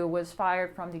Meckereth, who was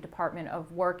fired from the Department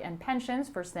of Work and Pensions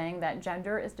for saying that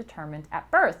gender is determined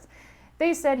at birth.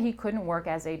 They said he couldn't work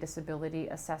as a disability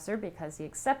assessor because he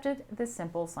accepted this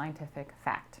simple scientific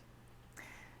fact.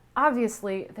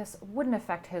 Obviously, this wouldn't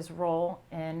affect his role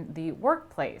in the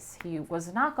workplace. He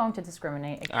was not going to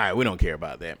discriminate. All right, we don't care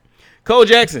about that. Cole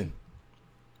Jackson,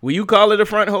 will you call it a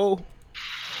front hole?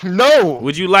 No.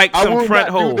 Would you like some front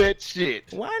hole? I will not do that shit.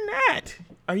 Why not?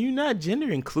 Are you not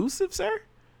gender inclusive, sir?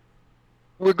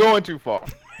 We're going too far.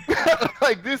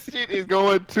 Like, this shit is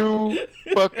going too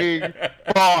fucking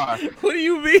far. What do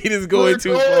you mean it's going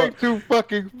too far? Going too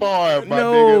fucking far, my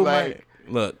nigga. Like,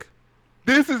 look.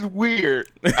 This is weird,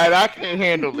 and I can't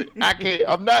handle it.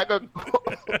 I'm not gonna.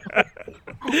 What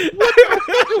is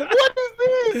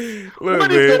this? Look,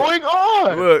 what is going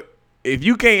on? Look, if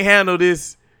you can't handle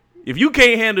this, if you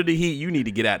can't handle the heat, you need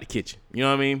to get out the kitchen. You know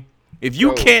what I mean? If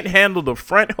you can't handle the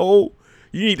front hole,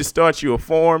 you need to start you a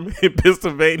farm in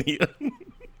Pennsylvania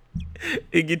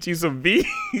and get you some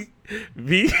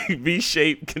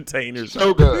V-shaped containers.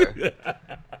 So good.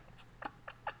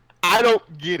 I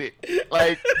don't get it.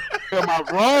 Like, am I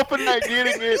wrong for not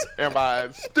getting it? Am I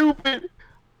stupid?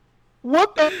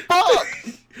 What the fuck?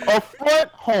 A front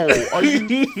hole? Are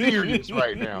you serious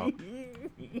right now?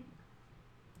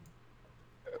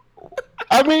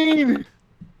 I mean,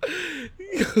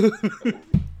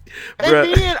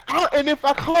 and if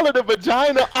I call it a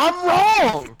vagina, I'm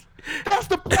wrong. That's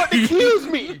the part that kills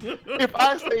me. If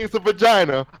I say it's a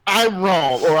vagina, I'm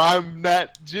wrong, or I'm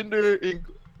not gender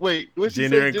inclusive.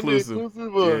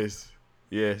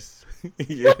 Yes.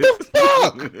 What the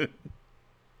fuck?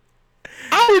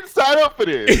 I didn't sign up for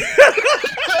this.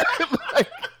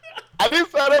 I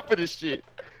didn't sign up for this shit.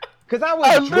 Cause I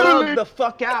was drugged the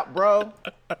fuck out, bro.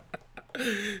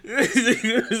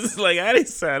 It's like, I didn't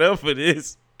sign up for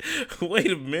this. Wait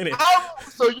a minute.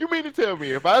 So you mean to tell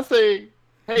me if I say,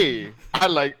 hey, I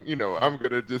like, I'm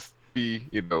gonna just be,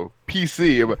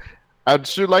 PC. I'd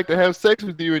sure like to have sex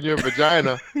with you in your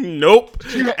vagina. Nope.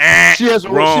 She has a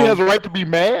right to be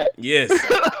mad. Yes.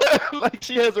 Like,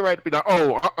 she has a right to be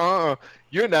like,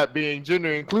 you're not being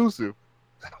gender inclusive.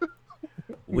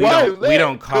 We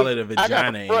don't call it a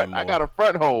vagina anymore. I got a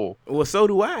front hole. Well, so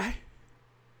do I.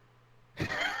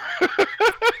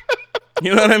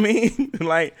 You know what I mean?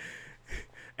 Like,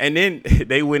 and then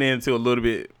they went into a little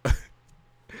bit.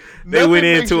 They went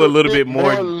into a little bit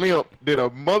more limp than a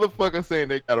motherfucker saying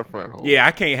they got a front hole. Yeah,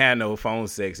 I can't have no phone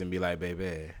sex and be like,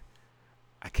 baby,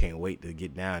 I can't wait to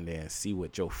get down there and see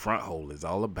what your front hole is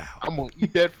all about. I'm gonna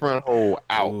eat that front hole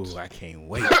out. Ooh, I can't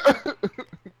wait.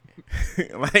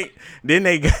 Like, then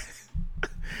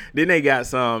they got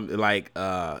some like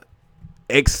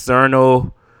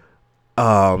external,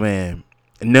 oh man,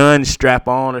 none strap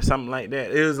on or something like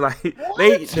that. It was like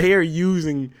they're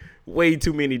using way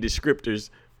too many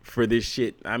descriptors for this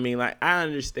shit. I mean, like, I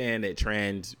understand that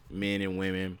trans men and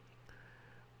women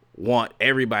want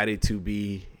everybody to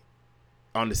be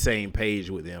on the same page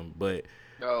with them, but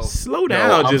slow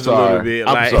down just a little bit.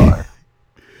 I'm sorry.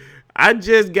 I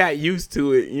just got used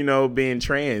to it, you know, being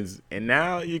trans, and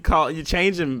now you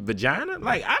changing vagina.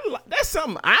 Like, that's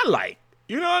something I like.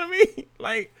 You know what I mean?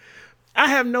 Like, I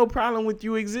have no problem with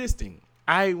you existing.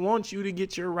 I want you to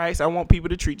get your rights. I want people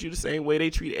to treat you the same way they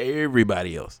treat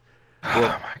everybody else. Well, oh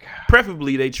my God.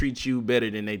 Preferably they treat you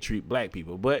better than they treat black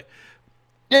people. But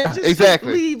yeah,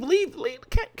 exactly. Leave.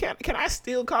 Can I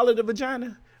still call it a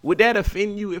vagina? Would that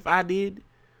offend you if I did?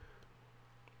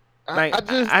 Like,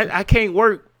 I can't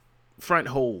work front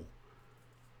hole.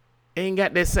 Ain't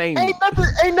got that same.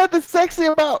 Ain't nothing sexy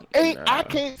about. I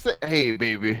can't say. Hey,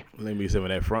 baby. Let me some of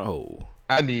that front hole.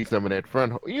 I need some of that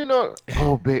front hole. You know.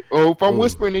 Oh, babe. Oh, if I'm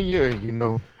whispering in your ear, you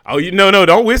know. Oh, no,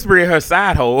 don't whisper in her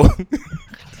side hole.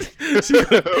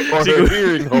 Or her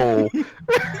hearing hole.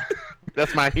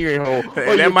 That's my hearing hole.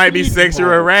 And that might be sexual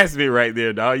harassment right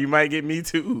there, dog. You might get me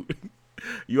too.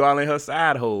 You all in her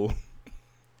side hole.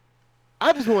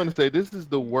 I just want to say this is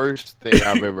the worst thing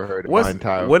I've ever heard in my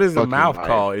entire. What is the mouth life.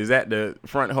 called? Is that the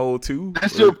front hole too?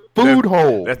 That's your food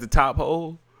hole. That's the top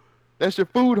hole. That's your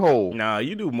food hole. Nah,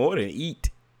 you do more than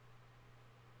eat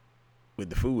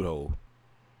with the food hole.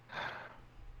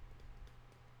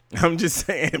 I'm just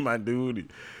saying, my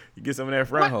dude, you get some of that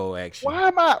front hole action. Why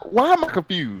am I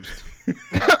confused? You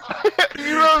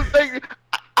know what I'm saying?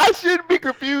 I shouldn't be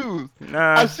confused.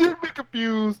 Nah. I shouldn't be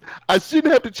confused. I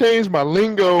shouldn't have to change my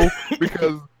lingo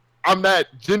because I'm not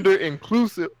gender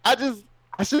inclusive. I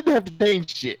shouldn't have to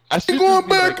change shit. I shouldn't going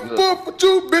back and forth with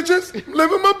you bitches,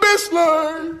 living my best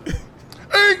life.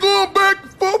 Ain't going back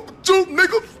and forth with you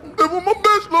niggas, living my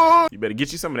best life. You better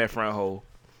get you some of that front hole.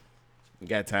 You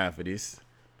got time for this.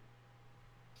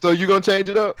 So you gonna change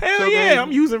it up? Hell yeah,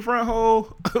 I'm using front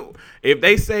hole. If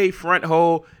they say front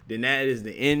hole, then that is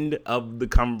the end of the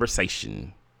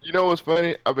conversation. You know what's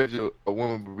funny? I bet you a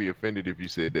woman would be offended if you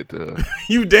said that to her.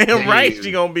 You damn right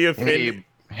she gonna be offended.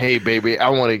 Hey baby,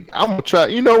 I'm gonna try.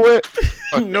 You know what?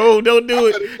 No, don't do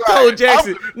it. Cole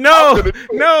Jackson. No,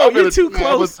 you're too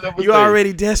close. You're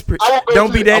already desperate.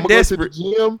 Don't be that desperate.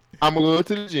 I'm gonna go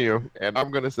to the gym and I'm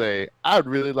gonna say, I'd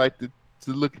really like to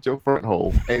look at your front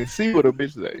hole and see what a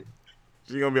bitch say.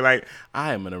 She's gonna be like,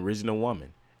 I am an original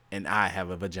woman and I have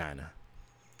a vagina.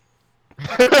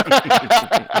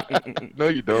 No,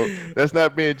 you don't. That's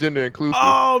not being gender inclusive.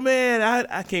 Oh man,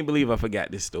 I can't believe I forgot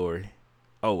this story.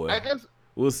 Oh well, I guess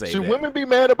we'll say. Should women be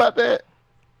mad about that?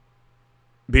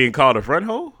 Being called a front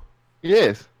hole?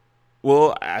 Yes.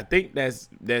 Well, I think that's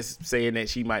saying that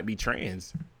she might be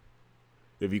trans.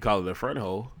 If you call it a front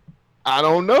hole. I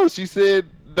don't know. She said,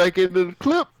 like in the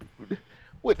clip,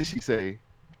 what did she say?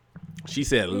 She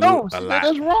said a lot.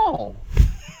 That's wrong.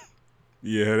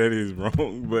 Yeah, that is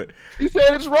wrong. But she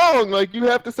said it's wrong. Like, you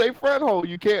have to say front hole.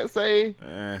 You can't say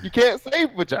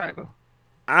vagina.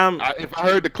 If I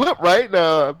heard the clip right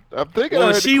now, I'm thinking.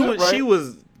 Well, she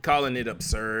was calling it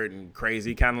absurd and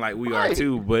crazy, kind of like we are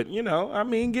too. But you know, I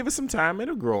mean, give it some time;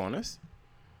 it'll grow on us.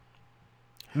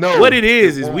 No, what it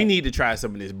is we need to try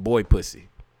some of this boy pussy.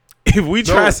 If we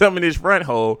try some of this front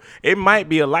hole, it might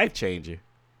be a life changer.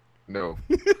 No.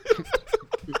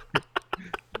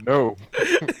 No.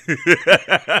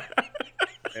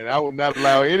 And I will not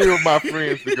allow any of my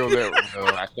friends to go that way. No,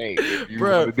 I can't. If you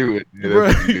want to do it,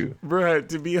 that's what you do. Bruh,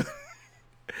 to be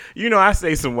you know, I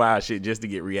say some wild shit just to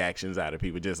get reactions out of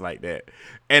people just like that.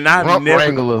 And I've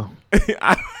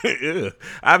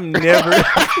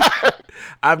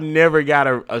never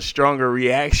got a stronger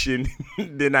reaction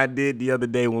than I did the other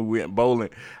day when we went bowling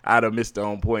out of Mr.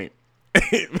 On Point.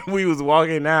 We was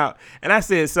walking out and I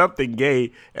said something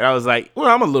gay and I was like, well,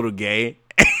 I'm a little gay.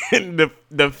 And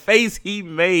the face he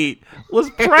made was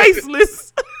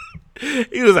priceless.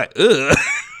 He was like, ugh.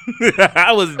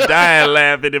 I was dying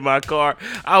laughing in my car.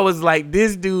 I was like,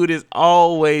 this dude is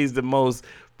always the most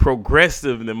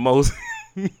progressive and the most,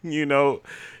 you know,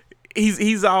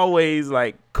 he's always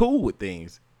like cool with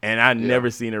things. And I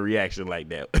never seen a reaction like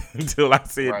that until I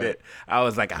said that. I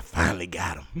was like, I finally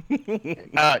got him.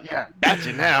 Yeah, got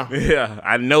you now. Yeah,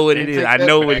 I know what it is. I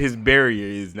know what his barrier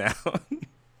is now.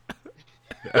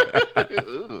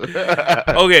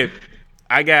 Okay,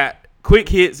 I got quick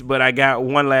hits, but I got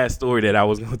one last story that I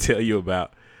was going to tell you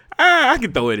about. I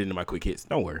can throw it into my quick hits.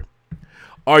 Don't worry.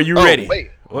 Are you ready?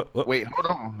 Wait, hold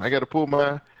on. I got to pull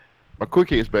my quick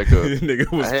hits back up.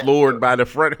 Nigga was floored by the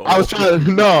front hole. I was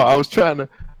trying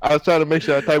to make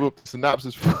sure I type up the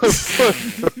synopsis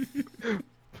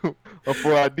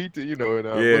before I detail,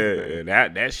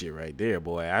 that shit right there,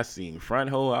 boy. I seen front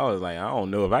hole. I was like, I don't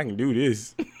know if I can do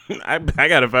this. I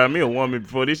gotta find me a woman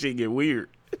before this shit get weird.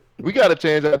 We gotta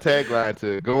change our tagline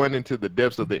to going into the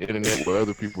depths of the internet where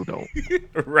other people don't.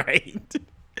 Right.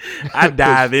 I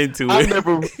dive into it.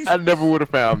 I never would have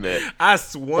found that. I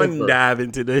swung dive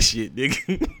into that shit,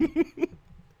 nigga.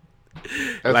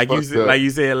 like you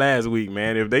said last week,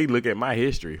 man. If they look at my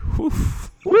history,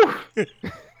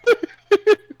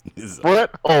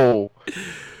 what? Oh,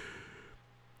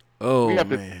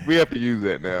 man. We have to use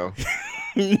that now.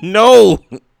 No,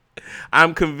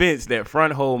 I'm convinced that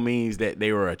front hole means that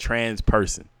they were a trans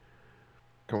person.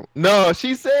 No,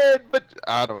 she said, but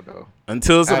I don't know.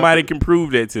 Until somebody can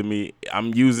prove that to me,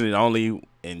 I'm using it only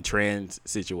in trans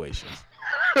situations.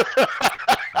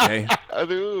 Okay.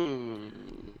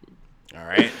 All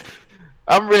right.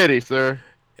 I'm ready, sir.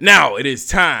 Now it is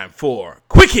time for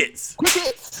quick hits. Quick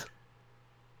hits.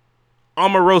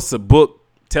 Omarosa book,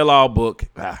 tell-all book.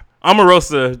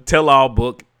 Omarosa tell-all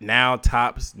book now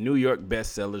tops New York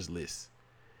bestsellers list.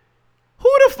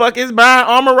 Who the fuck is buying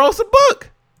Omarosa book?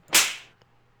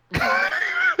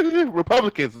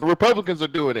 Republicans. The Republicans are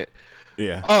doing it.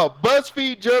 Yeah.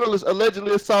 BuzzFeed journalist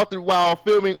allegedly assaulted while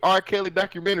filming R. Kelly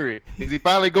documentary. Is he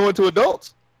finally going to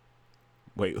adults?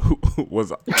 Wait, who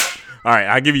was? All right,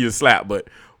 I'll give you a slap, but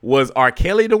was R.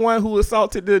 Kelly the one who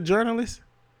assaulted the journalist?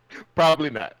 Probably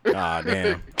not. Ah,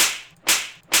 damn.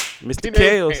 Mr.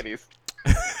 Kales.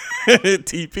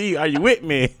 TP, are you with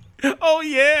me? Oh,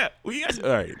 yeah. All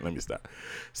right, let me stop.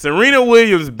 Serena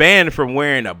Williams banned from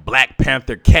wearing a Black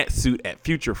Panther catsuit at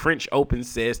future French Open,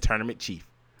 says tournament chief.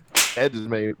 That just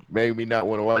made me not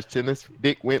want to watch tennis.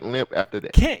 Dick went limp after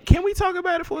that. Can we talk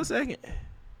about it for a second?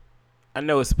 I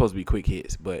know it's supposed to be quick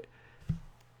hits, but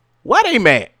why they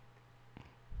mad?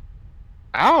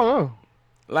 I don't know.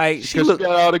 Like she got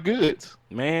all the goods.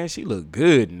 Man, she looked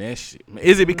good in that shit.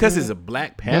 Is it because it's a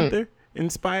Black Panther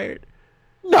inspired?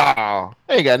 No,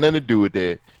 ain't got nothing to do with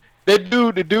that. The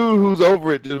dude who's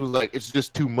over it just was like, it's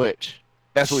just too much.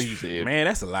 That's what he said. Man,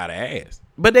 that's a lot of ass.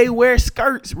 But they wear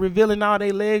skirts revealing all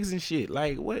their legs and shit.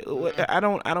 Like what? I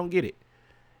don't get it.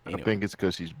 Anyway, I think it's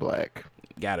because she's black.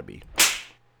 Gotta be.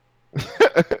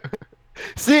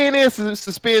 CNN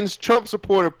suspends Trump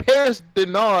supporter Paris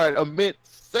Denard amid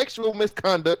sexual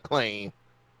misconduct claim.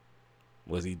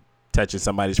 Was he touching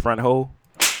somebody's front hole?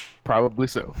 Probably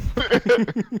so.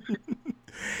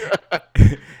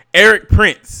 Eric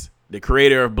Prince, the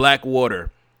creator of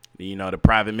Blackwater, the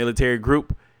private military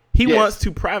group, he wants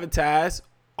to privatize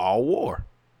all war.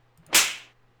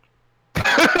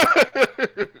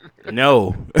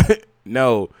 No.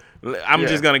 I'm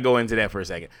just going to go into that for a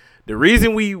second. The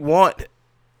reason we want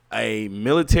a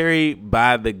military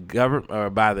by the government or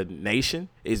by the nation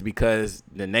is because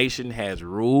the nation has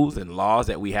rules and laws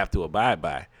that we have to abide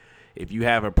by. If you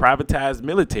have a privatized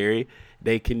military,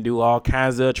 they can do all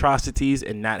kinds of atrocities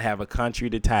and not have a country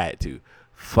to tie it to.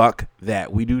 Fuck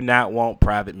that. We do not want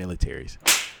private militaries.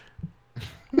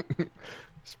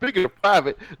 Speaking of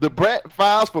private, the brat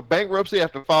files for bankruptcy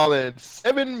after falling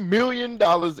 $7 million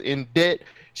in debt.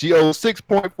 She owes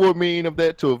 $6.4 million of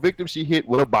that to a victim she hit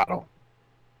with a bottle.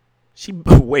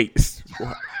 Wait.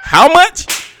 How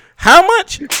much? How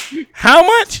much? How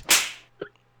much?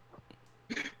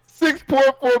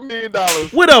 $6.4 million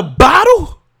with a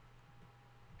bottle.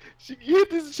 She hit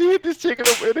this chicken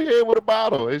over in the head with a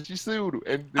bottle, and she sued her.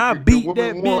 And I beat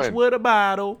that bitch with a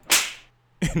bottle,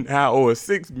 and I owe her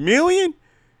 $6 million.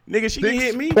 Nigga, she can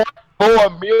hit me.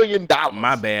 $6.4 million.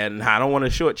 My bad. I don't want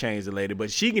to shortchange the lady,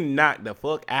 but she can knock the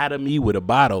fuck out of me with a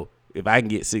bottle if I can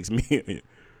get $6 million.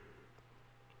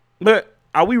 But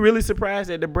are we really surprised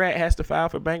that the brat has to file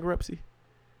for bankruptcy?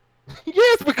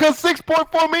 Yes, because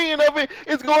 $6.4 million of it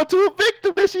is going to a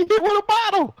victim that she hit with a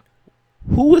bottle.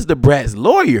 Who was the brat's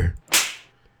lawyer?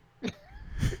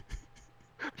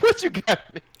 What you got?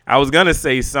 I was gonna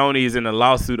say Sony is in a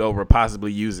lawsuit over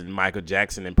possibly using Michael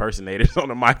Jackson impersonators on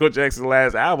the Michael Jackson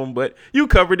last album, but you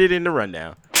covered it in the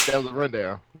rundown. That was a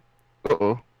rundown.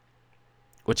 Uh-oh.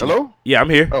 Hello? Yeah, I'm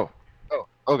here. Oh,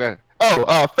 okay.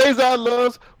 Faison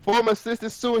Love's former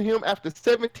assistant suing him after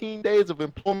 17 days of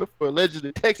employment for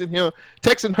allegedly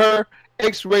texting her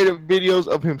X-rated videos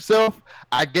of himself.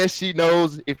 I guess she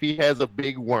knows if he has a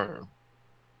big worm.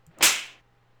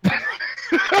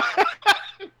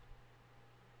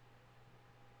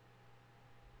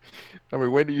 I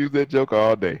mean, when to use that joke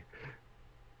all day.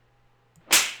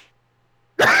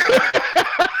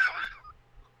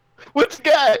 What you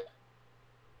got?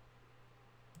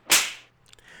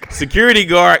 Security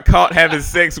guard caught having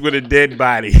sex with a dead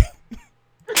body.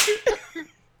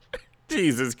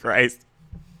 Jesus Christ.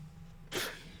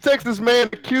 Texas man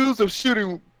accused of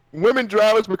shooting women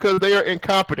drivers because they are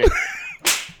incompetent.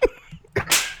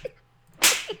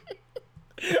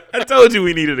 I told you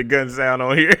we needed a gun sound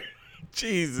on here.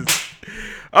 Jesus.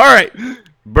 All right.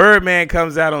 Birdman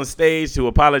comes out on stage to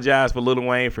apologize for Lil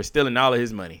Wayne for stealing all of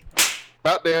his money.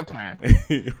 About damn time.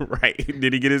 Right.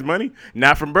 Did he get his money?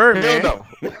 Not from Birdman. Hell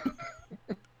no.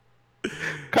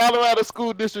 Colorado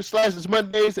School District slashes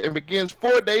Mondays and begins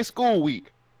 4-day school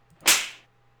week.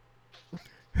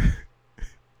 I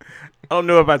don't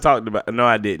know if I talked about it. No,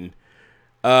 I didn't.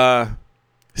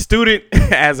 Student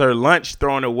has her lunch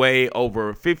thrown away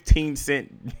over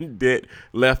 15-cent debt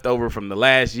left over from the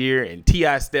last year, and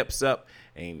T.I. steps up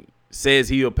and says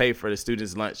he'll pay for the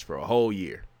student's lunch for a whole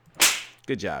year.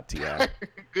 Good job, T.I.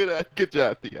 Good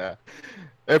job, T.I.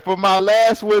 And for my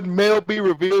last one, Mel B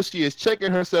reveals she is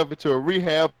checking herself into a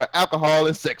rehab for alcohol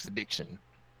and sex addiction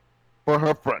for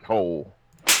her front hole.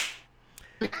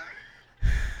 All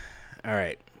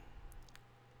right.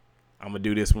 I'm going to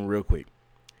do this one real quick.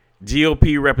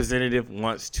 GOP representative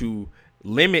wants to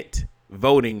limit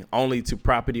voting only to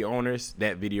property owners.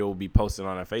 That video will be posted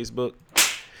on our Facebook.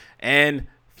 And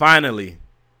finally,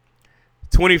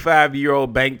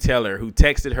 25-year-old bank teller who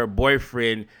texted her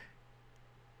boyfriend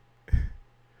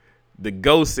the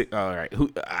ghost. All right.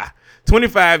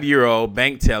 25-year-old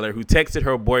bank teller who texted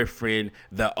her boyfriend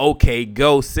the OK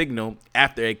Go signal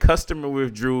after a customer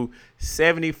withdrew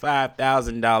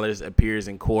 $75,000 appears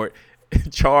in court,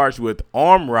 charged with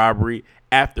armed robbery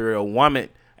after a woman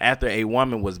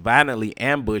was violently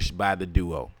ambushed by the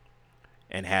duo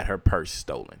and had her purse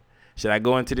stolen. Should I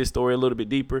go into this story a little bit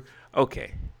deeper?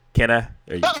 Okay. Can I?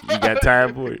 You got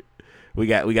time for it? We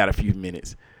got a few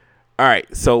minutes. All right.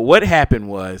 So what happened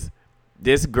was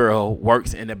this girl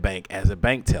works in a bank as a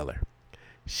bank teller.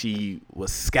 She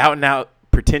was scouting out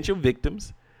potential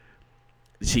victims.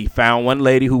 She found one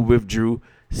lady who withdrew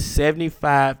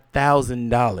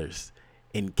 $75,000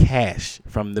 in cash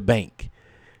from the bank.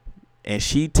 And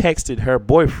she texted her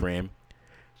boyfriend,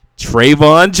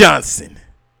 Trayvon Johnson.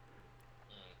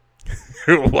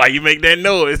 Why you make that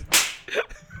noise?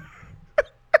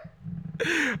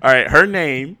 All right, her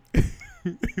name,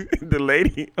 the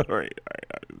lady, all right.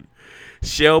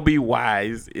 Shelby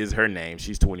Wise is her name.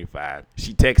 She's 25.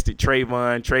 She texted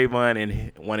Trayvon. Trayvon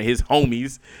and one of his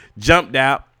homies jumped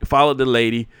out, followed the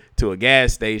lady to a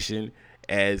gas station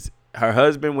as her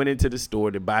husband went into the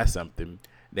store to buy something.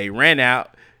 They ran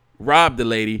out, robbed the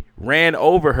lady, ran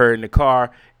over her in the car.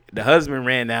 The husband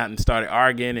ran out and started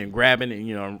arguing and grabbing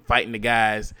and, fighting the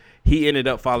guys. He ended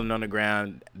up falling on the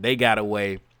ground. They got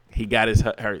away. He got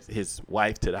his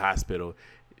wife to the hospital.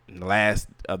 In the last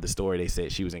of the story, they said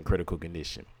she was in critical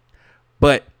condition.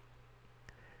 But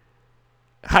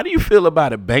how do you feel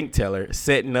about a bank teller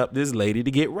setting up this lady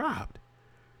to get robbed?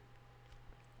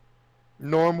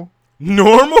 Normal.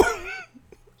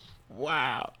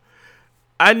 Wow.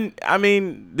 I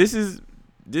mean, this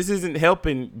isn't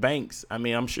helping banks. I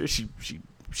mean, I'm sure she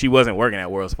wasn't working at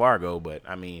Wells Fargo, but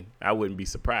I mean, I wouldn't be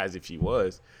surprised if she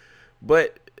was.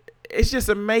 But it's just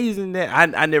amazing that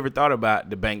I never thought about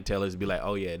the bank tellers be like,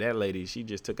 oh yeah, that lady, she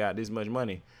just took out this much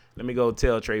money. Let me go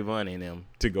tell Trayvon and them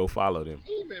to go follow them.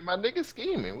 Scheming, my nigga,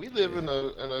 scheming. We live in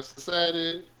a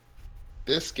society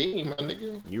that's scheme, my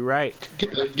nigga. You're right.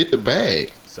 Get the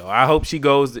bag. So I hope she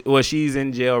goes. Well, she's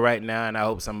in jail right now, and I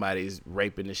hope somebody's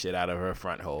raping the shit out of her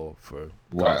front hole for.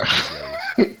 Wow.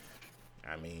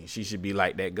 I mean, she should be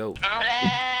like that goat.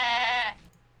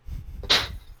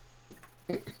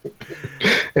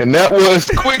 And that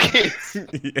was Quick Hits.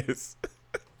 Yes.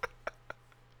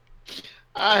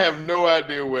 I have no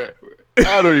idea what.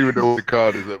 I don't even know what to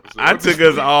call this episode. I took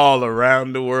us all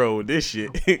around the world with this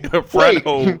shit. Front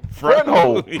hole. Front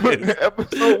hole. Yes.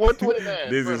 Episode 129.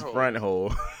 This is front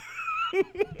hole.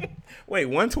 Wait,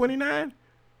 129?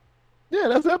 Yeah,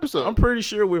 that's the episode. I'm pretty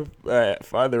sure we're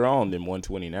farther on than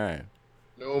 129.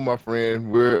 No, my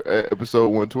friend, we're at episode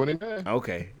 129.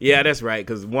 Okay. Yeah, that's right,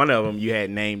 because one of them you had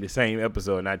named the same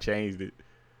episode and I changed it.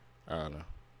 I don't know.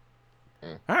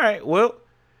 All right, well,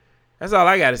 that's all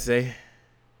I got to say.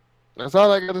 That's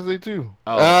all I got to say too.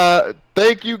 Oh.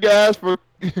 Thank you guys for.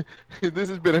 This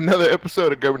has been another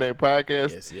episode of Government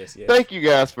Podcast. Yes. Thank you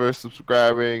guys for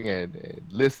subscribing and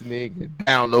listening and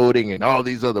downloading and all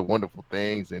these other wonderful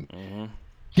things. And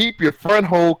keep your front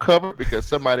hole covered because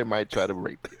somebody might try to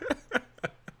rape you.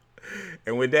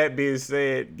 And with that being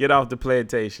said, get off the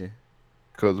plantation.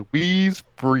 Because we's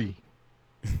free.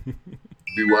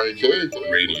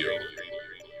 BYK Radio.